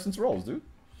how Player Essence rolls, dude.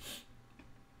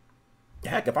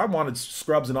 Heck, if I wanted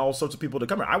scrubs and all sorts of people to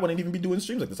come here, I wouldn't even be doing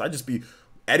streams like this. I'd just be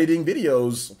editing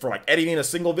videos for like editing a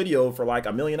single video for like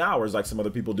 1,000,000 hours like some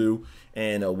other people do,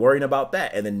 and worrying about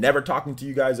that, and then never talking to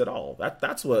you guys at all.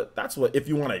 That's what if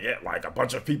you want to get like a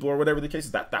bunch of people or whatever the case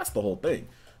is, that's the whole thing.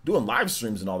 Doing live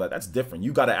streams and all that's different.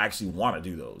 You got to actually want to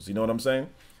do those. You know what I'm saying?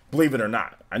 Believe it or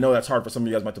not. I know that's hard for some of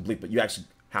you guys might to believe, but you actually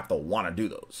have to want to do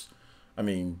those. I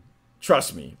mean,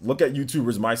 trust me, look at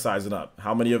YouTubers my size and up.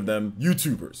 How many of them,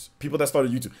 YouTubers, people that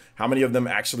started YouTube, how many of them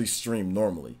actually stream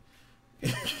normally?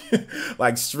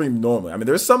 Like stream normally. I mean,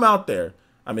 there's some out there.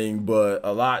 I mean, but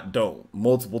a lot don't.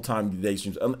 Multiple times a day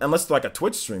streams. Unless it's like a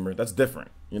Twitch streamer, that's different,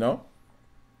 you know?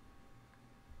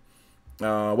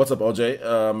 What's up, OJ?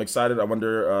 I'm excited. I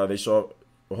wonder they show up.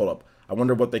 Well, hold up. I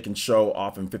wonder what they can show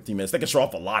off in 15 minutes. They can show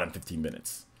off a lot in 15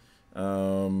 minutes.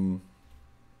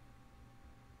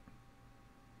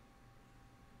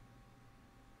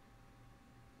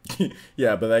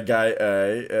 Yeah, but that guy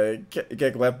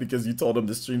Kek left because you told him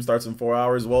the stream starts in 4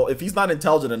 hours. Well, if he's not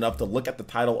intelligent enough to look at the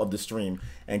title of the stream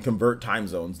and convert time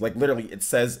zones, like literally it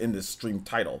says in the stream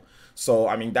title. So,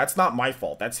 I mean, that's not my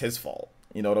fault. That's his fault.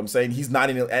 You know what I'm saying? He's not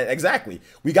in exactly.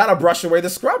 We got to brush away the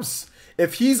scrubs.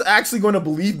 If he's actually going to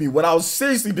believe me when I was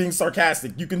seriously being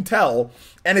sarcastic, you can tell,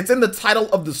 and it's in the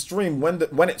title of the stream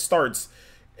when it starts.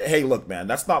 Hey, look, man,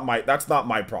 that's not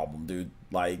my problem, dude.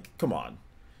 Like, come on.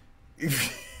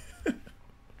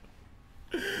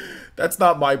 That's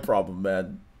not my problem,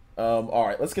 man. All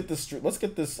right, let's get this stream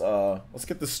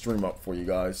up for you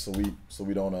guys so we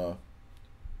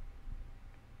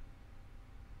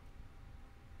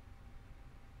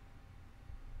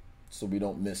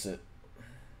don't miss it.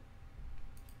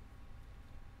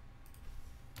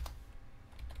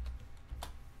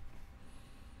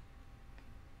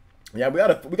 Yeah, we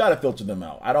gotta filter them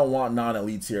out. I don't want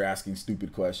non-elites here asking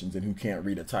stupid questions and who can't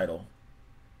read a title.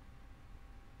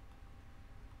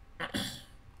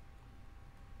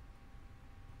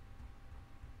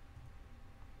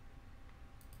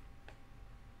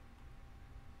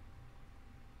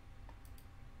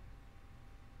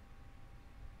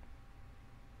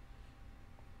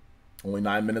 Only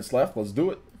 9 minutes left. Let's do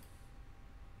it.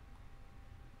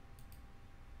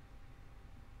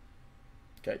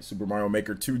 Okay, Super Mario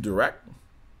Maker 2 Direct.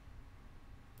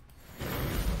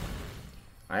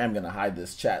 I am going to hide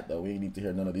this chat, though. We need to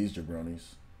hear none of these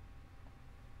jabronis.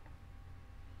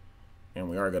 And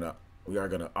we are gonna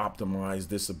optimize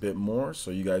this a bit more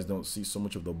so you guys don't see so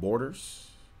much of the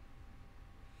borders.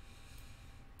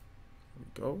 There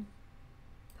we go.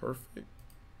 Perfect.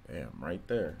 Bam, right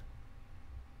there.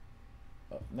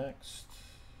 Up next.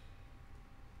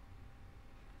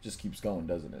 Just keeps going,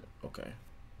 doesn't it? Okay.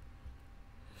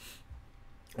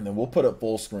 And then we'll put it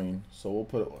full screen. So we'll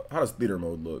put it, how does theater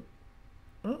mode look?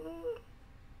 Theater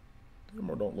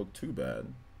mode don't look too bad,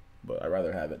 but I'd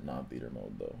rather have it non-theater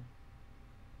mode though.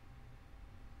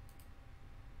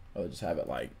 I'll just have it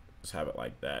like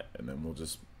that, and then we'll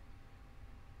just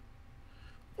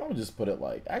put it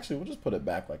like, actually we'll just put it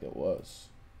back like it was.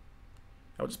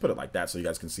 I'll just put it like that so you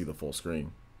guys can see the full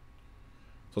screen.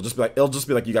 So it'll just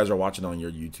be like you guys are watching on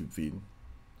your YouTube feed.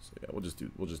 So yeah,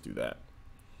 we'll just do that.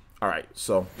 All right,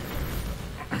 so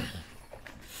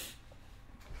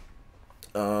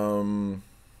imagine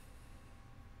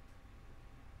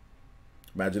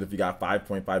if you got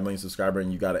 5.5 million subscribers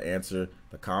and you got to answer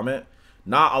the comment.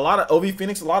 Nah, a lot of OV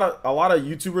Phoenix, a lot of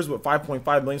YouTubers with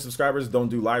 5.5 million subscribers don't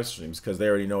do live streams because they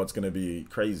already know it's going to be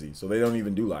crazy. So they don't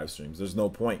even do live streams. There's no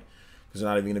point because they're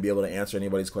not even going to be able to answer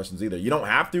anybody's questions either. You don't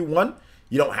have to. One,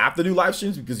 You don't have to do live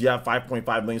streams because you have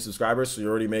 5.5 million subscribers, so you're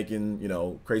already making, you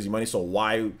know, crazy money. So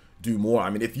why do more? I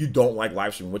mean, if you don't like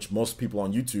live streaming, which most people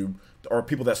on YouTube or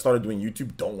people that started doing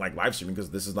YouTube don't like live streaming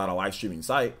because this is not a live streaming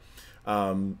site.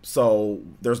 So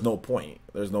there's no point.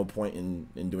 There's no point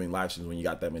in doing live streams when you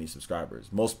got that many subscribers.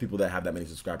 Most people that have that many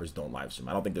subscribers don't live stream.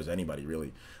 I don't think there's anybody really.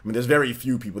 I mean, there's very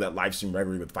few people that live stream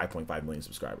regularly with 5.5 million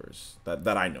subscribers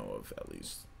that I know of, at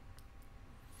least.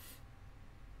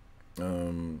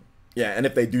 Yeah, and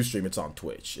if they do stream, it's on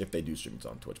Twitch. If they do stream, it's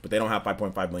on Twitch. But they don't have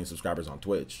 5.5 million subscribers on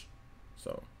Twitch.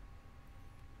 So,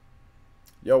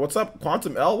 yo, what's up,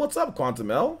 Quantum L? What's up, Quantum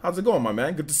L? How's it going, my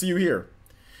man? Good to see you here.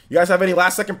 You guys have any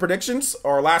last-second predictions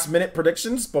or last-minute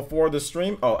predictions before the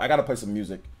stream? Oh, I gotta play some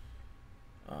music.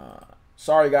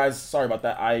 Sorry, guys. Sorry about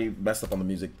that. I messed up on the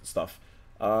music stuff.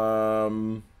 All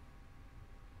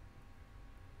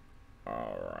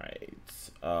right.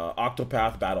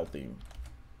 Octopath Battle Theme.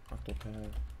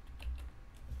 Octopath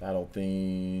Battle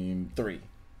Theme 3.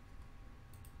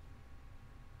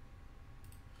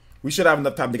 We should have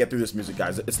enough time to get through this music,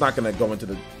 guys. It's not gonna go into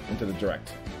the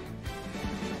direct.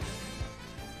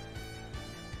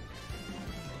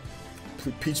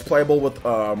 Peach playable with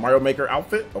Mario Maker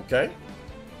outfit. Okay.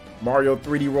 Mario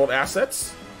 3D World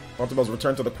assets. Quantum's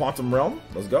return to the Quantum Realm.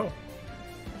 Let's go.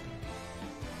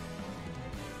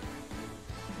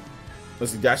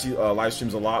 Listen, Dashi live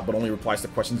streams a lot, but only replies to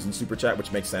questions in Super Chat,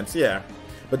 which makes sense. Yeah.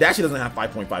 But Dashi doesn't have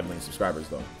 5.5 million subscribers,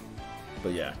 though.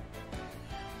 But yeah.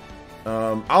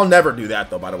 I'll never do that,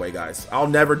 though, by the way, guys. I'll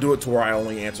never do it to where I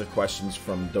only answer questions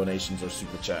from donations or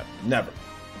Super Chat. Never.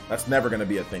 That's never going to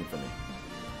be a thing for me.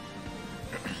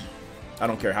 I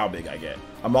don't care how big I get.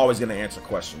 I'm always going to answer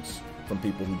questions from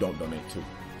people who don't donate too.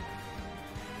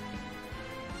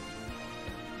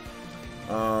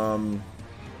 Do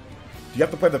you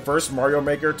have to play the first Mario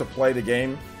Maker to play the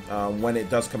game when it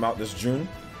does come out this June?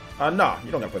 Nah,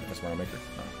 you don't have to play the first Mario Maker.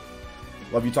 No.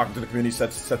 Love you talking to the community,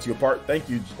 sets you apart. Thank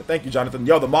you, Jonathan.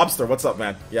 Yo, the Mobster, what's up,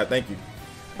 man? Yeah, thank you.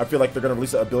 I feel like they're going to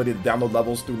release the ability to download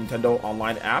levels through Nintendo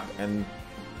Online app and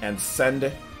send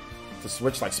to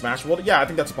Switch like Smash World. Yeah, I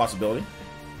think that's a possibility.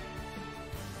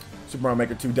 Super Mario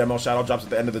Maker 2 demo shadow drops at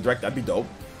the end of the direct. That'd be dope.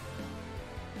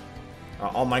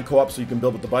 Online co-op so you can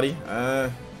build with the buddy.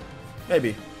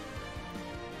 Maybe.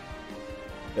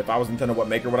 If I was Nintendo, what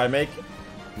maker would I make?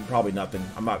 Probably nothing.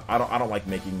 I don't like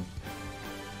making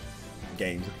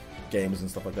games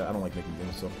and stuff like that. I don't like making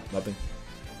games, so nothing.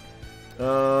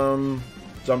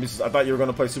 Zombie says, I thought you were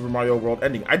gonna play Super Mario World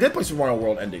Ending. I did play Super Mario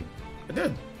World Ending. I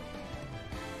did.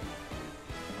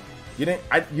 You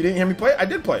didn't hear me play it? I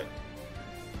did play it.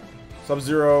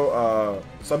 Sub-Zero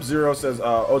says,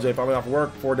 OJ finally off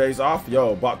work, 4 days off.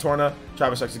 Yo, bought Torna,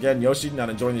 Travis X again, Yoshi, not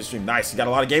enjoying the stream. Nice. You got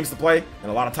a lot of games to play and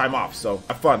a lot of time off, so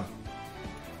have fun.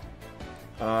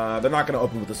 They're not gonna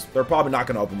open with this. They're probably not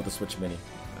gonna open with the Switch Mini.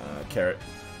 Carrot.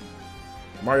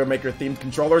 Mario Maker themed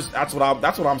controllers. That's what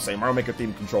I'm saying. Mario Maker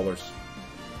themed controllers.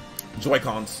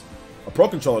 Joy-Cons. A Pro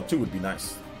controller too would be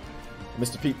nice.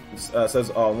 Mr. Pete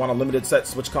says, want a limited set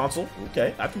Switch console?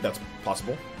 Okay, I think that's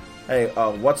possible. Hey,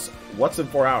 what's in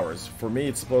 4 hours? For me,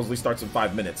 it supposedly starts in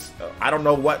 5 minutes. I don't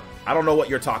know what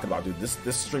you're talking about, dude.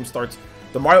 This stream starts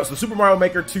the Super Mario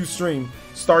Maker 2 stream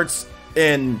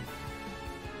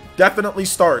definitely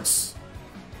starts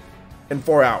in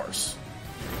 4 hours.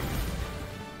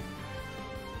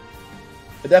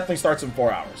 It definitely starts in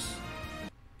 4 hours.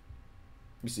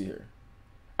 Let me see here.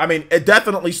 I mean, it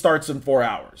definitely starts in 4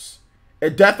 hours.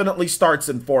 It definitely starts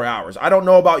in 4 hours. I don't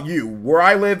know about you. Where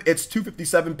I live, it's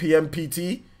 2:57 p.m.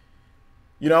 PT.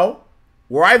 You know?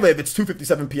 Where I live, it's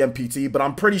 2:57 p.m. PT, but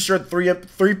I'm pretty sure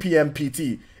 3 p.m.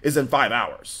 PT is in 5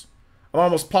 hours. I'm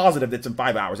almost positive it's in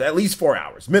 5 hours. At least 4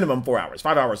 hours. Minimum 4 hours.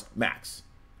 5 hours max.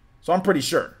 So I'm pretty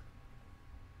sure.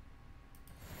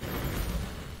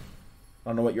 I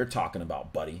don't know what you're talking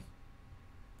about, buddy.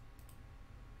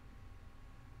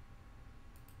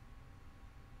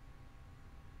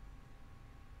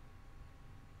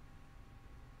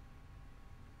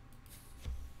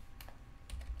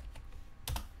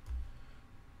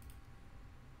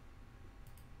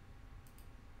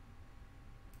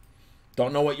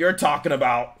 Don't know what you're talking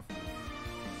about.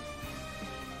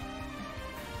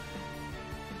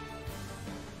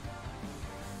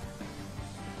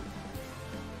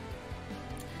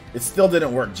 It still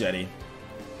didn't work, Jetty.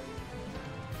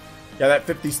 Yeah, that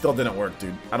 50 still didn't work,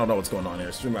 dude. I don't know what's going on here.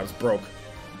 Streamlabs broke.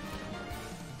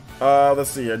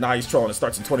 Let's see here. Nah, he's trolling. It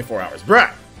starts in 24 hours.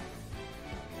 Bruh!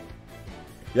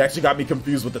 You actually got me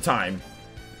confused with the time.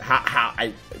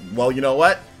 Well, you know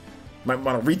what? Might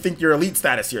want to rethink your elite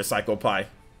status here, Psycho Pie.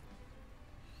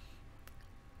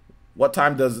 What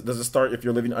time does it start if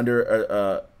you're living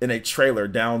under in a trailer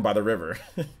down by the river?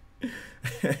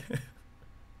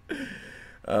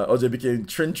 OJ became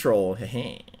Trin Troll.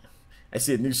 I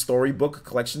see a new storybook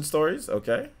collection stories.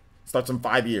 Okay. Starts in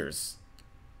 5 years.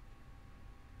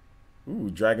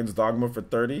 Ooh, Dragon's Dogma for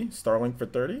 30. Starlink for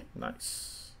 30.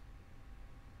 Nice.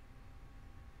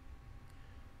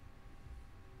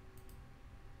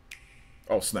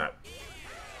 Oh, snap.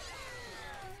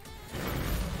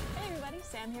 Hey everybody,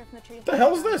 Sam here from the Tree of The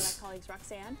hell is Life. this? My colleagues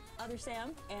Roxanne, other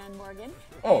Sam, and Morgan.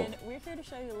 Oh. And we're here to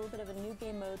show you a little bit of a new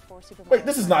game mode for Super Mario. Wait,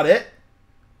 this is not it.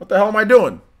 What the hell am I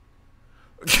doing?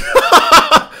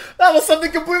 That was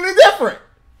something completely different.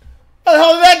 How the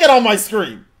hell did that get on my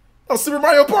screen? Oh, Super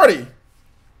Mario Party.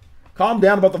 Calm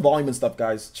down about the volume and stuff,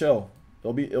 guys. Chill.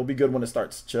 It'll be good when it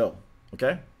starts. Chill.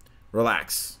 Okay?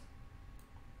 Relax.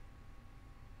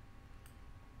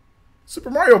 Super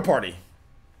Mario Party.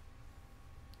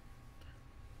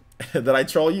 Did I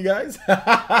troll you guys?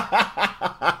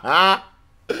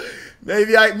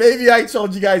 Maybe I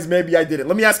trolled you guys, maybe I didn't.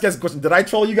 Let me ask you guys a question. Did I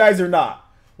troll you guys or not?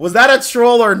 Was that a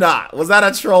troll or not? Was that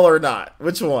a troll or not?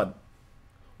 Which one?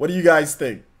 What do you guys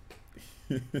think?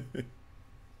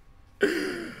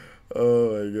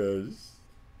 Oh my gosh.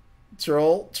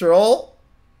 Troll? Troll?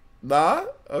 Nah?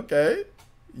 Okay.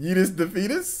 Yeetus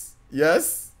Defeatus?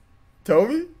 Yes?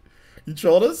 Toby? You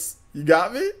trolled us? You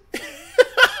got me?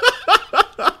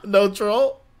 No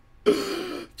troll?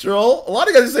 Troll? A lot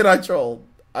of guys are saying I trolled.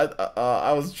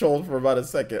 I was trolled for about a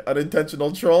second.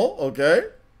 Unintentional troll? Okay.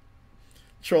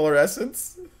 Troller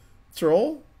essence?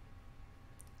 Troll?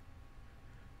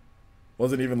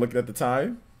 Wasn't even looking at the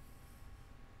time.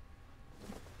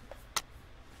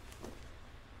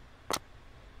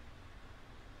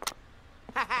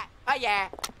 Oh yeah.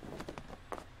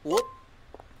 Whoop.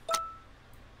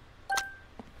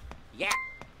 Yeah.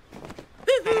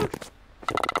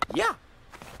 Yeah.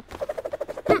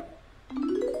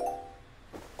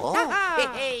 Oh. Hey,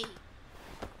 hey.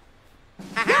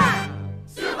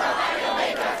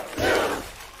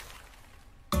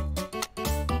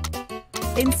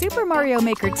 In Super Mario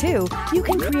Maker 2, you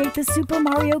can create the Super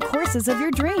Mario courses of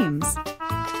your dreams.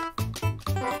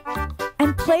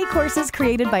 And play courses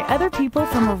created by other people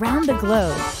from around the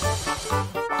globe.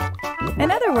 In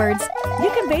other words, you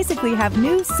can basically have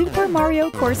new Super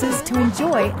Mario courses to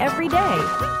enjoy every day.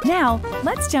 Now,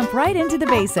 let's jump right into the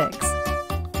basics.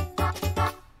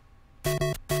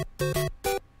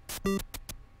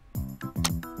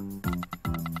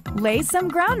 Lay some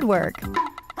groundwork.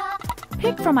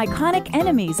 Pick from iconic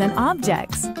enemies and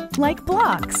objects, like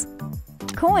blocks,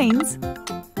 coins,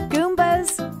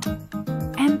 Goombas,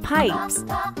 and pipes,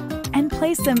 and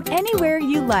place them anywhere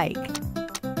you like.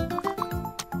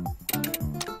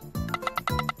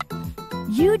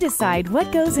 You decide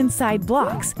what goes inside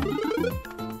blocks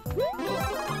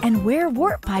and where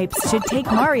warp pipes should take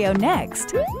Mario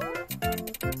next.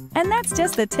 And that's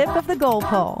just the tip of the goal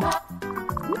pole.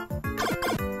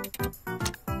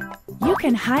 You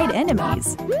can hide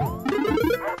enemies,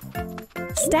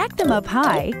 stack them up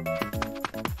high,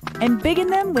 and biggin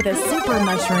them with a super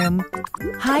mushroom,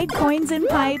 hide coins in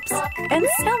pipes, and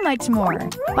so much more.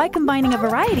 By combining a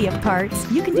variety of parts,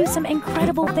 you can do some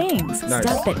incredible things, Nice.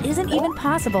 stuff that isn't even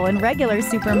possible in regular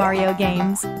Super Mario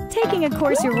games. Taking a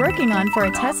course you're working on for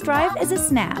a test drive is a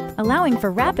snap, allowing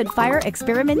for rapid-fire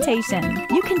experimentation.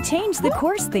 You can change the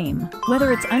course theme,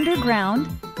 whether it's underground,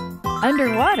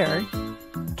 underwater,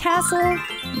 castle,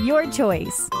 your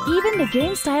choice. Even the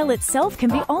game style itself can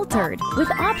be altered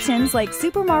with options like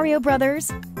Super Mario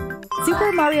Brothers,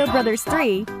 Super Mario Brothers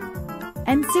 3,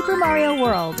 and Super Mario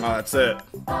World. Oh, that's it.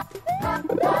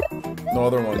 No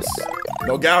other ones.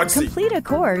 No Galaxy. Complete a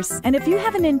course, and if you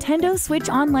have a Nintendo Switch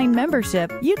Online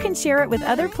membership, you can share it with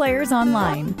other players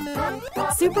online.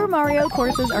 Super Mario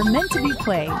courses are meant to be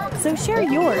played, so share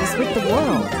yours with the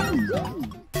world.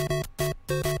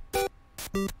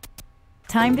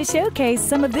 Time to showcase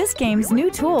some of this game's new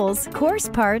tools, course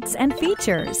parts, and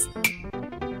features.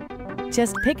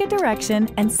 Just pick a direction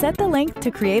and set the length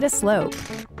to create a slope.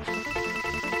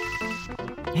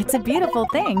 It's a beautiful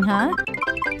thing, huh?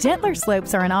 Gentler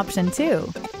slopes are an option too.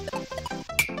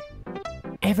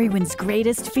 Everyone's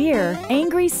greatest fear,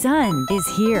 Angry Sun, is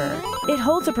here. It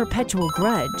holds a perpetual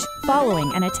grudge,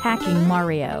 following and attacking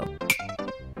Mario.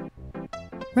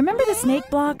 Remember the snake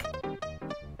block?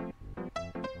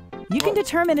 You can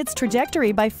determine its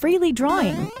trajectory by freely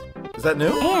drawing. Is that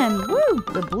new? And, woo,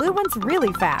 the blue one's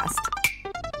really fast.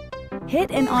 Hit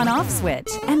an on-off switch,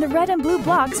 and the red and blue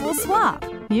blocks will swap.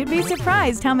 You'd be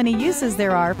surprised how many uses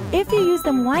there are. If you use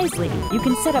them wisely, you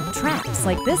can set up traps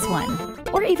like this one,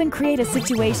 or even create a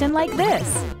situation like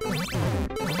this.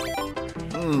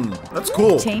 That's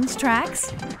cool. Change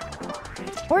tracks,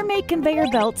 or make conveyor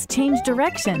belts change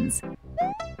directions.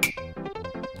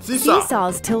 Seesaw.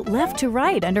 Seesaws tilt left to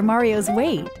right under Mario's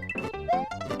weight.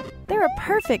 They're a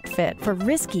perfect fit for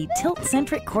risky,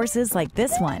 tilt-centric courses like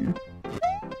this one.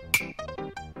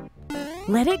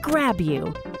 Let it grab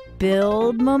you.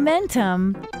 Build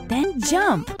momentum, then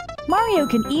jump. Mario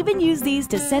can even use these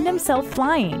to send himself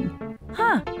flying.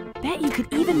 Huh, bet you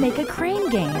could even make a crane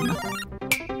game.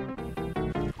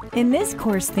 In this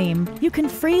course theme, you can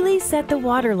freely set the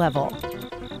water level.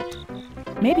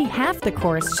 Maybe half the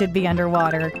course should be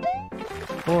underwater.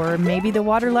 Or maybe the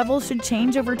water level should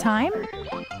change over time?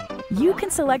 You can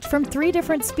select from 3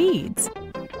 different speeds.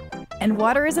 And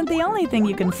water isn't the only thing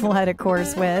you can flood a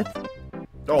course with.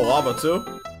 Oh, lava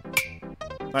too?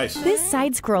 Nice. This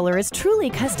side-scroller is truly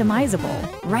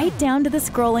customizable, right down to the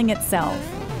scrolling itself.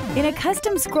 In a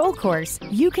custom scroll course,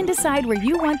 you can decide where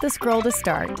you want the scroll to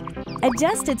start,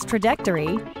 adjust its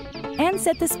trajectory, and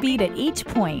set the speed at each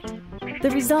point.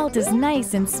 The result is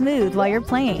nice and smooth while you're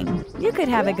playing. You could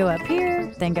have it go up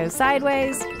here, then go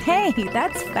sideways. Hey,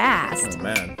 that's fast! Oh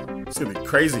man, it's gonna be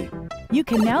crazy. You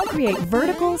can now create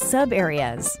vertical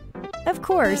sub-areas. Of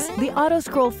course, the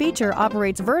auto-scroll feature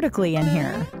operates vertically in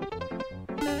here.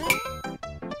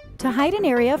 To hide an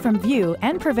area from view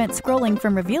and prevent scrolling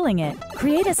from revealing it,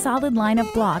 create a solid line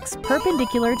of blocks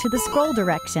perpendicular to the scroll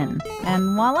direction.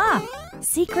 And voila!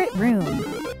 Secret room.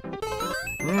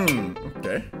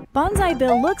 Okay. Bonsai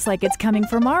Bill looks like it's coming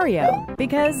for Mario,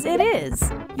 because it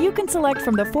is. You can select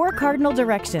from the 4 cardinal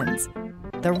directions.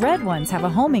 The red ones have a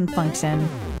homing function.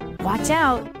 Watch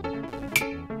out!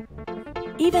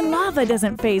 Even lava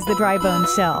doesn't phase the dry bone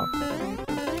shell.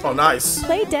 Oh, nice.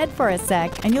 Play dead for a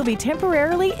sec and you'll be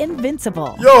temporarily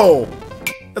invincible. Yo!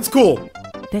 That's cool.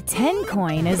 The 10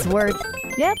 coin is worth,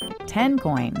 10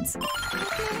 coins.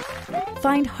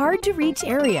 Find hard-to-reach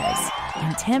areas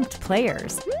and tempt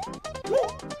players.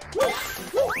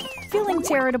 Feeling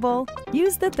charitable?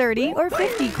 Use the 30 or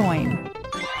 50 coin.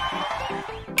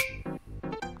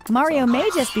 Mario may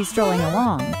just be strolling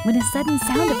along when a sudden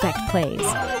sound effect plays.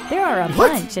 There are a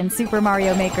bunch in Super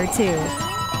Mario Maker 2.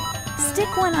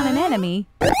 Stick one on an enemy,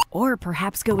 or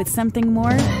perhaps go with something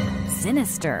more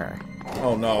sinister.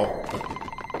 Oh no.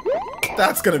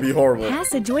 That's gonna be horrible.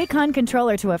 Pass a Joy-Con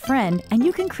controller to a friend, and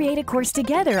you can create a course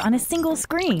together on a single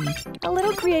screen. A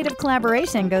little creative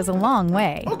collaboration goes a long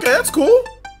way. Okay, that's cool.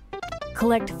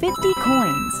 Collect 50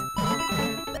 coins.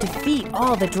 Defeat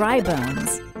all the dry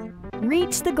bones.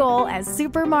 Reach the goal as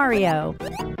Super Mario.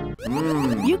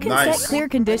 You can nice. set clear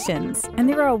conditions, and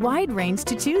there are a wide range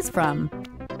to choose from.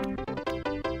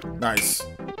 Nice.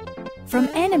 From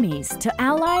enemies to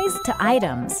allies to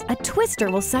items, a twister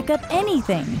will suck up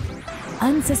anything.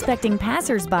 Unsuspecting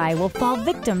passersby will fall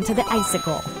victim to the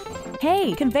icicle.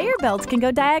 Hey, conveyor belts can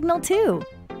go diagonal too.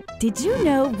 Did you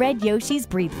know red Yoshis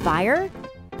breathe fire?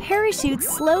 Parachutes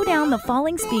slow down the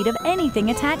falling speed of anything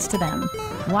attached to them.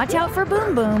 Watch out for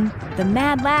Boom Boom. The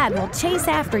mad lad will chase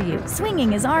after you,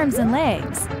 swinging his arms and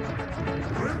legs.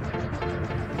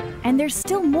 And there's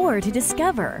still more to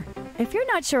discover. If you're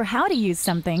not sure how to use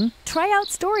something, try out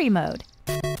Story Mode.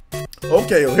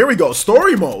 Okay, here we go.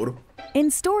 Story mode.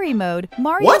 In Story Mode,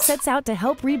 Mario sets out to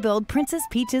help rebuild Princess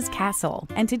Peach's castle.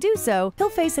 And to do so, he'll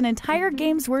face an entire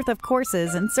game's worth of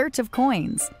courses in search of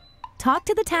coins. Talk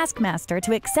to the Taskmaster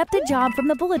to accept a job from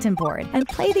the bulletin board and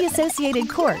play the associated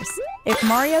course. If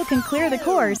Mario can clear the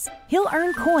course, he'll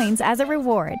earn coins as a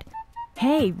reward.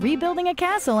 Hey, rebuilding a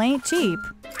castle ain't cheap.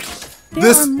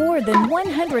 There are more than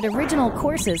 100 original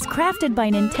courses crafted by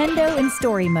Nintendo in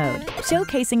Story Mode,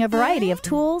 showcasing a variety of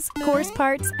tools, course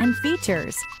parts, and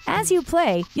features. As you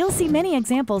play, you'll see many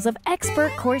examples of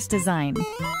expert course design.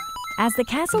 As the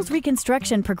castle's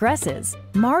reconstruction progresses,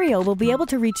 Mario will be able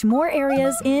to reach more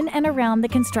areas in and around the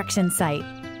construction site.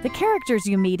 The characters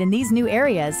you meet in these new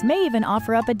areas may even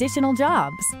offer up additional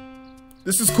jobs.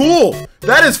 This is cool.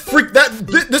 That is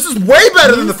this is way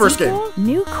better than the first game.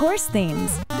 New course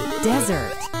themes.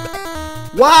 Desert.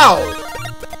 Wow.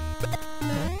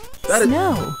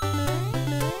 Snow.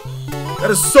 That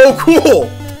is so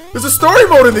cool. There's a story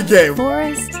mode in the game.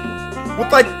 Forest.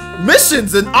 With like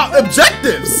missions and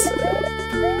objectives.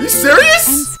 Are you serious?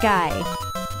 And sky.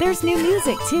 There's new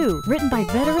music too, written by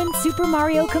veteran Super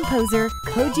Mario composer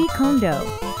Koji Kondo.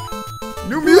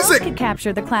 New music! Could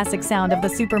capture the classic sound of the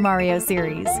Super Mario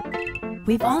series.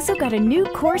 We've also got a new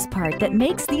course part that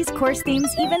makes these course themes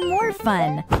even more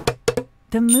fun.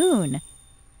 The moon.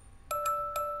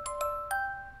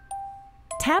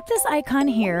 Tap this icon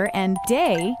here and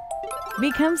day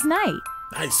becomes night.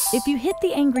 Nice. If you hit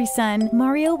the angry sun,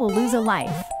 Mario will lose a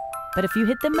life. But if you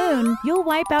hit the moon, you'll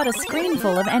wipe out a screen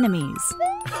full of enemies.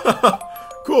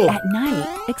 Cool. At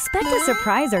night, expect a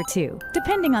surprise or two,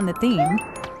 depending on the theme.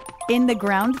 In the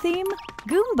ground theme,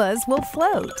 Goombas will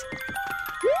float.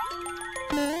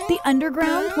 The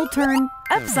underground will turn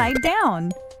upside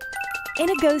down. In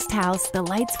a ghost house, the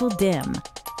lights will dim.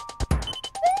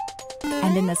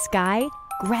 And in the sky,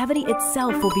 gravity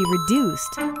itself will be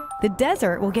reduced. The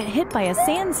desert will get hit by a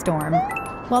sandstorm,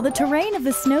 while the terrain of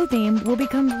the snow theme will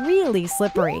become really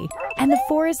slippery, and the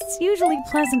forest's usually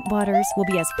pleasant waters will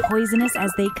be as poisonous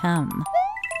as they come.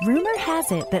 Rumor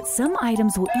has it that some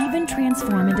items will even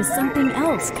transform into something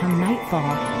else come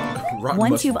nightfall. Rotten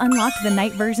Once mushroom. you've unlocked the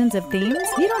night versions of themes,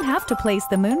 you don't have to place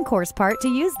the moon course part to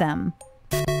use them.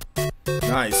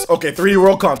 Nice. Okay, 3D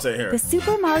World content here. The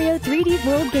Super Mario 3D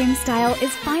World game style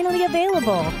is finally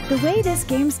available. The way this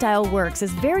game style works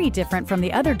is very different from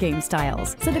the other game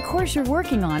styles, so the course you're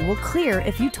working on will clear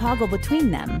if you toggle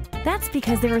between them. That's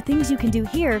because there are things you can do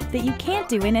here that you can't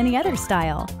do in any other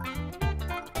style.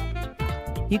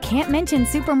 You can't mention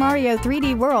Super Mario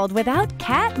 3D World without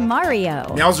Cat Mario.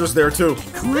 Meowser's there too.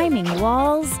 Climbing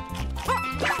walls,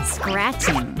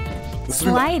 scratching, This is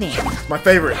sliding, my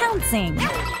favorite. pouncing.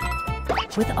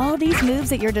 With all these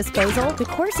moves at your disposal, the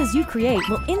courses you create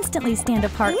will instantly stand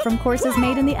apart from courses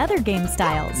made in the other game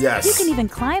styles. Yes. You can even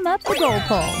climb up the goal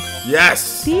pole.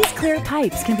 Yes. These clear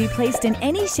pipes can be placed in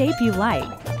any shape you like.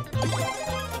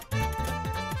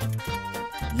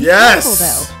 Careful Yes.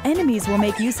 though, enemies will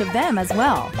make use of them as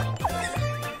well.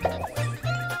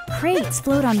 Crates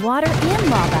float on water and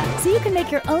lava, so you can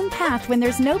make your own path when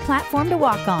there's no platform to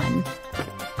walk on.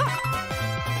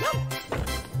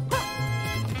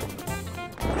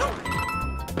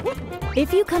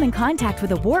 If you come in contact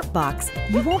with a warp box,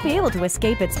 you won't be able to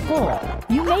escape its pull.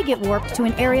 You may get warped to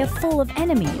an area full of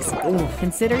enemies.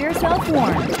 Consider yourself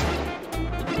warned.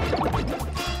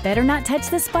 Better not touch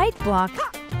the spike block.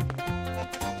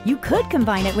 You could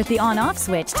combine it with the on-off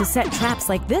switch to set traps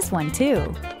like this one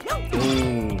too.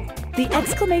 The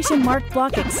exclamation mark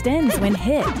block extends when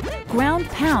hit. Ground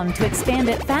pound to expand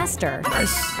it faster.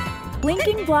 Nice.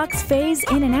 Blinking blocks phase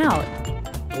in and out.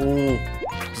 Ooh.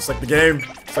 Just like the game.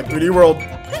 It's like 3D World.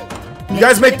 You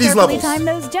guys make these Carefully levels. time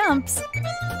those jumps.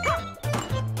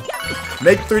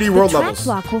 Make 3D The World trap levels.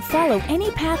 block will follow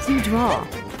any path you draw.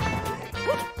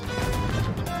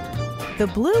 The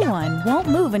blue one won't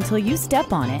move until you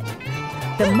step on it.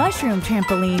 The mushroom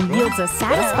trampoline yields a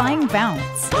satisfying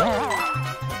bounce.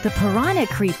 The piranha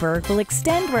creeper will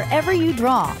extend wherever you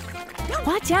draw.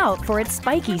 Watch out for its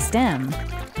spiky stem.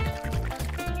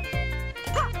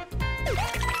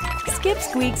 Skip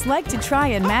Squeaks like to try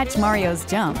and match Mario's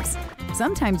jumps.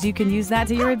 Sometimes you can use that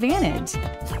to your advantage.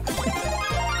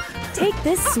 Take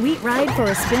this sweet ride for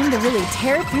a spin to really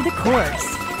tear through the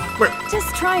course. Wait,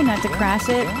 Just try not to crash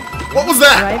it. what was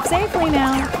that? Drive safely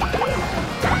now.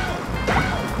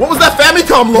 What was that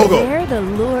Famicom logo? They're the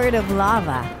Lord of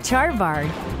Lava, Charvard.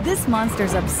 This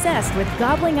monster's obsessed with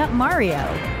gobbling up Mario.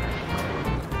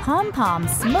 Pom Pom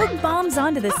smoke bombs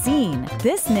onto the scene.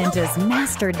 This ninja's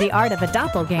mastered the art of a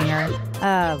doppelganger.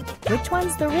 Which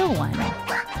one's the real one?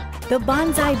 The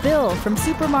Bonsai Bill from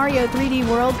Super Mario 3D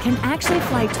World can actually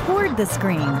fly toward the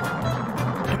screen.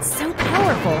 It's so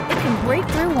powerful, it can break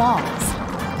through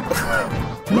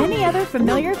walls. Many other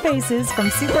familiar faces from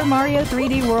Super Mario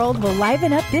 3D World will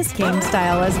liven up this game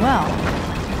style as well.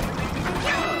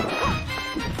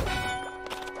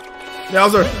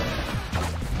 Meowser.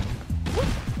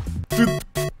 Dude,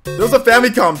 there was a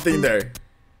Famicom thing there.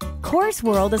 Course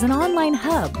World is an online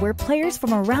hub where players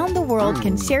from around the world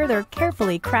can share their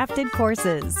carefully crafted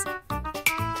courses.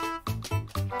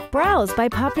 Browse by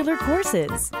popular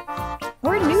courses,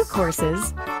 or new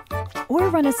courses, or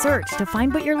run a search to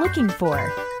find what you're looking for.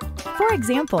 For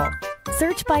example,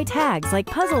 search by tags like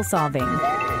puzzle solving.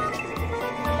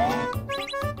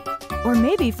 Or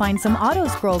maybe find some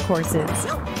auto-scroll courses.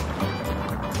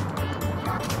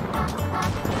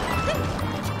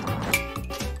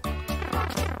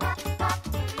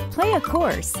 Play a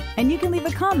course, and you can leave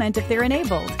a comment if they're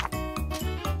enabled.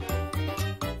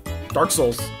 Dark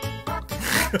Souls.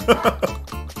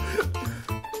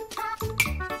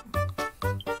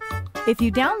 If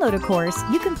you download a course,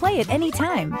 you can play it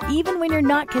anytime, even when you're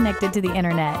not connected to the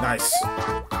internet. Nice.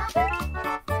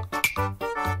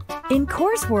 In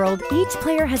Course World, each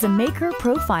player has a maker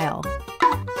profile.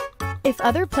 If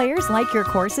other players like your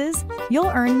courses, you'll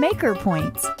earn maker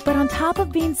points. But on top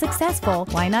of being successful,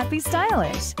 why not be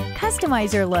stylish?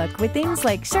 Customize your look with things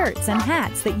like shirts and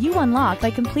hats that you unlock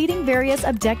by completing various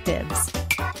objectives.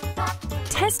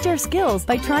 Test your skills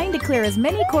by trying to clear as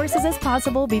many courses as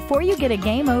possible before you get a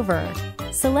game over.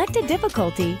 Select a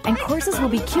difficulty, and courses will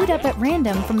be queued up at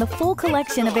random from the full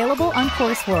collection available on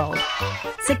Course World.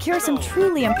 Secure some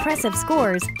truly impressive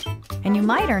scores, and you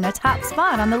might earn a top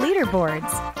spot on the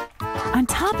leaderboards. On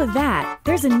top of that,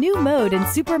 there's a new mode in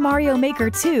Super Mario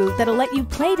Maker 2 that'll let you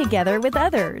play together with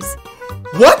others.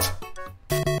 What?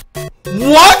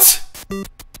 What?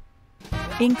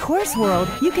 In Course World,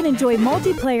 you can enjoy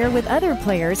multiplayer with other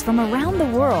players from around the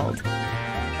world.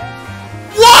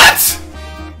 What?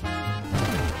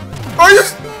 Are you...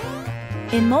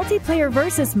 In multiplayer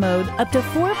versus mode, up to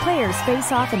 4 players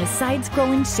face off in a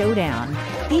side-scrolling showdown.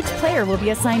 Each player will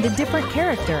be assigned a different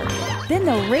character. Then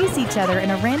they'll race each other in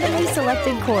a randomly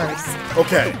selected course.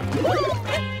 Okay.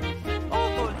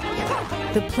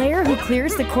 The player who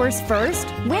clears the course first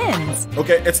wins.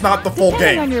 Okay, it's not the full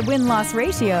Depending game. on your win-loss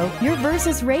ratio, your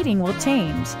versus rating will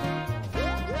change.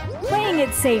 Playing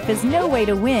it safe is no way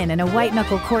to win in a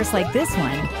white-knuckle course like this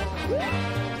one.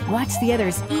 Watch the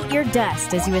others eat your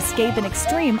dust as you escape an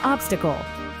extreme obstacle.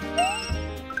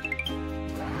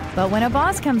 But when a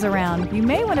boss comes around, you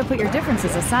may want to put your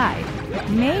differences aside.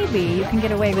 Maybe you can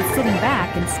get away with sitting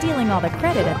back and stealing all the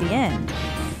credit at the end.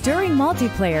 During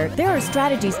multiplayer, there are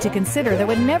strategies to consider that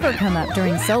would never come up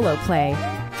during solo play.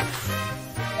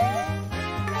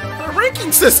 The ranking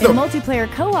In system. multiplayer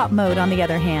co-op mode, on the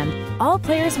other hand, all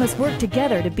players must work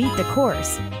together to beat the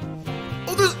course.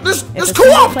 Oh, If there's a co-op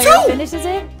single player too. finishes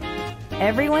it,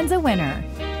 everyone's a winner.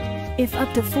 If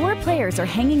up to 4 players are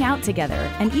hanging out together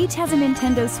and each has a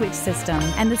Nintendo Switch system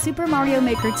and the Super Mario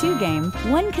Maker 2 game,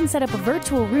 one can set up a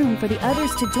virtual room for the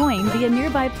others to join via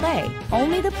nearby play.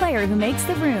 Only the player who makes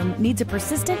the room needs a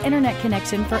persistent internet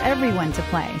connection for everyone to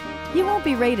play. You won't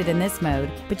be rated in this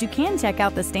mode, but you can check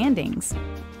out the standings.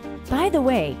 By the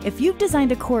way, if you've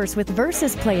designed a course with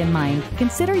versus play in mind,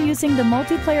 consider using the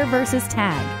multiplayer versus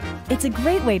tag. It's a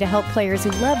great way to help players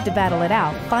who love to battle it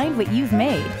out find what you've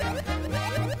made.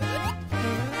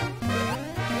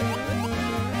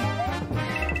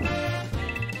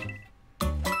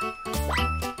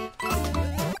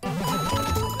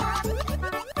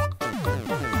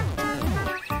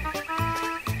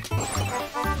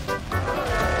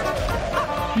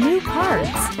 New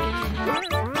parts.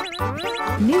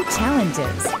 New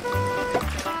challenges.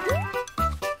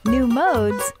 New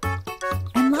modes.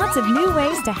 And lots of new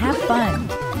ways to have fun.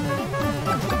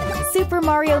 Super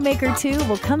Mario Maker 2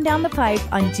 will come down the pipe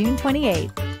on June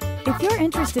 28th. If you're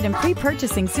interested in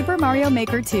pre-purchasing Super Mario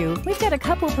Maker 2, we've got a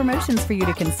couple promotions for you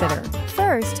to consider.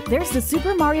 First, there's the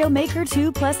Super Mario Maker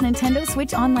 2 plus Nintendo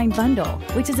Switch Online Bundle,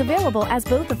 which is available as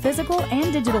both a physical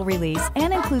and digital release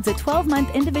and includes a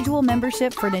 12-month individual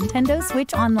membership for Nintendo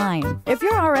Switch Online. If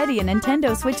you're already a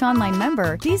Nintendo Switch Online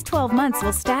member, these 12 months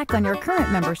will stack on your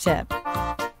current membership.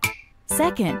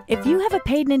 Second, if you have a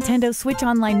paid Nintendo Switch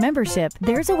Online membership,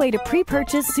 there's a way to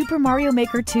pre-purchase Super Mario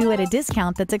Maker 2 at a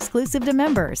discount that's exclusive to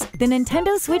members. The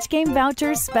Nintendo Switch Game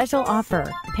Vouchers Special Offer.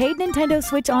 Paid Nintendo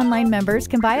Switch Online members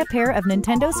can buy a pair of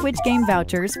Nintendo Switch Game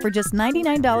Vouchers for just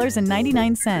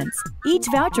 $99.99. Each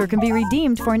voucher can be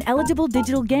redeemed for an eligible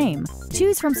digital game.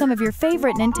 Choose from some of your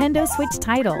favorite Nintendo Switch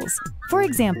titles. For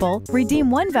example, redeem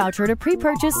one voucher to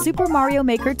pre-purchase Super Mario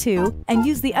Maker 2 and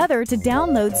use the other to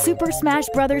download Super Smash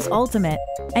Bros. Ultimate.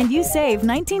 And you save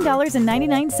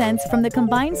 $19.99 from the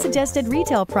combined suggested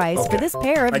retail price for this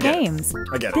pair of games.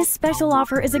 I get it. This special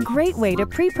offer is a great way to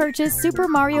pre-purchase Super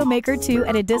Mario Maker 2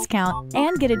 at a discount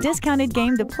and get a discounted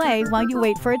game to play while you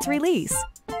wait for its release.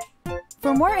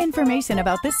 For more information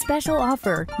about this special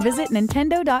offer, visit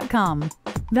Nintendo.com.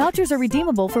 Vouchers are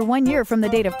redeemable for 1 year from the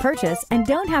date of purchase and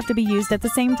don't have to be used at the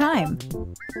same time.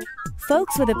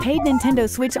 Folks with a paid Nintendo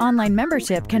Switch Online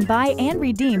membership can buy and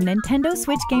redeem Nintendo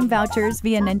Switch game vouchers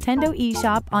via Nintendo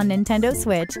eShop on Nintendo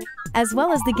Switch, as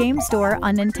well as the game store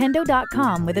on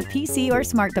Nintendo.com with a PC or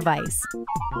smart device.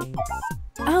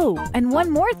 Oh, and one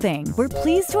more thing. We're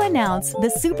pleased to announce the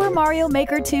Super Mario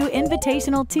Maker 2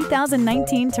 Invitational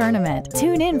 2019 tournament.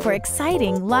 Tune in for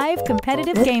exciting live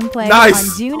competitive gameplay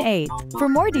Nice. on June 8th. For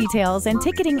more details and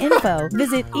ticketing info,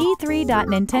 visit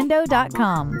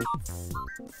e3.nintendo.com.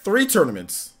 3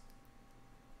 tournaments.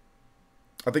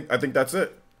 I think that's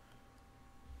it.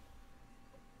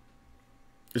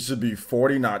 It should be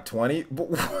 40, not 20.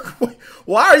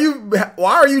 Why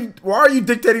are you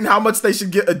dictating how much they should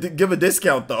give a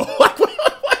discount though?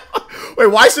 Wait,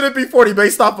 why should it be 40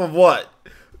 based off of what?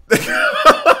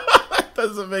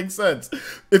 Doesn't make sense.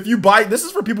 If you buy, this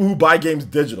is for people who buy games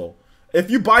digital.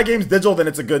 If you buy games digital, then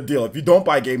it's a good deal. If you don't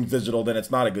buy games digital, then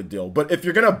it's not a good deal. But if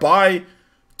you're gonna buy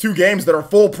 2 games that are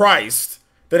full priced,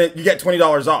 then you get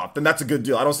 $20 off. Then that's a good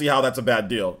deal. I don't see how that's a bad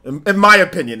deal, in my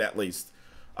opinion, at least.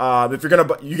 If you're gonna,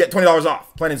 you get $20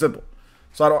 off, plain and simple.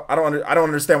 So I don't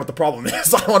understand what the problem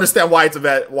is. I don't understand why it's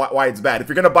why it's bad. If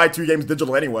you're gonna buy 2 games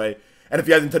digital anyway, and if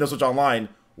you have Nintendo Switch Online,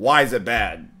 why is it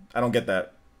bad? I don't get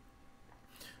that.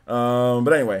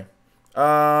 But anyway,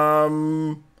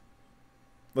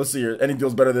 let's see here. Any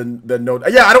deal's better than no.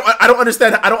 Yeah, I don't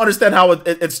understand. I don't understand how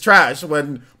it's trash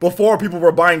when before people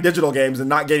were buying digital games and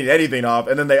not getting anything off,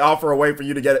 and then they offer a way for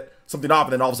you to get something off,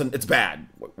 and then all of a sudden it's bad.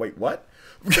 Wait, what?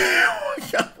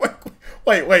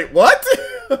 wait, what?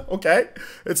 Okay,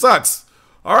 it sucks.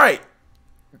 All right.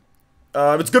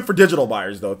 It's good for digital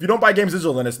buyers though. If you don't buy games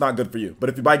digital, then it's not good for you. But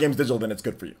if you buy games digital, then it's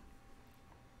good for you.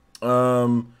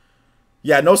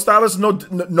 Yeah, no stylus,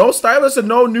 no stylus, and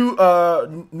no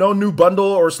new bundle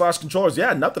or / controllers.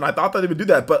 Yeah, nothing. I thought that they would do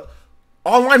that, but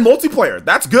online multiplayer,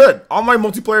 that's good. Online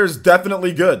multiplayer is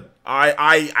definitely good.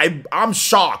 I'm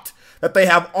shocked that they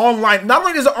have online. Not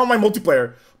only is it online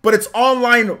multiplayer, but it's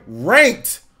online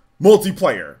ranked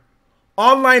multiplayer,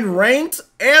 online ranked,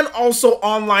 and also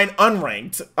online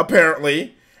unranked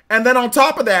apparently. And then on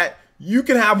top of that, you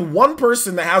can have one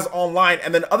person that has online,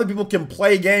 and then other people can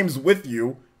play games with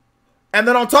you. And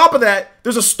then on top of that,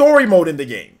 there's a story mode in the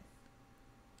game.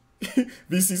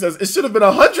 VC says it should have been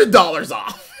 $100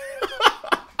 off.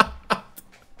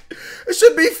 It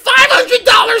should be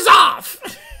 $500 off.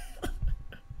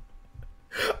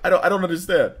 I don't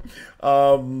understand.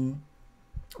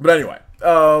 But anyway,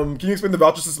 can you explain the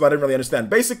voucher system? I didn't really understand.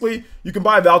 Basically, you can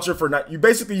buy a voucher for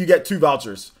you get 2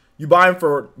 vouchers. You buy it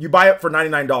for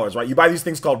 $99, right? You buy these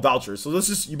things called vouchers. So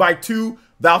you buy 2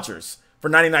 vouchers for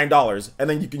 $99, and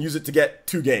then you can use it to get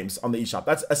 2 games on the eShop.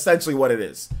 That's essentially what it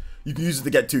is. You can use it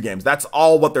to get 2 games. That's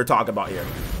all what they're talking about here.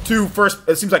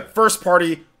 It seems like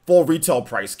first-party full retail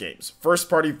price games.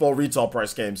 First-party full retail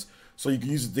price games. So you can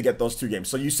use it to get those 2 games.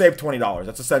 So you save $20.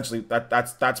 That's essentially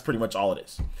that's pretty much all it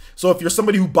is. So if you're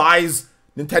somebody who buys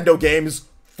Nintendo games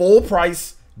full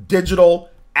price digital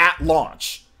at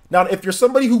launch. Now, if you're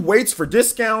somebody who waits for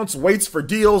discounts, waits for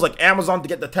deals like Amazon to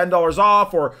get the $10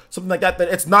 off or something like that, then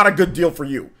it's not a good deal for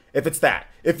you if it's that.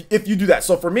 If you do that.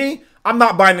 So for me, I'm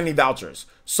not buying any vouchers.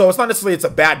 So it's not necessarily it's a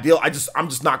bad deal. I'm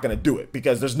just not going to do it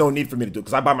because there's no need for me to do it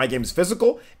because I buy my games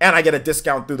physical and I get a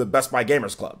discount through the Best Buy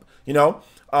Gamers Club, you know?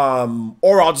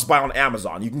 Or I'll just buy on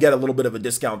Amazon. You can get a little bit of a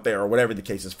discount there or whatever the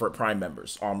case is for Prime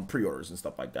members on pre-orders and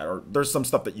stuff like that. Or there's some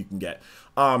stuff that you can get.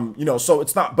 You know, so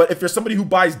it's not, but if you're somebody who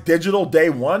buys digital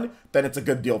day one, then it's a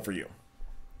good deal for you.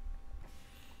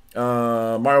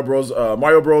 Mario Bros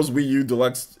Wii U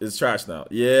Deluxe is trash now.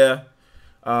 Yeah.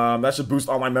 That should boost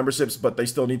online memberships, but they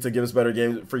still need to give us better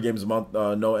free games a month.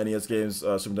 No NES games,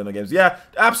 Super Nintendo games. Yeah,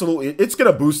 absolutely. It's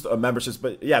gonna boost memberships,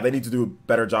 but yeah, they need to do a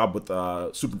better job with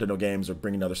Super Nintendo games or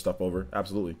bringing other stuff over.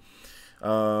 Absolutely.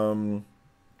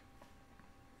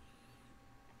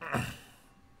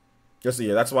 Yes,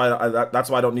 yeah, that's why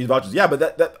I don't need vouchers. Yeah,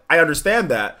 but that I understand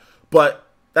that, but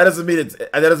that doesn't mean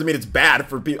it's bad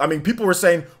for people. I mean, people were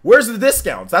saying, "Where's the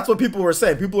discounts?" That's what people were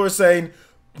saying. People were saying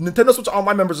Nintendo Switch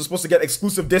Online members are supposed to get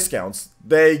exclusive discounts.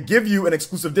 They give you an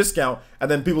exclusive discount,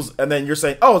 and then you're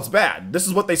saying, "Oh, it's bad." This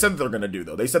is what they said that they're going to do,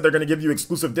 though. They said they're going to give you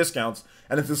exclusive discounts,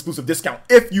 and it's an exclusive discount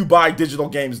if you buy digital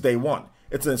games day one.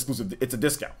 It's an exclusive. It's a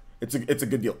discount. It's a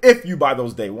good deal if you buy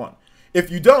those day one. If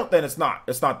you don't, then it's not.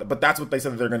 It's not. But that's what they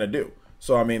said that they're going to do.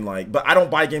 So I mean, like, but I don't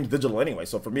buy games digital anyway,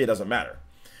 so for me it doesn't matter.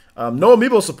 No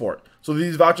Amiibo support. So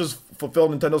these vouchers fulfill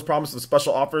Nintendo's promise of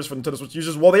special offers for Nintendo Switch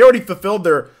users. Well, they already fulfilled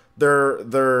their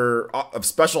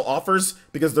special offers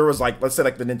because there was, like, let's say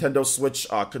like the Nintendo Switch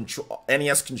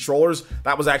NES controllers.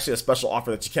 That was actually a special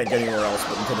offer that you can't get anywhere else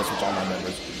but Nintendo Switch Online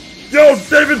members. Yo,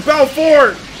 David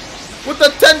Balfour with the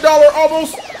 $10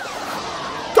 almost.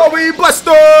 Kobe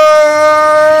Blaster!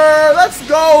 Let's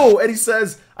go! And he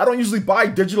says, I don't usually buy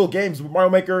digital games, but Mario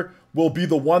Maker will be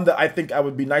the one that I think I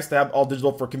would be nice to have all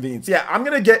digital for convenience. Yeah, I'm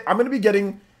gonna be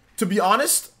getting, to be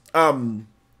honest,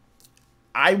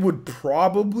 I would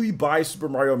probably buy Super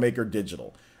Mario Maker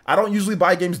digital. I don't usually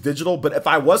buy games digital, but if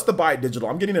I was to buy it digital,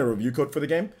 I'm getting a review code for the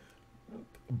game.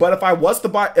 But if I was to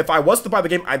buy the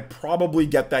game, I'd probably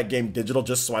get that game digital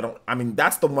just so I mean,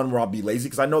 that's the one where I'll be lazy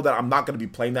because I know that I'm not gonna be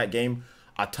playing that game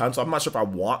a ton, so I'm not sure if I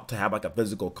want to have like a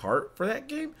physical cart for that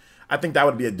game. I think that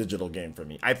would be a digital game for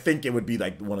me. I think it would be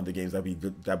like one of the games that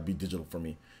would be digital for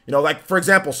me. You know, like for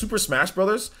example, Super Smash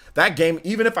Brothers. That game,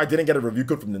 even if I didn't get a review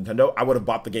code from Nintendo, I would have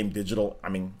bought the game digital. I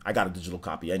mean, I got a digital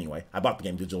copy anyway. I bought the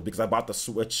game digital because I bought the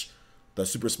Switch, the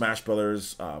Super Smash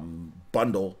Brothers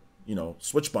bundle. You know,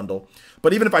 Switch bundle.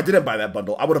 But even if I didn't buy that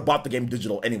bundle, I would have bought the game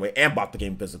digital anyway and bought the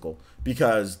game physical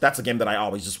because that's a game that I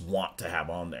always just want to have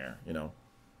on there. You know.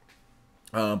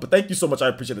 But thank you so much. I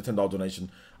appreciate the $10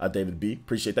 donation, David B.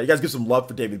 Appreciate that. You guys give some love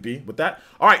for David B. with that.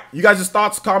 All right, you guys'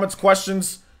 thoughts, comments,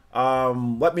 questions.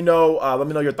 Let me know. Let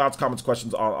me know your thoughts, comments,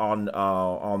 questions on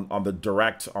the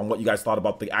direct, on what you guys thought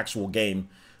about the actual game.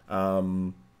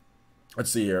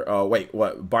 Let's see here. Wait,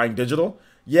 what? Buying digital?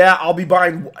 Yeah, I'll be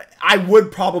buying. I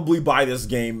would probably buy this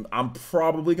game. I'm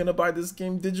probably gonna buy this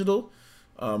game digital.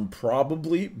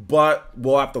 Probably, but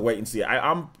we'll have to wait and see.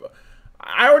 I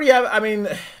already have. I mean,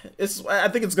 I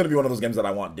think it's gonna be one of those games that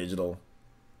I want digital.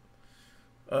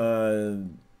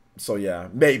 So yeah,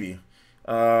 maybe.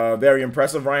 Very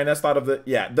impressive. Ryan S thought of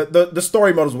the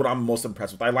story mode is what I'm most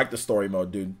impressed with. I like the story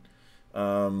mode, dude.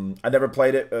 I never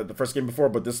played it the first game before,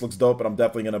 but this looks dope, and I'm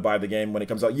definitely gonna buy the game when it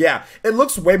comes out. Yeah, it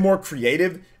looks way more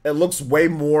creative. It looks way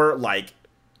more like,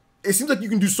 it seems like you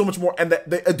can do so much more, and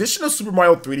the addition of Super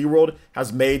Mario 3D World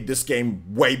has made this game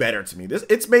way better to me.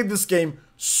 It's made this game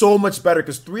so much better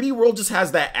because 3D World just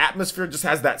has that atmosphere, just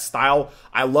has that style.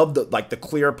 I love the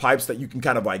clear pipes that you can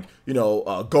kind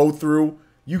of go through.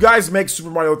 You guys make Super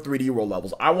Mario 3D World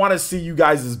levels. I want to see you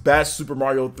guys' best Super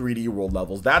Mario 3D World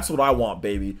levels. That's what I want,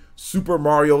 baby. Super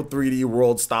Mario 3D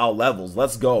World style levels.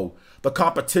 Let's go. The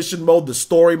competition mode, the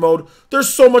story mode.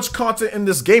 There's so much content in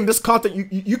this game. This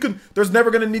content, you can, there's never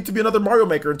going to need to be another Mario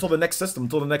Maker until the next system,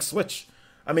 until the next Switch.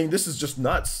 I mean, this is just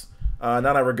nuts. Not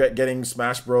I regret getting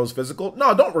Smash Bros. Physical.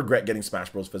 No, don't regret getting Smash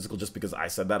Bros. Physical just because I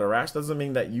said that, Arash. Doesn't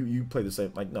mean that you play the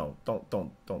same. Like, no,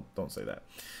 don't say that.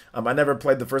 I never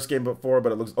played the first game before,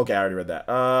 but it looks okay. I already read that.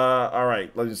 All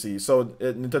right, let me see. So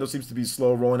Nintendo seems to be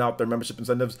slow rolling out their membership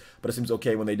incentives, but it seems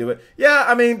okay when they do it. Yeah,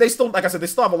 I mean, they still, like I said, they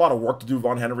still have a lot of work to do,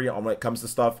 Von Henry, on when it comes to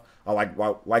stuff. Like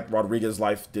Rodriguez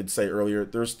Life did say earlier,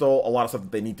 there's still a lot of stuff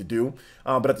that they need to do.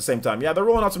 But at the same time, yeah, they're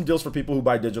rolling out some deals for people who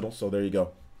buy digital. So there you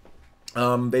go.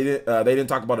 They didn't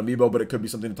talk about Amiibo, but it could be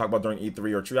something to talk about during E3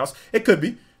 or Treehouse. It could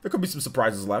be. There could be some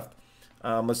surprises left.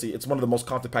 Let's see. It's one of the most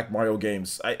content-packed Mario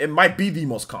games. It might be the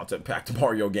most content-packed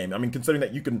Mario game. I mean, considering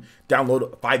that you can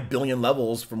download 5 billion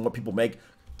levels from what people make.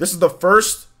 This is the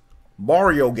first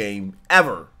Mario game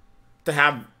ever to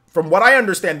have, from what I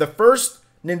understand, the first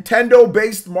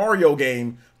Nintendo-based Mario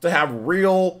game to have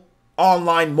real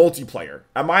online multiplayer.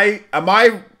 Am I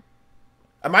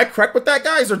correct with that,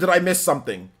 guys, or did I miss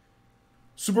something?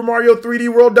 Super Mario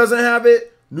 3D World doesn't have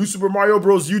it. New Super Mario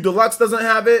Bros. U Deluxe doesn't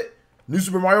have it. New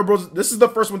Super Mario Bros. This is the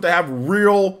first one to have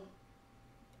real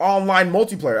online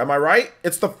multiplayer. Am I right?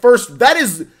 It's the first. That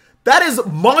is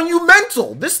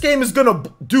monumental. This game is gonna,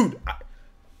 dude.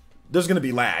 There's gonna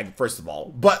be lag, first of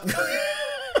all, but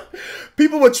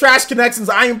people with trash connections,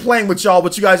 I ain't playing with y'all.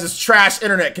 But you guys is trash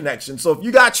internet connection. So if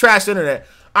you got trash internet,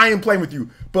 I ain't playing with you.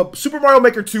 But Super Mario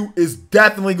Maker 2 is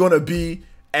definitely gonna be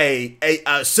a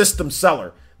system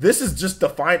seller. This is just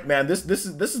defined, man. This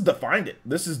is defined it.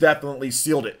 This has definitely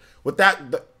sealed it. With that,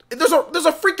 there's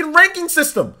a freaking ranking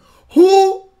system.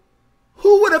 Who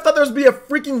would have thought there'd be a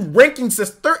freaking ranking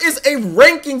system? There is a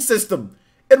ranking system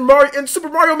in Super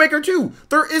Mario Maker 2.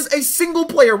 There is a single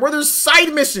player where there's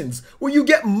side missions where you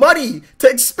get money to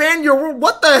expand your world.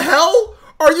 What the hell?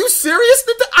 Are you serious?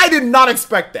 I did not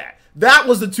expect that. That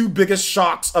was the two biggest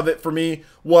shocks of it for me,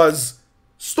 was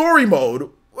story mode.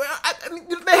 I mean,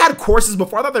 they had courses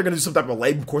before. I thought they were going to do some type of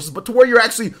label courses, but to where you're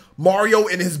actually Mario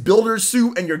in his builder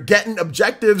suit and you're getting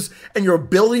objectives and you're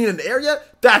building an area,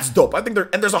 that's dope. I think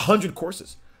there's 100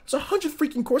 courses. There's 100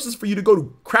 freaking courses for you to go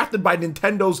to, crafted by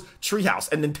Nintendo's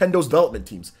Treehouse and Nintendo's development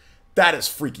teams. That is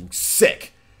freaking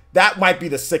sick. That might be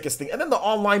the sickest thing. And then the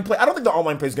online play. I don't think the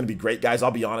online play is going to be great, guys. I'll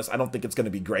be honest. I don't think it's going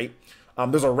to be great.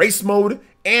 There's a race mode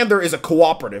and there is a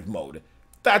cooperative mode.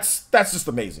 That's just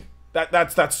amazing.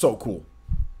 That's so cool.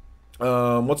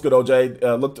 What's good,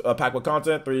 OJ? Looked packed with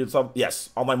content. Yes,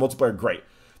 online multiplayer, great.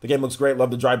 The game looks great. Love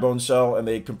the dry bone shell, and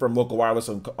they confirm local wireless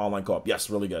and online co-op. Yes,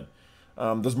 really good.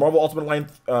 Does Marvel Ultimate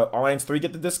Alliance 3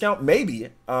 get the discount? Maybe,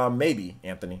 maybe,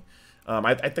 Anthony.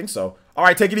 I think so. All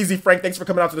right, take it easy, Frank. Thanks for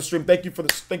coming out to the stream. Thank you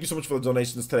so much for the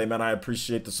donations today, man. I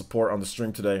appreciate the support on the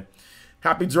stream today.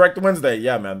 Happy Direct Wednesday.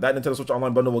 Yeah, man. That Nintendo Switch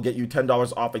Online bundle will get you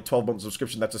 $10 off a 12-month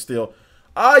subscription. That's a steal.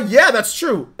 Yeah, that's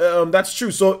true. That's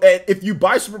true. So if you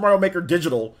buy Super Mario Maker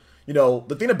digital, you know,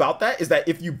 the thing about that is that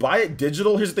if you buy it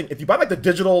digital, here's the thing. If you buy like the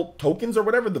digital tokens or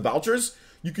whatever, the vouchers,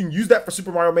 you can use that for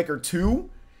Super Mario Maker 2,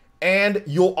 and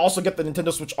you'll also get the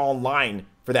Nintendo Switch Online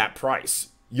for that price.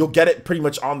 You'll get it pretty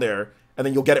much on there, and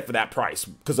then you'll get it for that price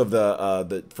because of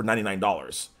for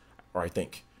 $99, or I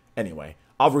think. Anyway,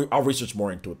 I'll research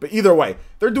more into it. But either way,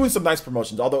 they're doing some nice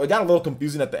promotions, although it got a little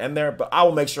confusing at the end there, but I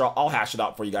will make sure I'll hash it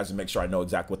out for you guys and make sure I know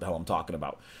exactly what the hell I'm talking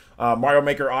about. Mario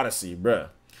Maker Odyssey, bruh.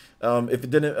 If it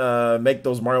didn't make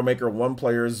those Mario Maker 1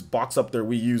 players box up their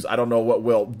Wii U's, I don't know what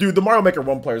will. Dude, the Mario Maker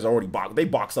 1 players already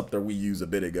boxed up their Wii U's a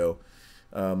bit ago.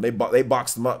 They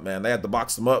boxed them up, man. They had to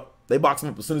box them up. They boxed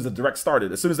them up as soon as the Direct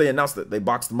started. As soon as they announced it, they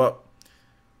boxed them up.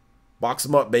 Box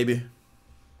them up, baby.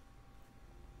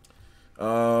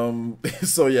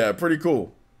 So yeah, pretty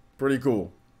cool. Pretty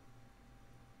cool.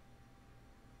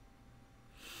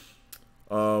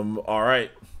 All right.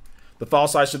 The file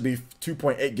size should be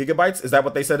 2.8 gigabytes. Is that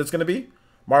what they said it's going to be?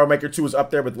 Mario Maker 2 is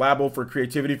up there with Labo for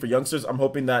creativity for youngsters. I'm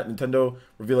hoping that Nintendo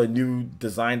reveal a new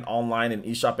design online and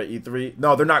eShop at E3.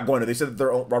 No, they're not going to. They said that they're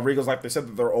Rodrigo's like they said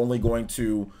that they're only going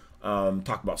to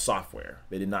talk about software.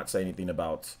 They did not say anything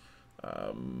about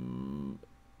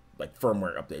like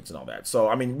firmware updates and all that. So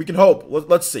I mean, we can hope.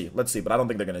 Let's see, but I don't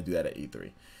think they're going to do that at E3.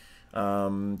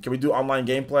 Can we do online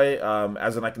gameplay?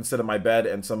 As in, I can sit in my bed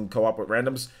and some co-op with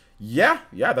randoms. Yeah,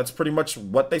 that's pretty much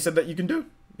what they said that you can do.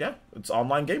 Yeah, it's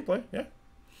online gameplay. Yeah.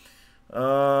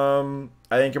 I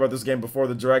didn't care about this game before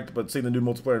the Direct, but seeing the new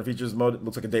multiplayer and features mode, it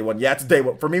looks like a day one. Yeah, it's a day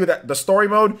one for me. With that, the story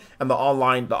mode and the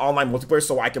online multiplayer,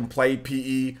 so I can play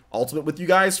PE Ultimate with you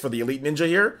guys for the Elite Ninja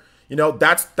here. You know,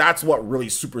 that's what really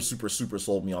super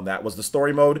sold me on that, was the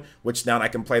story mode, which now I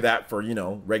can play that for, you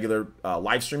know, regular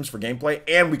live streams for gameplay,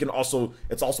 and we can also,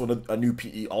 it's also a new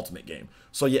PE Ultimate game.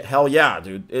 So yeah, hell yeah,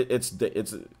 dude, it's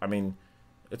I mean,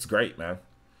 it's great, man.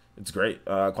 It's great.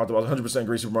 Quantum 100%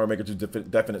 agrees Super Mario Maker 2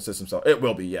 definite system sell. It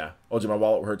will be, yeah. OJ, my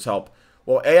wallet hurts help.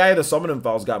 Well, AI the summoning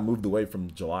files got moved away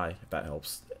from July, if that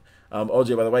helps.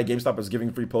 OJ, by the way, GameStop is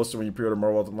giving free poster when you pre-order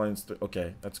Marvel Ultimate Alliance.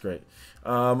 Okay, that's great.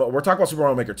 We're talking about Super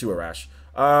Mario Maker 2, Arash.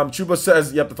 Chuba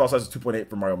says, yep, the file size is 2.8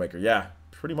 for Mario Maker. Yeah,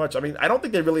 pretty much. I mean, I don't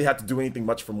think they really had to do anything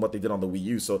much from what they did on the Wii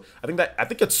U. So I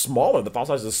think it's smaller. The file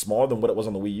size is smaller than what it was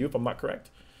on the Wii U, if I'm not correct.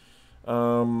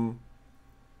 2.8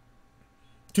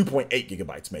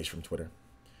 gigabytes, Mace from Twitter.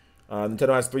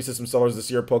 Nintendo has 3 system sellers this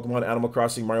year: Pokemon, Animal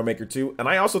Crossing, Mario Maker 2. And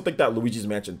I also think that Luigi's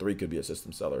Mansion 3 could be a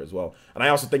system seller as well. And I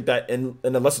also think that in a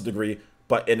lesser degree,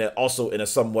 but also in a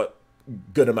somewhat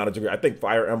good amount of degree, I think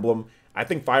Fire Emblem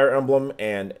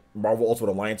and Marvel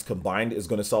Ultimate Alliance combined is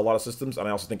going to sell a lot of systems. And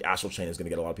I also think Astral Chain is going to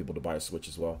get a lot of people to buy a Switch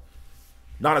as well.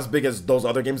 Not as big as those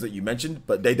other games that you mentioned,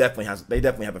 but they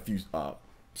definitely have a few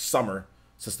summer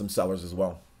system sellers as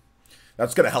well.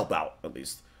 That's going to help out, at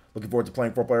least. Looking forward to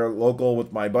playing 4-player local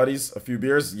with my buddies. A few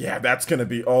beers. Yeah, that's going to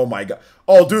be... Oh, my God.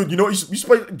 Oh, dude, you know, you should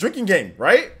play a drinking game,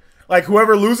 right? Like,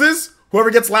 whoever loses, whoever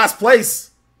gets last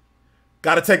place,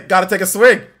 gotta take a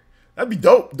swing. That'd be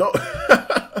dope.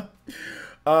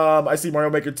 I see Mario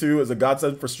Maker 2 as a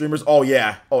godsend for streamers. Oh,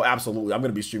 yeah. Oh, absolutely. I'm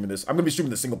going to be streaming this. I'm going to be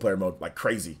streaming the single-player mode like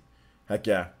crazy. Heck,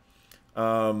 yeah.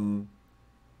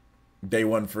 Day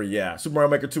one free, yeah. Super Mario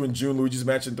Maker 2 in June, Luigi's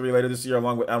Mansion 3 later this year,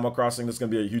 along with Animal Crossing. This is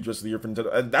going to be a huge rest of the year for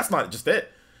Nintendo. And that's not just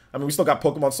it. I mean, we still got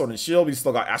Pokemon Sword and Shield. We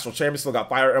still got Astral Chain. We still got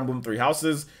Fire Emblem 3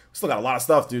 Houses. We still got a lot of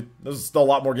stuff, dude. There's still a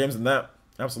lot more games than that.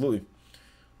 Absolutely.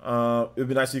 It would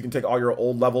be nice if you can take all your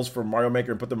old levels from Mario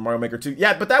Maker and put them in Mario Maker 2.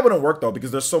 Yeah, but that wouldn't work, though,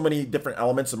 because there's so many different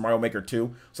elements in Mario Maker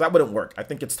 2. So that wouldn't work. I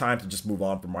think it's time to just move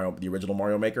on from the original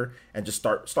Mario Maker and just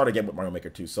start again with Mario Maker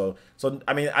 2. So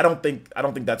I mean, I don't think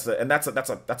that's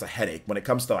a headache when it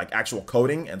comes to like actual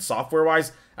coding and software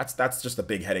wise. That's just a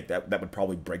big headache that would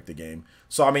probably break the game.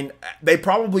 So I mean, they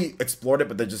probably explored it,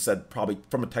 but they just said probably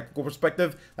from a technical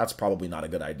perspective, that's probably not a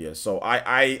good idea. So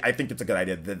I think it's a good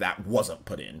idea that wasn't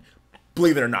put in.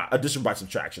 Believe it or not, addition by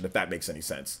subtraction, if that makes any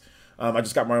sense. I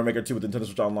just got Mario Maker 2 with Nintendo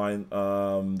Switch Online.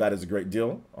 That is a great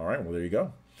deal. All right, well, there you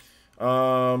go.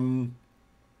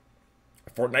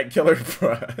 Fortnite killer.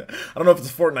 I don't know if it's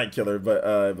a Fortnite killer,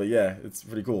 but yeah, it's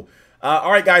pretty cool.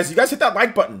 All right, guys, you guys hit that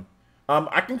like button.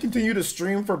 I can continue to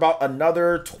stream for about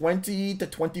another 20 to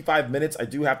 25 minutes. I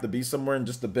do have to be somewhere in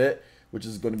just a bit, which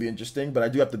is going to be interesting, but I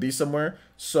do have to be somewhere.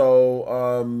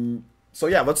 So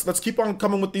yeah, let's keep on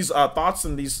coming with these thoughts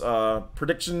and these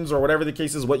predictions or whatever the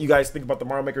case is. What you guys think about the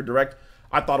Mario Maker Direct?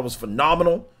 I thought it was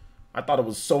phenomenal. I thought it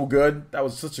was so good. That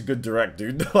was such a good Direct,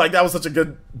 dude. Like that was such a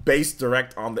good base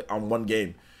Direct on one game.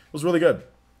 It was really good.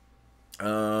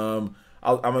 I'm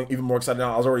even more excited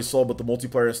now. I was already sold, but the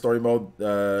multiplayer and story mode,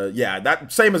 yeah,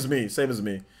 that same as me.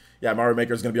 Yeah, Mario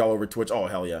Maker is gonna be all over Twitch. Oh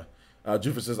hell yeah.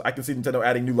 Jufa says, I can see Nintendo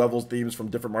adding new levels, themes from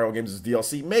different Mario games as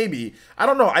DLC. Maybe. I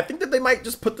don't know. I think that they might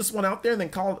just put this one out there and then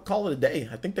call it a day.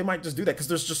 I think they might just do that because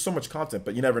there's just so much content,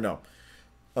 but you never know.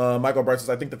 Michael Bright says,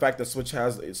 I think the fact that Switch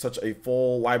has such a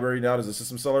full library now as a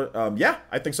system seller. Yeah,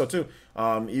 I think so too.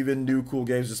 Even new cool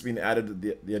games just being added to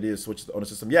the idea of Switch to own a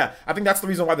system. Yeah, I think that's the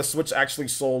reason why the Switch actually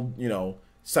sold, you know,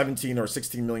 17 or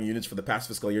 16 million units for the past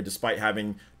fiscal year, despite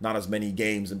having not as many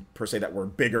games and per se that were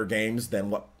bigger games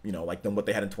than what than what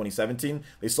they had in 2017.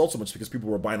 They sold so much because people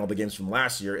were buying all the games from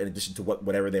last year in addition to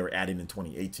whatever they were adding in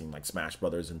 2018, like Smash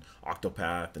Brothers and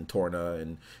Octopath and Torna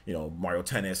and Mario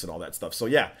Tennis and all that stuff. So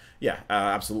yeah,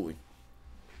 absolutely.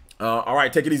 All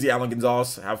right, take it easy, Alan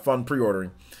Gonzalez. Have fun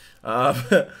pre-ordering.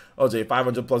 OJ,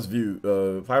 500 plus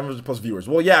viewers.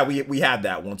 Well, yeah, we had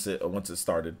that once it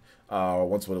started.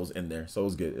 Once when it was in there, so it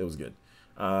was good. It was good.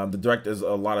 The direct is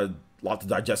a lot to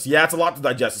digest. Yeah, it's a lot to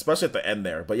digest, especially at the end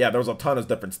there. But yeah, there was a ton of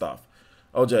different stuff.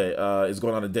 OJ is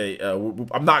going on a date.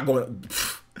 I'm not going.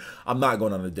 I'm not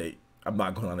going on a date. I'm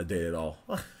not going on a date at all.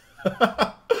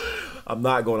 I'm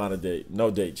not going on a date. No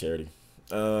date, Charity.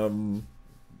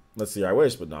 Let's see. I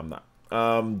wish, but no, I'm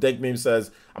not. Dake Meme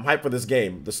says, I'm hyped for this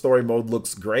game. The story mode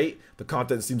looks great. The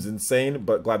content seems insane,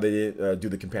 but glad they didn't do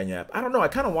the companion app. I don't know. I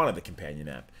kind of wanted the companion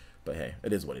app, but hey,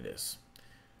 it is what it is.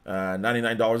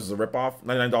 $99 is a ripoff.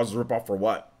 $99 is a ripoff for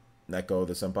what? Neko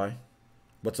the Senpai?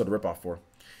 What's it a ripoff for?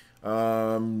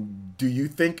 Do you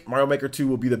think Mario Maker 2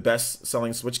 will be the best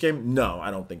selling Switch game? No,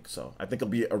 I don't think so. I think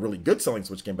it'll be a really good selling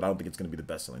Switch game, but I don't think it's going to be the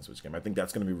best selling Switch game. I think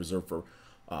that's going to be reserved for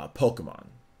Pokemon.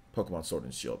 Pokemon Sword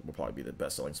and Shield will probably be the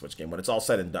best-selling Switch game when it's all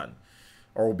said and done,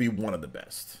 or will be one of the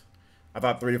best. I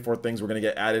thought 3 to 4 things were going to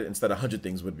get added instead of 100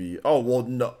 things would be. Oh well,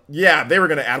 no, yeah, they were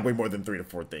going to add way more than 3 to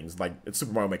 4 things. Like it's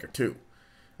Super Mario Maker 2.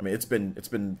 I mean, it's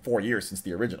been 4 years since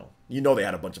the original. They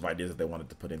had a bunch of ideas that they wanted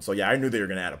to put in. So yeah, I knew they were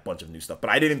going to add a bunch of new stuff, but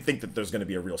I didn't think that there's going to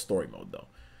be a real story mode though.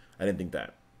 I didn't think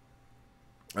that.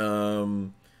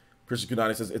 Christian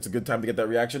Kunani says it's a good time to get that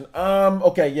reaction.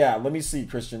 Okay, yeah. Let me see,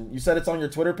 Christian. You said it's on your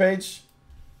Twitter page.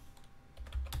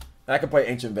 I can play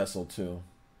Ancient Vessel too.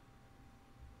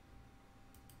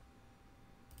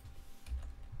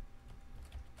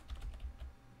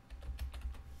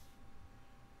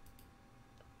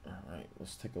 All right,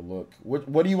 let's take a look.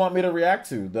 What do you want me to react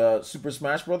to? The Super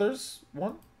Smash Brothers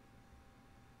one?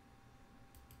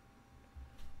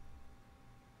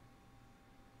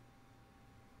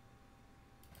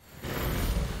 All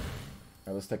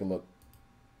right, let's take a look.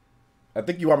 I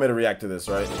think you want me to react to this,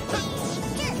 right?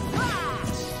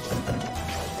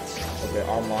 Okay,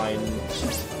 online.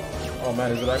 Oh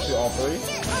man, is it actually all 3? Okay,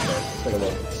 take a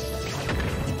look.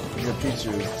 Here's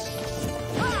Pichu.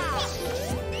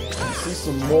 See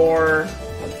some more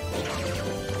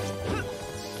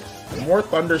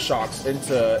Thunder Shocks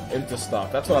into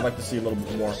stuff. That's what I'd like to see a little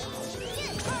bit more.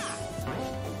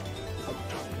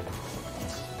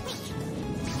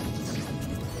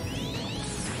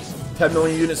 $10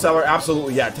 million unit seller?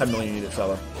 Absolutely, yeah, 10 million unit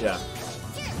seller. Yeah.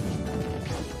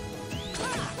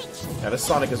 Yeah, this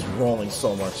Sonic is rolling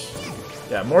so much.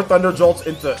 Yeah, more Thunder Jolts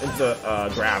into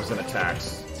grabs and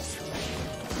attacks.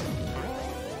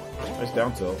 Nice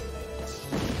down tilt.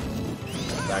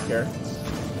 Back air.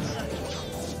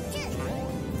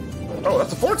 Oh,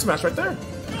 that's a forward smash right there.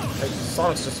 Hey,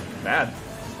 Sonic's just bad.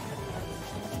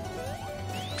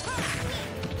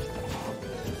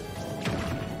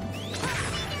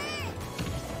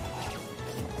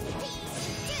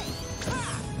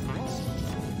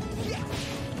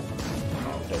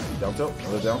 Down tilt,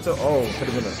 another down tilt. Oh, could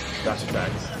have been a dash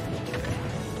attack.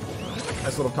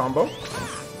 Nice little combo.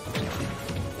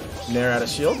 Nair out of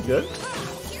shield, good.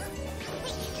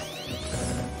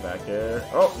 Back air.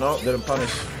 Oh, no, didn't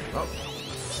punish. Oh.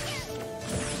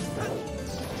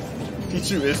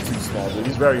 Pichu is too small, dude.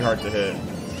 He's very hard to hit.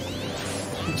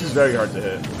 Pichu's very hard to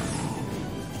hit.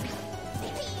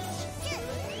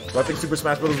 Do I think Super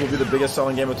Smash Bros. Will be the biggest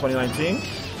selling game of 2019?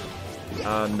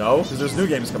 No, because there's new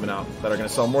games coming out that are going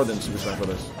to sell more than Super Smash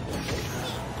Brothers.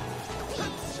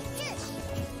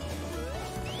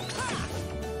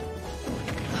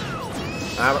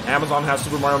 Amazon has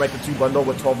Super Mario Maker 2 bundle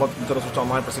with 12 months Nintendo Switch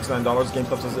Online for $69.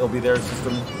 GameStop says it'll be there in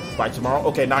system by tomorrow.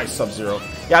 Okay, nice, Sub-Zero.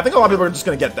 Yeah, I think a lot of people are just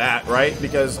going to get that, right?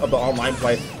 Because of the online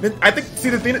play. I think, see,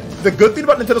 the good thing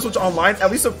about Nintendo Switch Online, at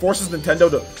least it forces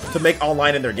Nintendo to make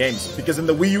online in their games. Because in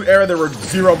the Wii U era, there were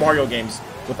 0 Mario games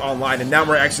with online, and now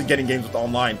we're actually getting games with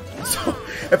online. So,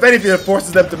 if anything, it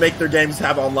forces them to make their games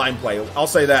have online play. I'll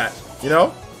say that, you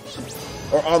know?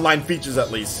 Or online features, at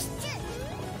least.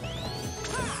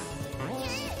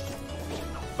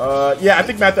 Yeah, I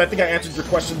think, Matthew, I think I answered your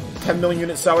question. 10 million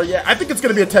unit seller. Yeah, I think it's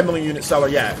going to be a 10 million unit seller.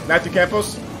 Yeah. Matthew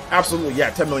Campos? Absolutely.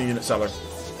 Yeah, 10 million unit seller.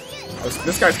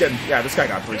 This guy's getting... Yeah, this guy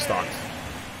got 3 stocks.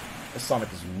 This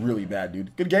Sonic is really bad,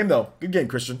 dude. Good game, though. Good game,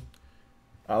 Christian.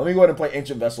 Let me go ahead and play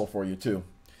Ancient Vessel for you, too.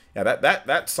 Yeah,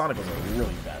 that Sonic was a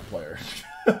really bad player.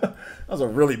 That was a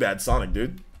really bad Sonic,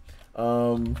 dude.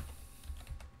 How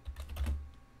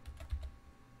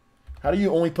do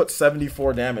you only put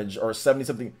 74 damage or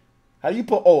 70-something... How do you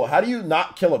put? Oh, how do you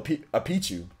not kill a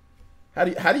Pichu? How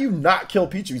do you not kill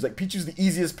Pichu? He's like, Pichu's the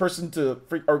easiest person to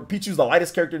freak, or Pichu's the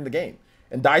lightest character in the game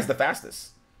and dies the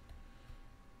fastest.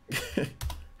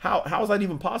 How is that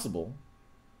even possible?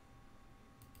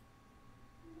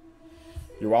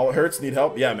 Your wallet hurts. Need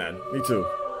help? Yeah, man. Me too.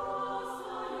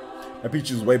 My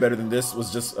Pichu's way better than this.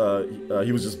 Was just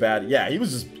he was just bad. Yeah, he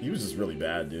was just really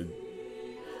bad, dude.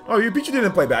 Oh, your Pichu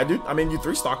didn't play bad, dude. I mean, you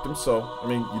 3-stocked him, so I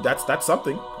mean, that's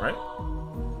something, right?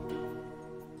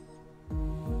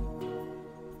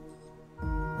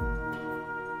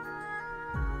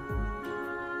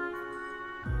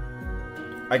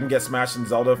 I can get Smash and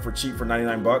Zelda for cheap for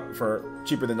 99 bucks, for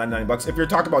cheaper than 99 bucks. If you're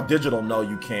talking about digital, no,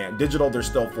 you can't. Digital, they're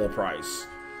still full price.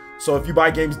 So if you buy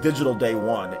games digital day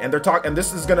one, and and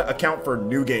this is gonna account for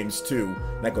new games too,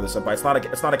 Neko the Senpai.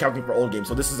 It's not accounting for old games.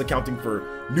 So this is accounting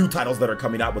for new titles that are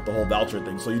coming out with the whole voucher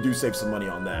thing. So you do save some money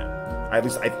on that. At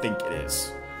least I think it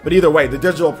is. But either way, the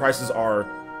digital prices are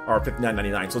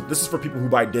 $59.99. So this is for people who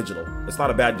buy digital. It's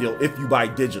not a bad deal if you buy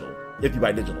digital. If you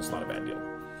buy digital, it's not a bad deal.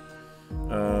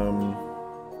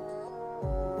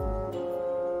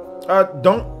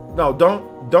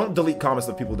 Don't delete comments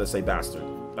of people that say bastard.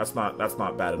 That's not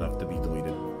bad enough to be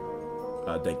deleted.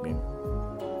 Thank me.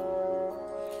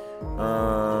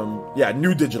 Yeah,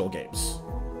 new digital games.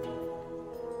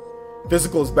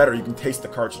 Physical is better. You can taste the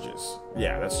cartridges.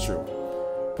 Yeah, that's true.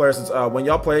 Player says, when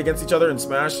y'all play against each other in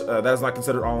Smash, that is not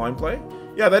considered online play.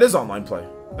 Yeah, that is online play.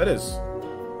 That is.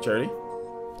 Charity.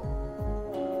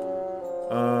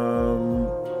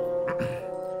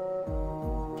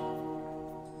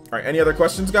 All right, any other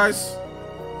questions, guys?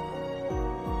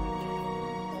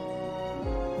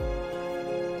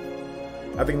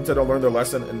 I think Nintendo learned their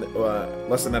lesson in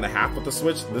lesson and a half with the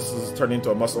Switch. This is turning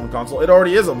into a must-own console. It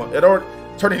already is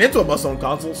turning into a must-own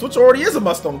console. Switch already is a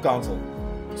must-own console.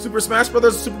 Super Smash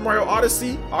Bros., Super Mario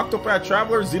Odyssey, Octopath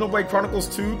Traveler, Xenoblade Chronicles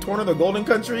 2, Torn of the Golden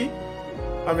Country.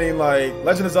 I mean, like,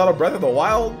 Legend of Zelda Breath of the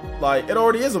Wild. Like, it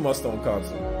already is a must-own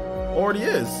console. Already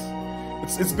is.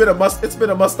 It's been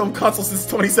a must-own console since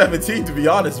 2017, to be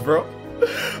honest, bro.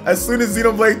 As soon as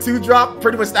Xenoblade 2 dropped,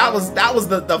 pretty much that was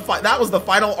the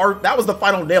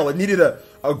final nail. It needed a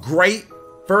great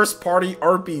first-party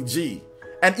RPG.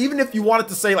 And even if you wanted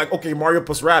to say like, okay, Mario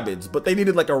plus Rabbids, but they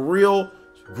needed like a real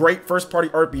great first-party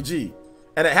RPG.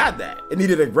 And it had that. It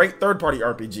needed a great third-party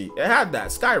RPG. It had that.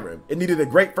 Skyrim. It needed a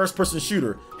great first-person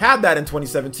shooter. Had that in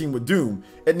 2017 with Doom.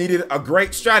 It needed a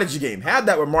great strategy game. Had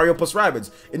that with Mario plus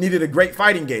Rabbids. It needed a great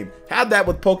fighting game. Had that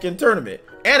with Pokken Tournament.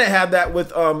 And it had that with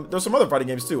there's some other fighting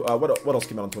games too. What else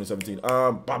came out in 2017?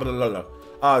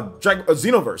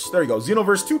 Xenoverse. There you go.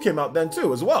 Xenoverse 2 came out then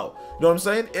too as well. You know what I'm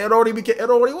saying? It already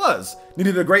was.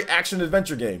 Needed a great action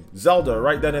adventure game. Zelda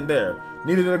right then and there.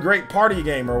 Needed a great party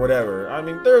game or whatever. I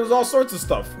mean, there was all sorts of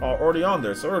stuff already on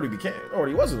there. So it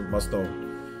already was a must-own.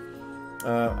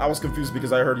 I was confused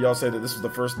because I heard y'all say that this was the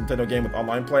first Nintendo game with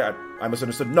online play. I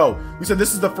misunderstood. No, we said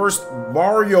this is the first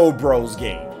Mario Bros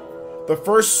game. The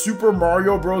first Super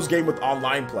Mario Bros. Game with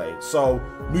online play. So,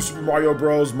 New Super Mario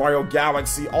Bros., Mario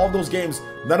Galaxy, all those games,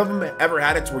 none of them ever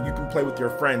had it to where you can play with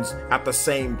your friends at the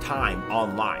same time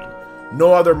online.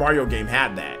 No other Mario game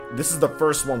had that. This is the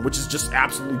first one, which is just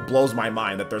absolutely blows my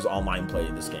mind that there's online play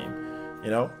in this game. You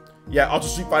know? Yeah, Ultra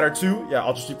Street Fighter 2. Yeah,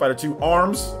 Ultra Street Fighter 2.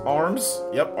 Arms.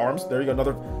 Yep, Arms. There you go,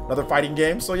 another fighting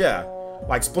game. So yeah,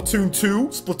 like Splatoon 2.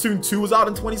 Splatoon 2 was out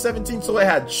in 2017, so it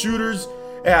had shooters.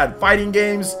 It had fighting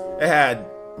games, it had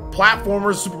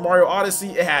platformers, Super Mario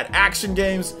Odyssey, it had action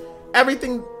games,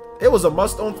 everything. It was a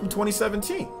must-own from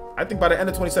 2017. I think by the end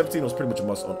of 2017, it was pretty much a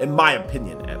must-own, in my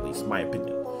opinion, at least. My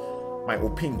opinion.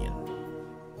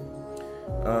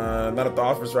 Not at the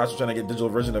office, we're actually trying to get a digital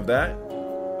version of that.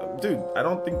 Dude, I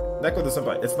don't think... Neko the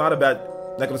Senpai, it's not a bad...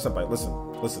 Neko the Senpai,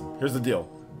 listen, here's the deal.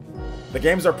 The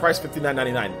games are priced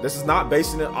 $59.99. This is not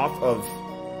basing it off of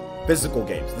physical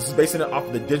games. This is basing it off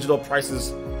of the digital prices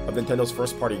of Nintendo's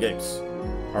first-party games.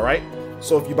 Alright?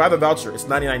 So if you buy the voucher, it's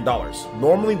 $99.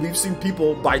 Normally, we've seen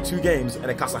people buy 2 games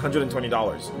and it costs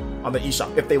 $120 on the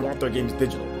eShop if they want their games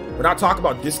digital. We're not talking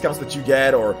about discounts that you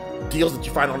get or deals that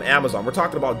you find on Amazon. We're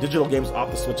talking about digital games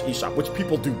off the Switch eShop, which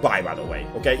people do buy, by the way.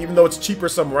 Okay? Even though it's cheaper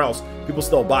somewhere else, people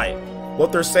still buy it.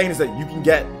 What they're saying is that you can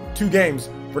get 2 games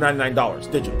for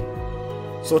 $99 digital.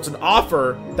 So it's an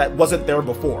offer that wasn't there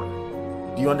before.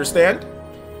 Do you understand?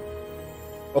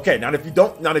 Okay, now if you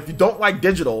don't like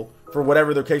digital for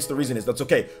whatever the case the reason is, that's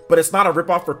okay. But it's not a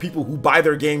ripoff for people who buy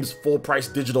their games full price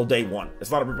digital day one.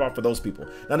 It's not a ripoff for those people.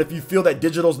 Now if you feel that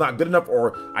digital's not good enough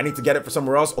or I need to get it for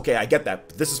somewhere else, okay, I get that.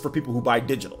 But this is for people who buy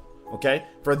digital. Okay?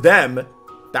 For them,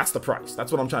 that's the price.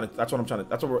 That's what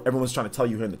everyone's trying to tell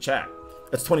you here in the chat.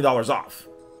 It's $20 off.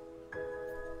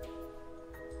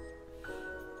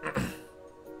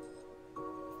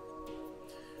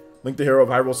 Link the Hero of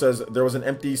Hyrule says there was an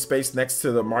empty space next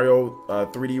to the Mario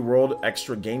 3D World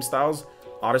extra game styles.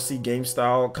 Odyssey game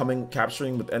style coming,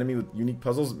 capturing with enemy with unique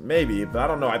puzzles. Maybe, but I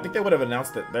don't know. I think they would have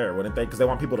announced it there, wouldn't they? Because they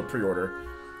want people to pre-order.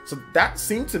 So that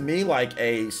seemed to me like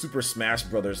a Super Smash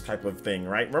Brothers type of thing,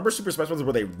 right? Remember Super Smash Brothers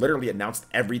where they literally announced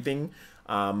everything?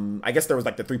 I guess there was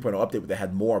like the 3.0 update where they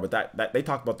had more, but that they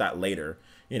talked about that later,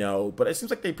 you know. But it seems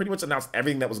like they pretty much announced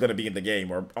everything that was going to be in the game,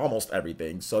 or almost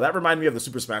everything. So that reminded me of the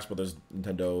Super Smash Brothers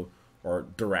Nintendo or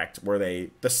Direct, where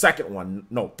the second one,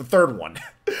 no, the third one,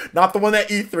 not the one at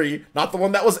E3, not the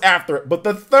one that was after it, but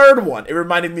the third one. It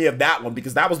reminded me of that one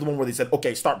because that was the one where they said,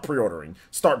 okay, start pre-ordering,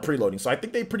 start preloading. So I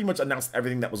think they pretty much announced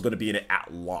everything that was going to be in it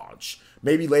at launch.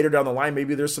 Maybe later down the line,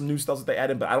 maybe there's some new stuff that they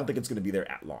added, but I don't think it's going to be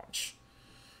there at launch.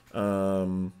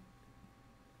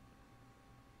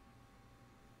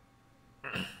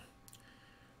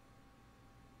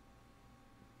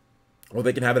 Well,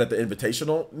 they can have it at the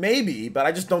Invitational, maybe, but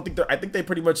I just don't think I think they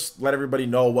pretty much let everybody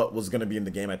know what was going to be in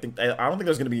the game. I don't think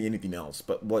there's going to be anything else,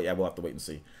 but well, yeah, we'll have to wait and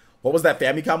see. What was that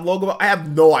Famicom logo? I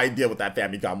have no idea what that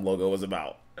Famicom logo was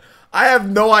about. I have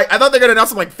no idea. I thought they were going to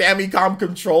announce some like Famicom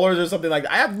controllers or something like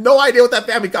that. I have no idea what that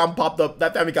Famicom popped up.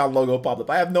 That Famicom logo popped up.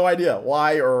 I have no idea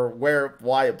why or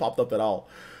why it popped up at all.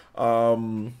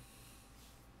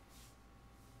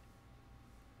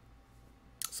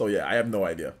 So yeah, I have no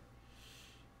idea.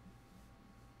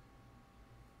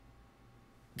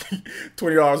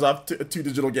 $20 off two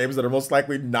digital games that are most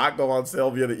likely not go on sale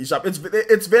via the eShop.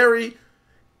 It's very.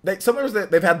 Sometimes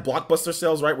they've had Blockbuster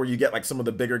sales, right, where you get like some of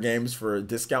the bigger games for a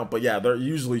discount. But yeah, they're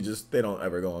usually they don't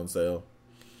ever go on sale.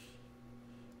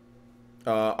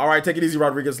 All right, take it easy,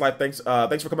 Rodriguez Life. Thanks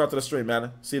for coming out to the stream,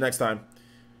 man. See you next time.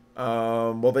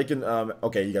 Well, they can.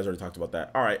 Okay, you guys already talked about that.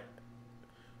 All right.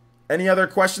 Any other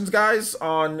questions, guys,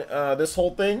 on this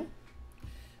whole thing?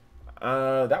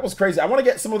 That was crazy. I want to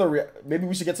get some of the maybe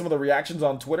we should get some of the reactions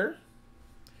on Twitter.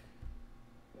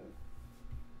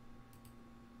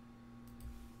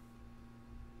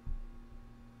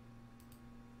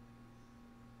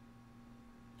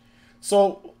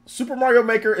 So Super Mario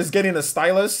Maker is getting a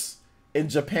stylus in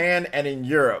Japan and in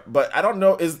Europe, but I don't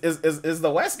know, is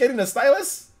the West getting a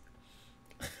stylus?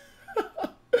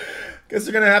 Guess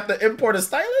you're gonna have to import a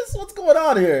stylus? What's going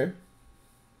on here?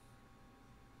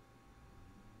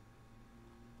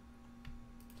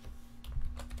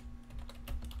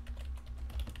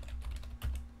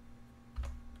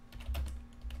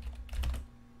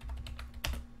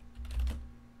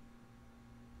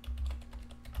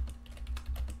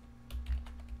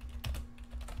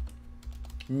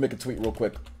 Make a tweet real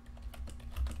quick.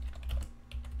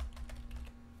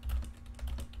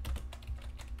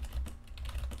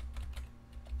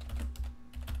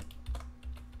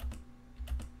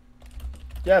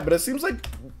 Yeah, but it seems like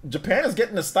Japan is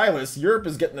getting a stylus. Europe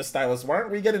is getting a stylus. Why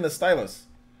aren't we getting a stylus?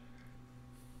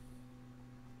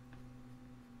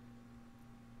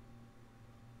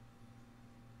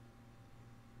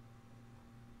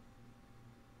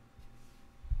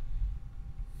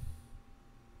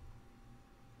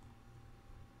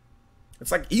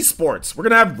 It's like esports. We're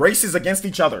going to have races against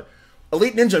each other.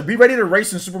 Elite Ninja, be ready to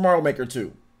race in Super Mario Maker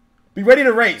 2. Be ready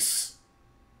to race.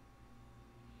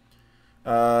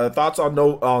 Thoughts on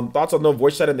no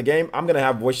voice chat in the game? I'm going to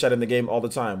have voice chat in the game all the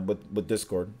time with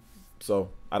Discord.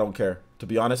 So, I don't care. To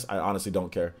be honest, I honestly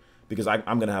don't care. Because I'm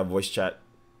going to have voice chat.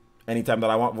 Anytime that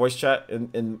I want voice chat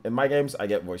in my games, I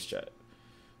get voice chat.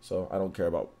 So, I don't care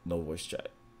about no voice chat.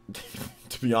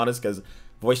 To be honest, because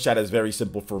voice chat is very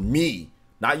simple for me.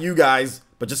 Not you guys,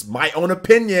 but just my own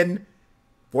opinion.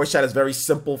 Voice chat is very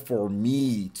simple for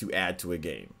me to add to a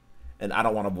game. And I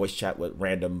don't want to voice chat with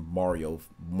random Mario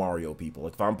people.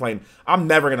 Like if I'm playing, I'm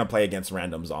never going to play against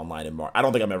randoms online in Mario. I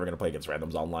don't think I'm ever going to play against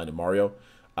randoms online in Mario.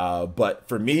 But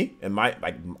for me, and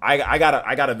I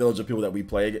got a village of people that we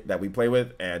play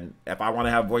with, and if I want to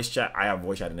have voice chat, I have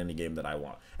voice chat in any game that I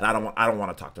want. And I don't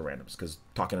want to talk to randoms because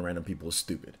talking to random people is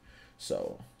stupid.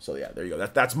 So yeah, there you go.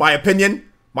 That's my opinion.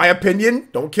 My opinion.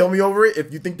 Don't kill me over it.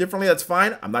 If you think differently, that's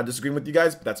fine. I'm not disagreeing with you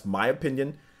guys, but that's my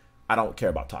opinion. I don't care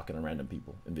about talking to random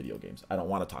people in video games. I don't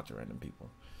want to talk to random people.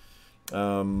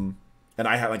 And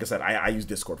like I said, I use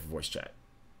Discord for voice chat.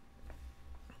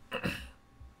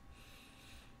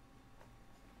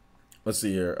 Let's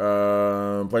see here.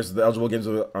 Places the eligible games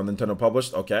on Nintendo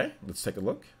published. Okay, let's take a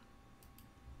look.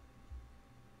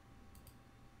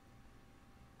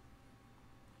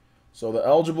 So the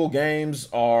eligible games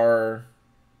are...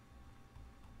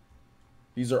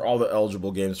 These are all the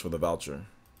eligible games for the voucher.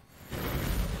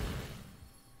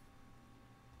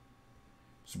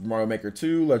 Super Mario Maker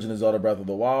 2, Legend of Zelda Breath of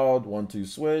the Wild, 1-2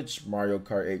 Switch, Mario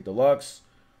Kart 8 Deluxe,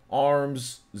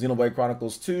 ARMS, Xenoblade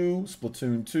Chronicles 2,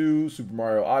 Splatoon 2, Super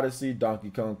Mario Odyssey, Donkey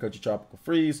Kong Country Tropical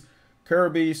Freeze,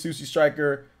 Kirby, Sushi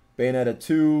Striker, Bayonetta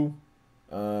 2,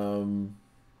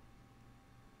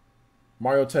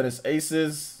 Mario Tennis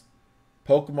Aces,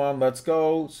 Pokemon Let's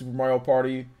Go, Super Mario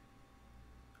Party,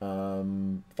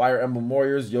 Fire Emblem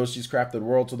Warriors, Yoshi's Crafted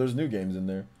World. So there's new games in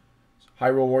there.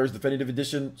 Hyrule Warriors Definitive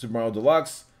Edition, Super Mario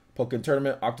Deluxe, Pokemon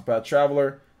Tournament, Octopath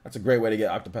Traveler. That's a great way to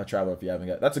get Octopath Traveler if you haven't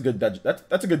got. That's a good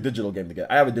digital game to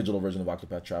get. I have a digital version of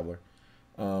Octopath Traveler.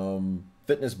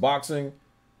 Fitness Boxing,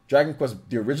 Dragon Quest,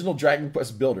 the original Dragon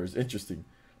Quest builders. Interesting.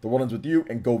 The One Ends With You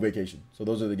and Go Vacation. So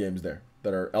those are the games there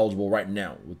that are eligible right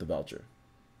now with the voucher.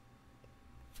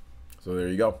 So there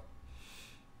you go.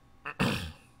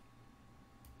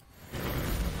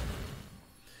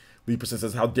 Lee Percent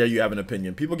says, how dare you have an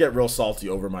opinion? People get real salty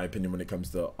over my opinion when it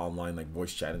comes to online like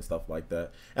voice chat and stuff like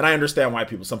that. And I understand why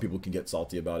some people can get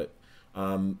salty about it.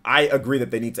 I agree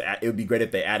that they need to it would be great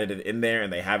if they added it in there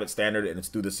and they have it standard and it's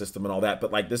through the system and all that.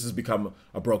 But like this has become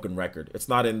a broken record. It's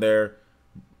not in there.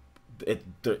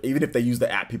 Even if they use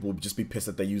the app, people would just be pissed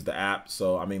that they use the app.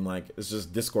 So I mean, like, it's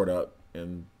just Discord up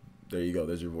and there you go.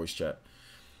 There's your voice chat.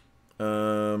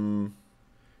 Can't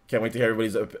wait to hear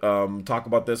everybody's talk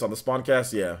about this on the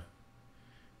Spawncast. Yeah.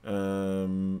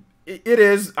 It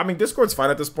is. I mean, Discord's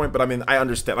fine at this point, but I mean, I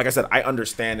understand. Like I said, I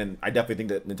understand, and I definitely think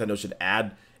that Nintendo should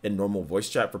add in normal voice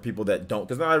chat for people that don't,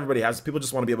 because not everybody has. People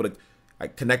just want to be able to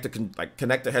like connect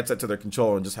the headset to their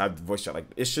controller and just have voice chat. Like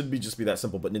it should just be that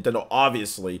simple. But Nintendo,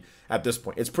 obviously, at this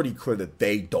point, it's pretty clear that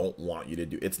they don't want you to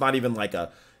do. It's not even like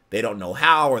they don't know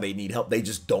how or they need help. They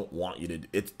just don't want you to.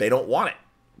 They don't want it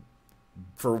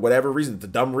for whatever reason. It's a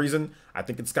dumb reason. I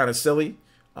think it's kind of silly.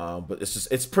 But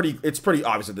it's pretty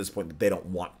obvious at this point that they don't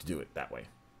want to do it that way.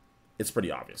 It's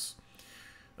pretty obvious.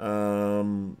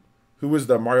 Who is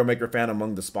the Mario Maker fan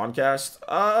among the Spawncast?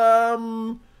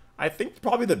 I think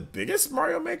probably the biggest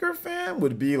Mario Maker fan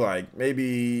would be like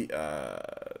maybe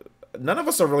none of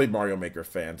us are really Mario Maker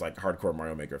fans, like hardcore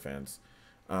Mario Maker fans.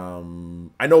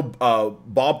 I know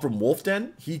Bob from Wolf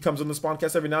Den, he comes on the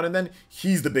Spawncast every now and then.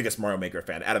 He's the biggest Mario Maker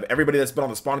fan. Out of everybody that's been on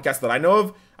the Spawncast that I know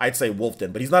of, I'd say Wolf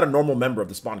Den. But he's not a normal member of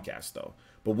the Spawncast, though.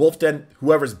 But Wolf Den,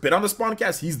 whoever's been on the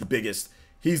Spawncast, he's the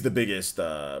biggest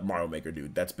Mario Maker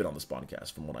dude that's been on the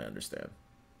Spawncast, from what I understand.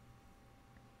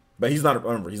 But he's not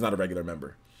a regular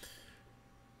member.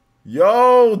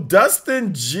 Yo,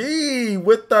 Dustin G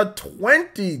with the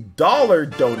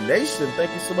 $20 donation.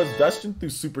 Thank you so much, Dustin, through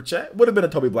Super Chat. Would have been a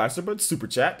Toby Blaster, but Super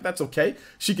Chat. But that's okay.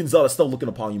 Sheik and Zelda still looking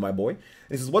upon you, my boy. And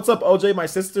he says, what's up, OJ? My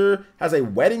sister has a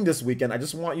wedding this weekend. I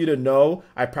just want you to know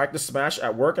I practice Smash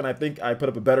at work, and I think I'll put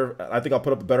up a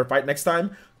better fight next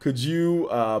time. Could you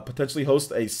potentially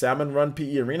host a Salmon Run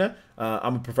PE arena?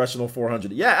 I'm a professional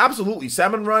 400. Yeah, absolutely.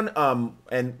 Salmon Run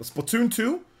and Splatoon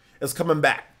 2. It's coming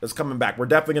back. We're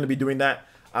definitely going to be doing that.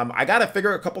 I got to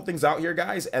figure a couple things out here,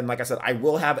 guys. And like I said, I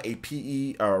will have a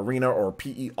PE arena or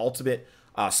PE Ultimate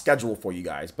schedule for you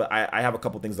guys. But I have a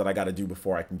couple things that I got to do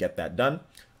before I can get that done.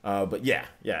 But yeah,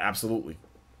 absolutely.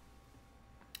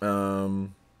 So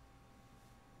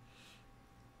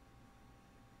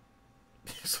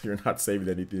you're not saving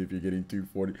anything if you're getting two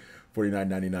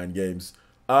 $49.99 games.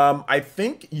 I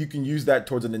think you can use that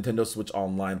towards a Nintendo Switch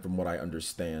Online, from what I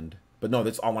understand. But no,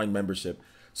 that's online membership.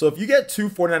 So if you get two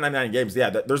 $49.99 games, yeah,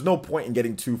 there's no point in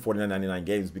getting two $49.99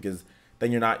 games, because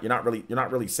then you're not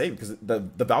really saving, because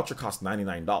the voucher costs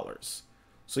 $99.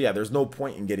 So yeah, there's no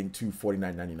point in getting two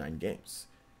 $49.99 games,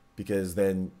 because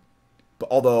then,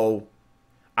 although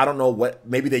I don't know what,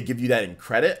 maybe they give you that in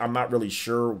credit. I'm not really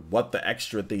sure what the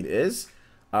extra thing is.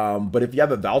 But if you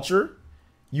have a voucher,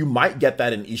 you might get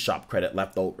that in eShop credit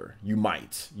left over. You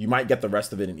might get the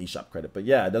rest of it in eShop credit. But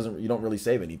yeah, you don't really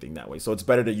save anything that way. So it's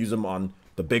better to use them on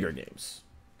the bigger games.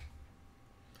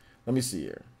 Let me see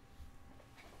here.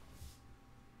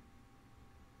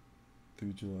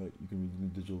 You can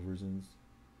read the digital versions.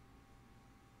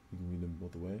 You can read them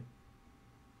both away.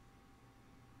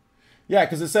 Yeah,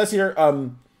 because it says here.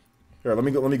 Here, let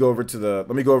me go over to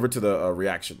the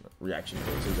reaction page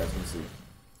so you guys can see.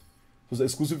 So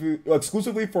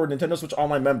exclusively for Nintendo Switch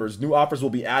Online members, new offers will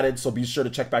be added, so be sure to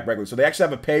check back regularly. So they actually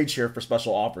have a page here for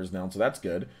special offers now, so that's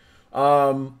good.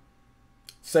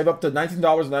 Save up to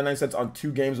 $19.99 on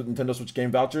 2 games with Nintendo Switch game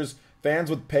vouchers. Fans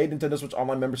with paid Nintendo Switch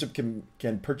Online membership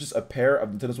can purchase a pair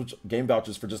of Nintendo Switch game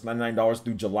vouchers for just $99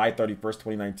 through July 31st,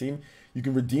 2019. You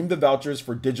can redeem the vouchers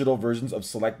for digital versions of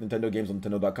select Nintendo games on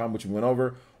Nintendo.com, which we went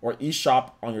over, or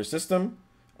eShop on your system.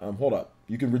 Hold up.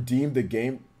 You can redeem the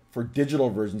game for digital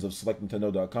versions of select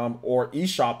Nintendo.com or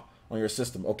eShop on your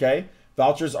system, okay?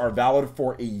 Vouchers are valid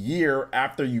for a year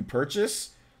after you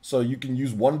purchase. So you can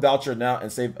use one voucher now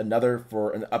and save another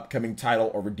for an upcoming title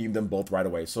or redeem them both right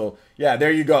away. So yeah,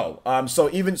 there you go.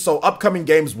 So upcoming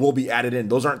games will be added in.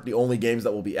 Those aren't the only games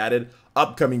that will be added.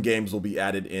 Upcoming games will be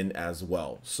added in as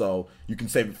well. So you can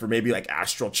save it for maybe like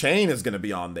Astral Chain is going to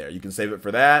be on there. You can save it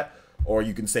for that, or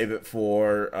you can save it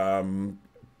for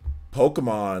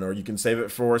Pokemon, or you can save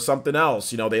it for something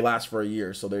else. You know, they last for a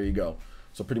year. So there you go.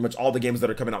 So pretty much all the games that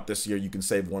are coming out this year, you can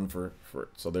save one for it.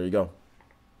 So there you go.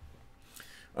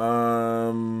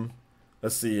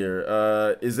 Let's see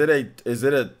here. Is it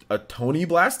a Tony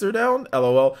Blaster down?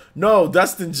 LOL. No,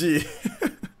 Dustin G.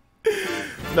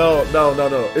 No.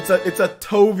 It's a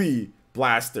Toby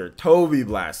Blaster. Toby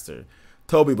Blaster.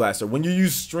 When you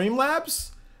use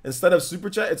Streamlabs instead of Super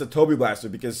Chat, it's a Toby Blaster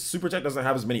because Super Chat doesn't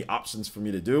have as many options for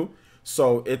me to do.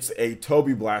 So it's a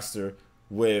Toby Blaster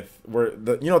with where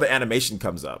the animation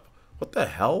comes up. What the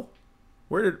hell?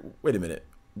 Wait a minute.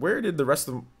 Where did the rest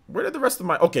of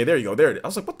my, okay, there you go. There it is. I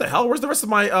was like, what the hell? Where's the rest of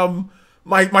my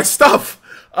my stuff?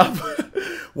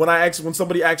 When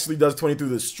somebody actually does 20 through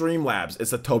the Streamlabs,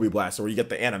 it's a Toby Blaster where you get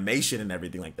the animation and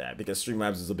everything like that, because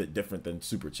Streamlabs is a bit different than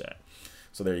Super Chat.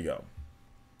 So there you go.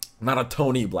 Not a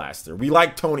Tony Blaster. We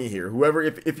like Tony here. Whoever,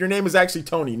 if your name is actually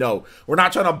Tony, no, we're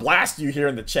not trying to blast you here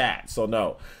in the chat. So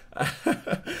no.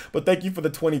 But thank you for the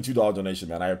 $22 donation,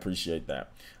 man. I appreciate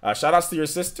that. Shout outs to your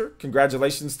sister.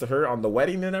 Congratulations to her on the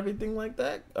wedding and everything like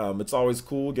that. It's always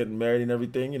cool getting married and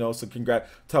everything, you know. So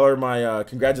tell her my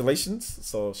congratulations.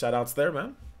 So shout outs there,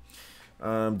 man.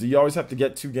 Do you always have to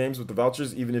get 2 games with the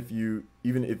vouchers, even if you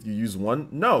use one?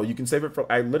 No, you can save it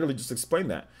for. I literally just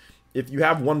explained that. If you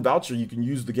have one voucher, you can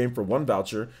use the game for one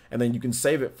voucher, and then you can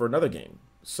save it for another game.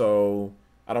 So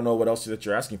I don't know what else that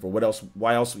you're asking for. What else?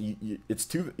 Why else? It's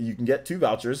 2. You can get 2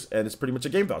 vouchers, and it's pretty much a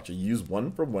game voucher. You use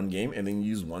one for one game, and then you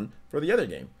use one for the other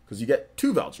game, because you get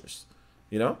 2 vouchers.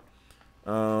 You know,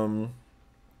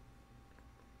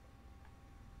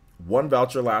 one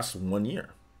voucher lasts 1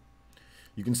 year.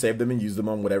 You can save them and use them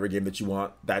on whatever game that you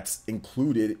want. That's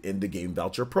included in the game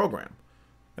voucher program,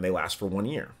 and they last for 1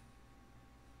 year.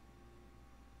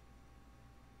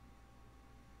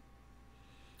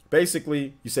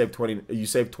 Basically, you save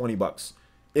 20 bucks.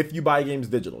 If you buy games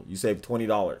digital, you save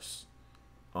 $20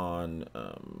 on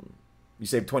you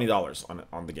save $20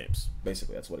 on the games.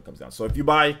 Basically, that's what it comes down. So if you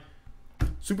buy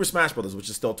Super Smash Brothers, which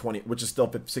is still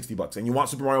 60 bucks, and you want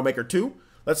Super Mario Maker 2,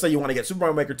 let's say you want to get Super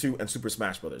Mario Maker 2 and Super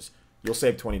Smash Brothers, you'll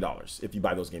save $20 if you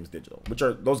buy those games digital.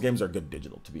 Those games are good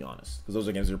digital, to be honest, because those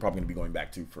are games you're probably going to be going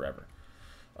back to forever.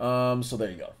 So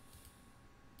there you go.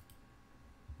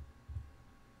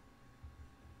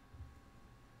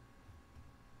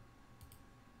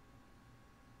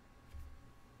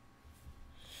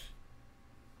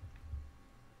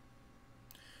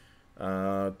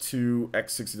 Two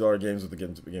 $60 games with the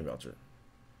game voucher.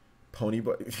 Pony,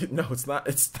 but no, it's not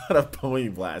a Pony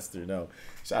Blaster. No,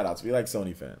 shout outs. We like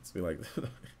Sony fans. We like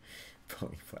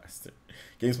Pony Blaster.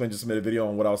 GameSplain just made a video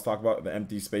on what I was talking about, the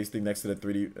empty space thing next to the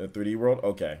 3D world.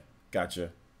 Okay,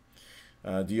 gotcha.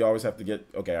 Do you always have to get?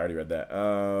 Okay, I already read that.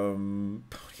 Pony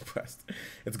Blaster.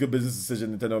 It's a good business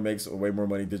decision. Nintendo makes way more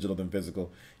money digital than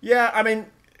physical. Yeah, I mean,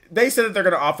 they said that they're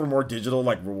going to offer more digital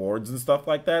like rewards and stuff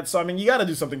like that. So, I mean, you got to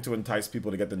do something to entice people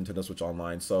to get the Nintendo Switch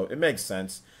Online. So it makes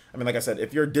sense. I mean, like I said,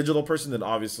 if you're a digital person, then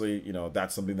obviously, you know,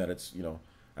 that's something that it's, you know,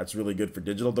 that's really good for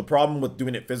digital. The problem with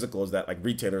doing it physical is that like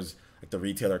retailers, like the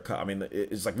retailer cut, I mean,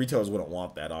 it's like retailers wouldn't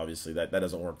want that, obviously. That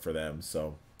doesn't work for them.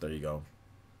 So there you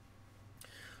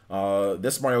go.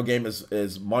 This Mario game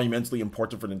is monumentally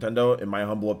important for Nintendo, in my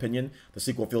humble opinion. The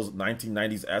sequel feels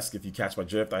 1990s-esque, if you catch my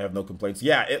drift. I have no complaints.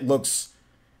 Yeah, it looks...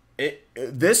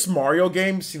 This Mario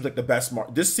game seems like the best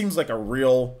this seems like a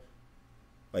real...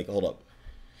 Like, hold up.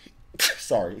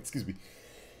 Sorry, excuse me.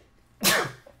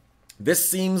 This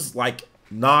seems like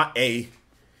not a...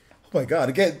 Oh my god,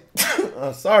 again.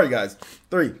 Sorry, guys.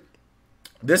 3.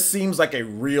 This seems like a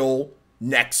real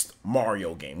next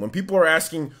Mario game. When people are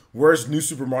asking, where's New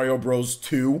Super Mario Bros.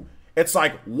 2? It's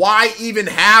like, why even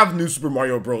have New Super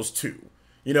Mario Bros. 2?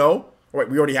 You know? Wait,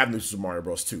 we already have New Super Mario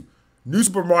Bros. 2. New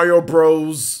Super Mario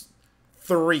Bros.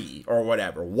 3 or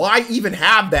whatever. Why even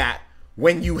have that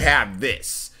when you have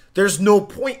this? There's no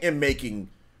point in making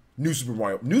New Super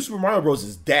Mario. New Super Mario Bros.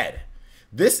 Is dead.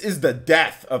 This is the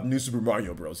death of New Super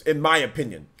Mario Bros. In my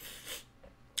opinion.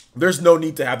 There's no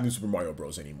need to have New Super Mario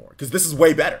Bros. Anymore, because this is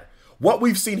way better. What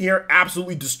we've seen here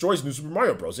absolutely destroys New Super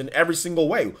Mario Bros. In every single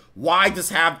way. Why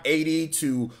just have 80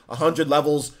 to 100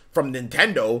 levels from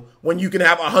Nintendo when you can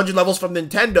have 100 levels from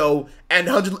Nintendo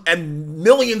and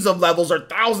millions of levels, or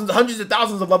thousands, hundreds of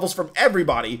thousands of levels from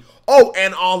everybody? Oh,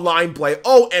 and online play.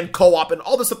 Oh, and co-op and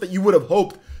all the stuff that you would have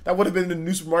hoped that would have been in the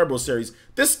New Super Mario Bros. Series.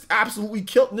 This absolutely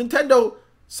killed Nintendo.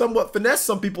 Somewhat finesse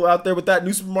some people out there with that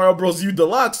New Super Mario Bros. U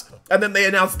Deluxe, and then they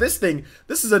announced this thing.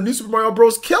 This is a New Super Mario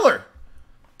Bros. Killer.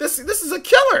 This is a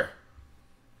killer.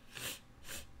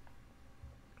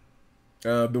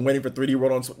 Been waiting for 3D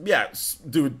World on. Yeah,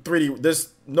 dude, 3D.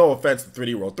 This, no offense to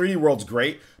 3D World. 3D World's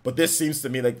great, but this seems to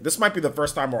me like this might be the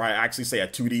first time where I actually say a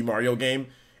 2D Mario game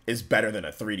is better than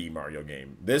a 3D Mario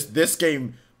game. This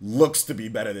game looks to be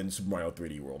better than Super Mario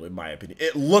 3D World, in my opinion.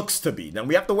 It looks to be. Now,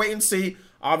 we have to wait and see,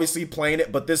 obviously, playing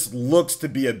it, but this looks to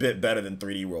be a bit better than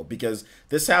 3D World because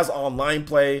this has online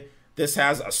play, this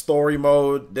has a story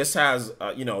mode, this has,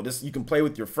 you know, this you can play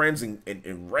with your friends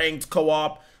in ranked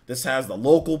co-op, this has the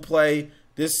local play.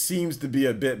 This seems to be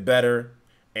a bit better,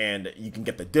 and you can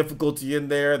get the difficulty in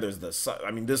there. There's the,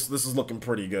 I mean, this is looking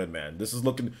pretty good, man. This is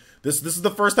looking, this is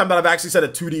the first time that I've actually said a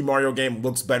 2D Mario game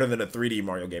looks better than a 3D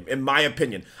Mario game, in my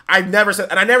opinion. I've never said,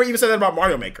 and I never even said that about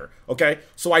Mario Maker, okay?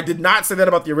 So I did not say that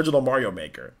about the original Mario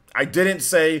Maker. I didn't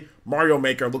say Mario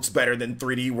Maker looks better than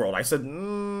 3D World. I said,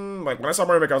 like, when I saw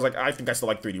Mario Maker, I was like, I think I still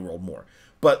like 3D World more.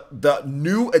 But the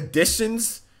new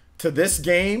additions to this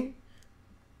game,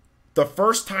 the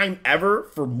first time ever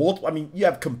for multiple, I mean, you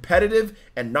have competitive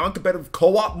and non-competitive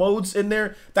co-op modes in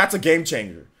there. That's a game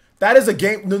changer. That is a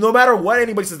game, no matter what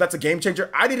anybody says, that's a game changer.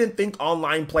 I didn't think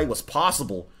online play was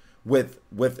possible with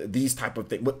these type of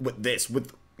things,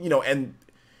 with you know, and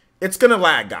it's going to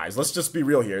lag, guys. Let's just be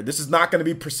real here. This is not going to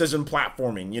be precision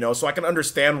platforming, you know, so I can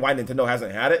understand why Nintendo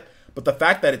hasn't had it. But the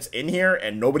fact that it's in here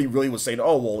and nobody really was saying,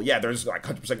 oh, well, yeah, there's like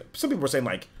 100%. Some people were saying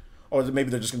like, or maybe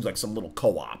they're just gonna do like some little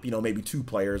co-op, you know, maybe 2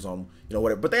 players on, you know,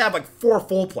 whatever. But they have like 4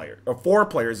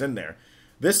 players in there.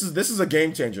 This is a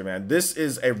game changer, man. This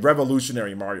is a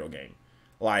revolutionary Mario game.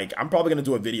 Like, I'm probably gonna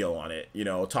do a video on it, you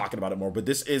know, talking about it more. But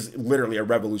this is literally a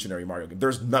revolutionary Mario game.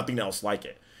 There's nothing else like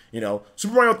it. You know,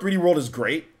 Super Mario 3D World is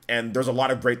great, and there's a lot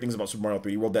of great things about Super Mario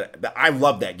 3D World that I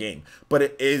love that game.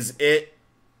 But has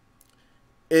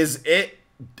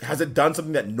it done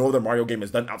something that no other Mario game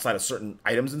has done outside of certain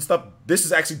items and stuff? This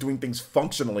is actually doing things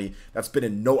functionally that's been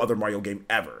in no other Mario game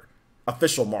ever.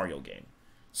 Official Mario game.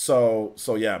 So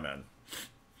yeah, man.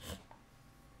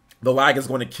 The lag is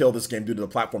going to kill this game due to the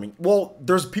platforming. Well,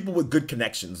 there's people with good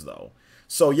connections, though.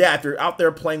 So yeah, if you're out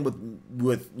there playing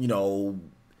with you know,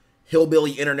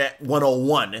 Hillbilly Internet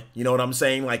 101, you know what I'm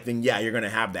saying? Like, then yeah, you're going to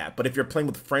have that. But if you're playing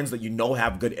with friends that you know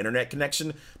have good internet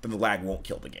connection, then the lag won't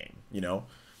kill the game, you know?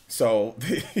 So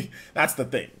that's the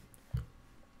thing.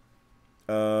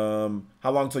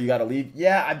 How long till you gotta leave?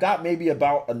 Yeah, I've got maybe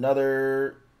about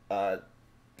another 5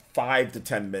 to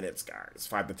 10 minutes, guys.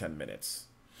 5 to 10 minutes.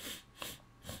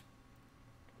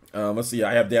 Let's see.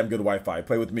 I have damn good Wi-Fi.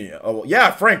 Play with me. Oh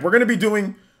yeah, Frank. We're gonna be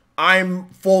doing. I'm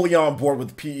fully on board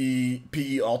with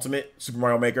PE Ultimate Super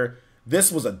Mario Maker. This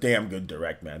was a damn good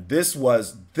direct, man. This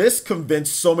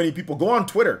convinced so many people. Go on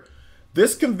Twitter.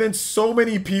 This convinced so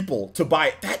many people to buy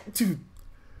it. That, dude,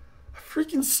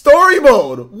 freaking story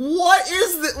mode. What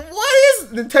is this? What is,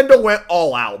 Nintendo went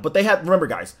all out, but they had, remember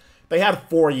guys, they had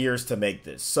 4 years to make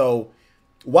this. So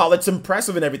while it's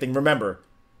impressive and everything, remember,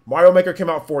 Mario Maker came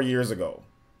out 4 years ago.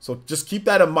 So just keep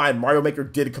that in mind. Mario Maker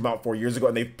did come out 4 years ago,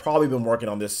 and they've probably been working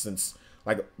on this since,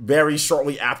 like, very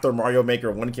shortly after Mario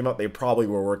Maker 1 came out. They probably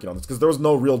were working on this because there was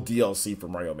no real DLC for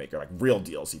Mario Maker, like real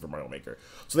DLC for Mario Maker.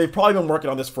 So they've probably been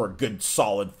working on this for a good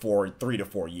solid 3 to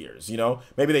 4 years, you know?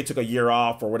 Maybe they took a year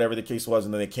off or whatever the case was,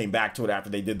 and then they came back to it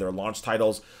after they did their launch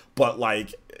titles. But,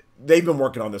 like, they've been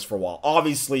working on this for a while.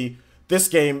 Obviously, this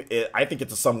game, I think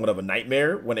it's somewhat of a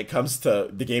nightmare when it comes to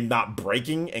the game not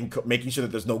breaking and making sure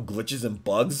that there's no glitches and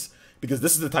bugs, because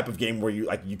this is the type of game where you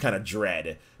kind of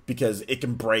dread, because it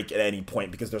can break at any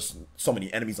point because there's so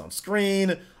many enemies on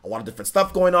screen, a lot of different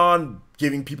stuff going on,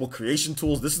 giving people creation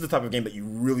tools. This is the type of game that you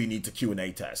really need to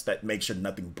Q&A test, that makes sure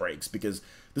nothing breaks, because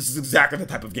this is exactly the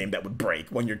type of game that would break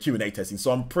when you're Q&A testing.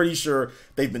 So I'm pretty sure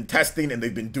they've been testing and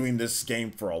they've been doing this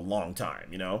game for a long time,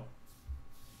 you know?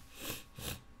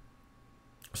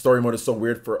 Story mode is so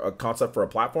weird for a concept for a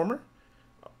platformer.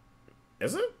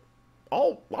 Is it?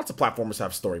 Lots of platformers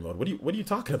have story mode. What are you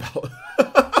talking about?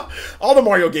 All the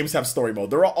Mario games have story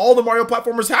mode. All the Mario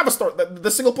platformers have a story. The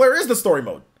single player is the story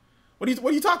mode. What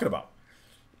are you talking about?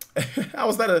 How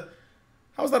is that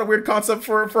a weird concept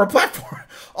for a platform?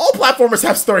 All platformers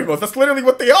have story mode. That's literally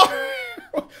what they are.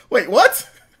 Wait, what?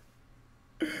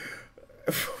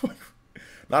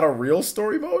 Not a real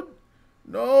story mode?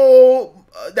 No,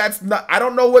 that's not. I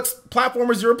don't know what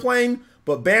platformers you're playing,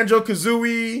 but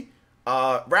Banjo-Kazooie,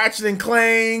 Ratchet and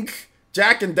Clank,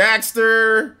 Jak and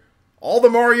Daxter, all the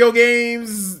Mario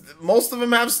games, most of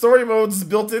them have story modes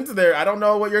built into there. I don't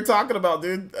know what you're talking about,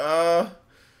 dude.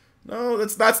 No,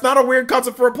 that's not a weird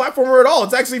concept for a platformer at all.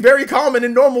 It's actually very common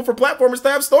and normal for platformers to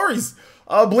have stories.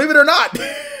 Believe it or not.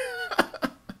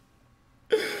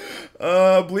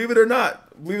 Believe it or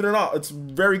not. Believe it or not. It's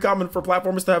very common for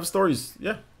platformers to have stories.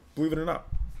 Yeah, believe it or not.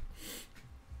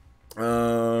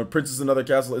 Princess in Another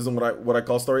Castle isn't what I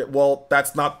call story. Well,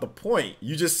 that's not the point.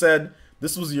 You just said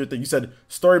this was your thing. You said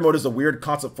story mode is a weird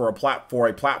concept for a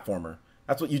platformer.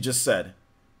 That's what you just said.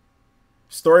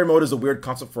 Story mode is a weird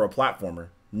concept for a platformer.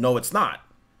 No, it's not.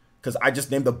 Because I just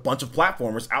named a bunch of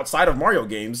platformers outside of Mario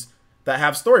games that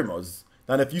have story modes.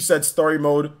 Now, if you said story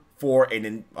mode for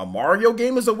a Mario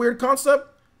game is a weird concept,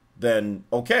 then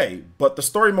okay. But the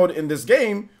story mode in this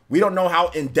game, we don't know how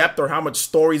in-depth or how much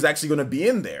story is actually going to be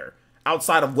in there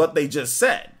outside of what they just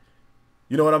said.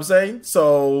 You know what I'm saying?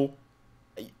 So,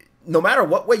 no matter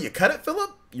what way you cut it,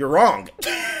 Philip, you're wrong.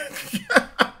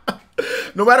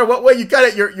 No matter what way you cut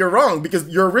it, you're wrong, because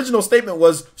your original statement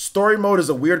was story mode is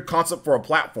a weird concept for a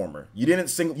platformer. You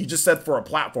just said for a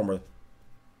platformer,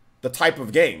 the type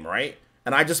of game, right?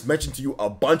 And I just mentioned to you a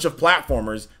bunch of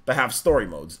platformers that have story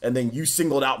modes, and then you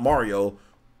singled out Mario,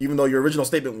 even though your original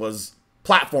statement was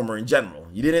platformer in general.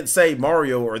 You didn't say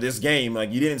Mario or this game,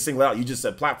 like you didn't single it out. You just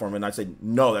said platformer, and I said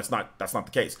no, that's not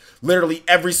the case. Literally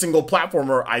every single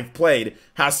platformer I've played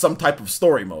has some type of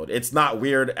story mode. It's not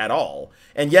weird at all.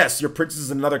 And yes, your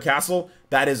Princess in Another Castle,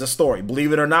 that is a story.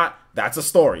 Believe it or not, that's a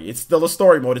story. It's still a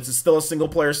story mode. It's still a single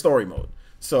player story mode.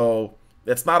 So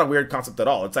it's not a weird concept at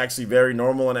all. It's actually very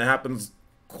normal, and it happens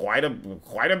quite a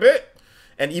bit.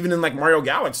 And even in like Mario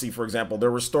Galaxy, for example,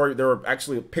 there were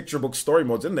actually picture book story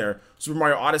modes in there. Super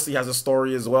Mario Odyssey has a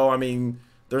story as well. I mean,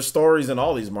 there's stories in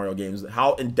all these Mario games.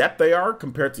 How in-depth they are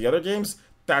compared to the other games,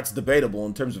 that's debatable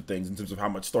in terms of things, in terms of how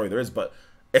much story there is. But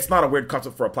it's not a weird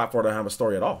concept for a platform to have a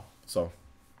story at all. So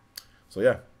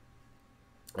yeah.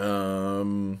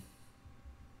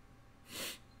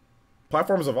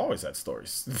 Platformers have always had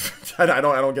stories. I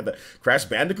don't get that. Crash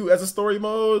Bandicoot has a story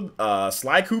mode.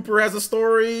 Sly Cooper has a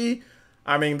story.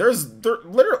 I mean, there's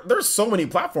so many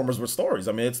platformers with stories.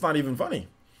 I mean, it's not even funny.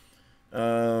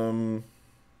 Did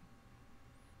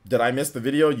I miss the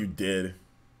video? You did.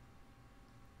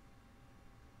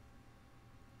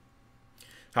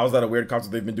 How is that a weird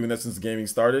concept? They've been doing that since gaming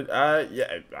started.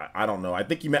 Yeah, I don't know. I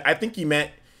think he meant. I think he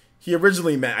meant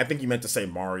to say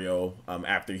Mario.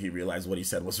 After he realized what he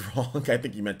said was wrong. I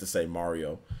think he meant to say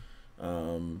Mario.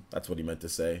 That's what he meant to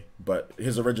say. But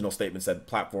his original statement said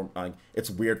platform. It's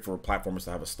weird for platformers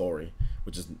to have a story,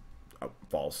 which is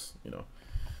false, you know.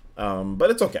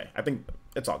 But it's okay. I think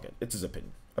it's all good. It's his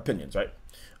opinions, right?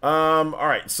 All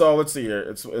right. So let's see here.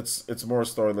 It's more a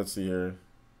story. Let's see here.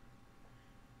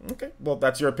 Okay. Well,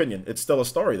 that's your opinion. It's still a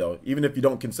story, though. Even if you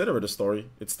don't consider it a story,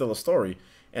 it's still a story.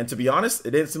 And to be honest, it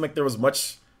didn't seem like there was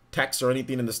much text or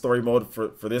anything in the story mode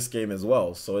for this game as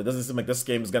well. So it doesn't seem like this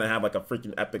game is going to have like a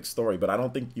freaking epic story. But I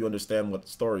don't think you understand what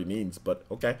story means. But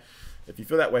okay, if you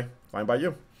feel that way, fine by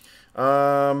you.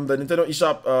 The Nintendo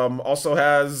eShop also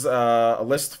has a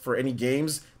list for any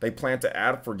games they plan to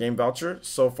add for Game Voucher.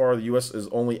 So far, the US is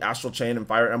only Astral Chain and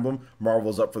Fire Emblem.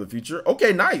 Marvel's up for the future.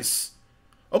 Okay, nice.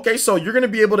 Okay, so you're going to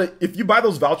be able to, if you buy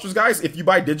those vouchers, guys, if you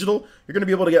buy digital, you're going to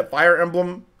be able to get Fire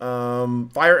Emblem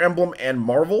and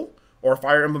Marvel, or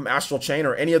Fire Emblem Astral Chain,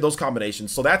 or any of those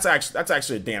combinations. So that's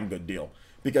actually a damn good deal,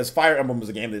 because Fire Emblem is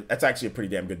a game that's actually a pretty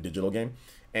damn good digital game,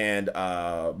 and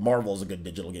Marvel is a good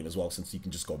digital game as well, since you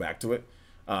can just go back to it.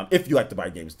 If you like to buy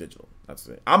games digital, that's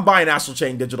it. I'm buying Astral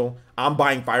Chain digital. I'm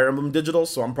buying Fire Emblem digital,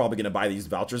 so I'm probably gonna buy these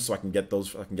vouchers so I can get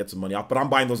those. I can get some money off. But I'm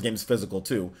buying those games physical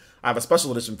too. I have a special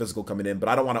edition physical coming in, but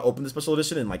I don't want to open the special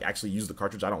edition and like actually use the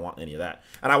cartridge. I don't want any of that,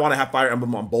 and I want to have Fire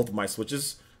Emblem on both of my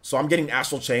Switches. So I'm getting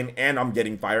Astral Chain and I'm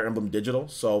getting Fire Emblem digital.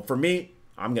 So for me,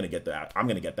 I'm gonna get that. I'm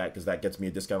gonna get that because that gets me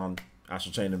a discount on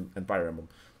Astral Chain and Fire Emblem.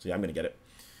 So yeah, I'm gonna get it.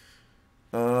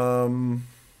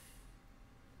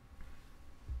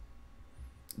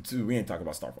 Dude, we ain't talking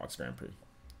about Star Fox Grand Prix.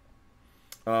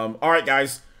 All right,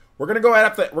 guys, we're gonna go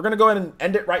ahead and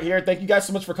end it right here. Thank you guys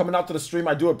so much for coming out to the stream.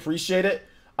 I do appreciate it.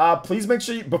 Please make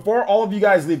sure before all of you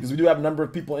guys leave, because we do have a number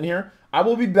of people in here, I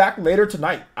will be back later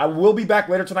tonight. I will be back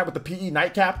later tonight with the PE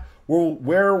Nightcap,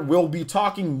 where we'll be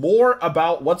talking more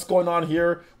about what's going on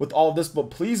here with all of this.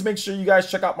 But please make sure you guys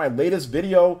check out my latest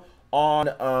video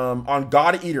on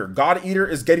God Eater. God Eater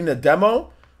is getting a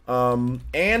demo.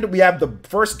 And we have the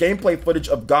first gameplay footage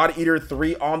of God Eater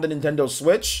 3 on the Nintendo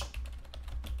Switch.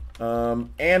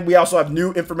 And we also have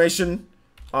new information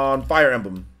on Fire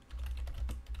Emblem.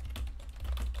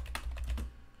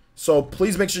 So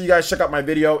please make sure you guys check out my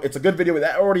video. It's a good video.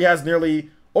 That already has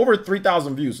nearly over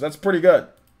 3,000 views. So that's pretty good.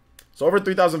 So over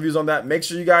 3,000 views on that. Make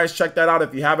sure you guys check that out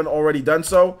if you haven't already done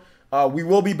so. We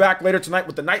will be back later tonight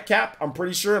with the nightcap, I'm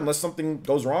pretty sure, unless something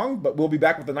goes wrong. But we'll be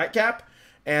back with the nightcap.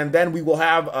 And then we will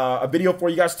have a video for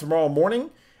you guys tomorrow morning.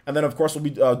 And then, of course, we'll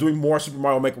be doing more Super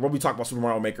Mario Maker. We'll be talking about Super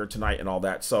Mario Maker tonight and all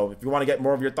that. So if you want to get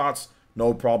more of your thoughts,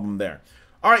 no problem there.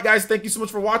 All right, guys, thank you so much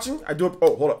for watching.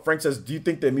 Oh, hold up. Frank says, do you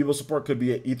think the Amiibo support could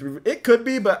be at E3? It could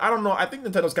be, but I don't know. I think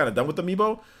Nintendo's kind of done with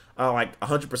Amiibo, like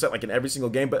 100%, like in every single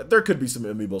game. But there could be some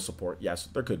Amiibo support. Yes,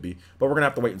 there could be. But we're going to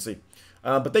have to wait and see.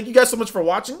 But thank you guys so much for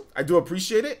watching. I do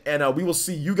appreciate it. And we will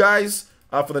see you guys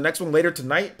for the next one later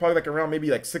tonight. Probably like around maybe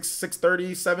like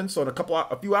 6:30, 7. So in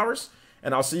a few hours.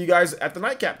 And I'll see you guys at the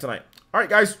nightcap tonight. All right,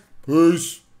 guys.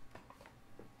 Peace.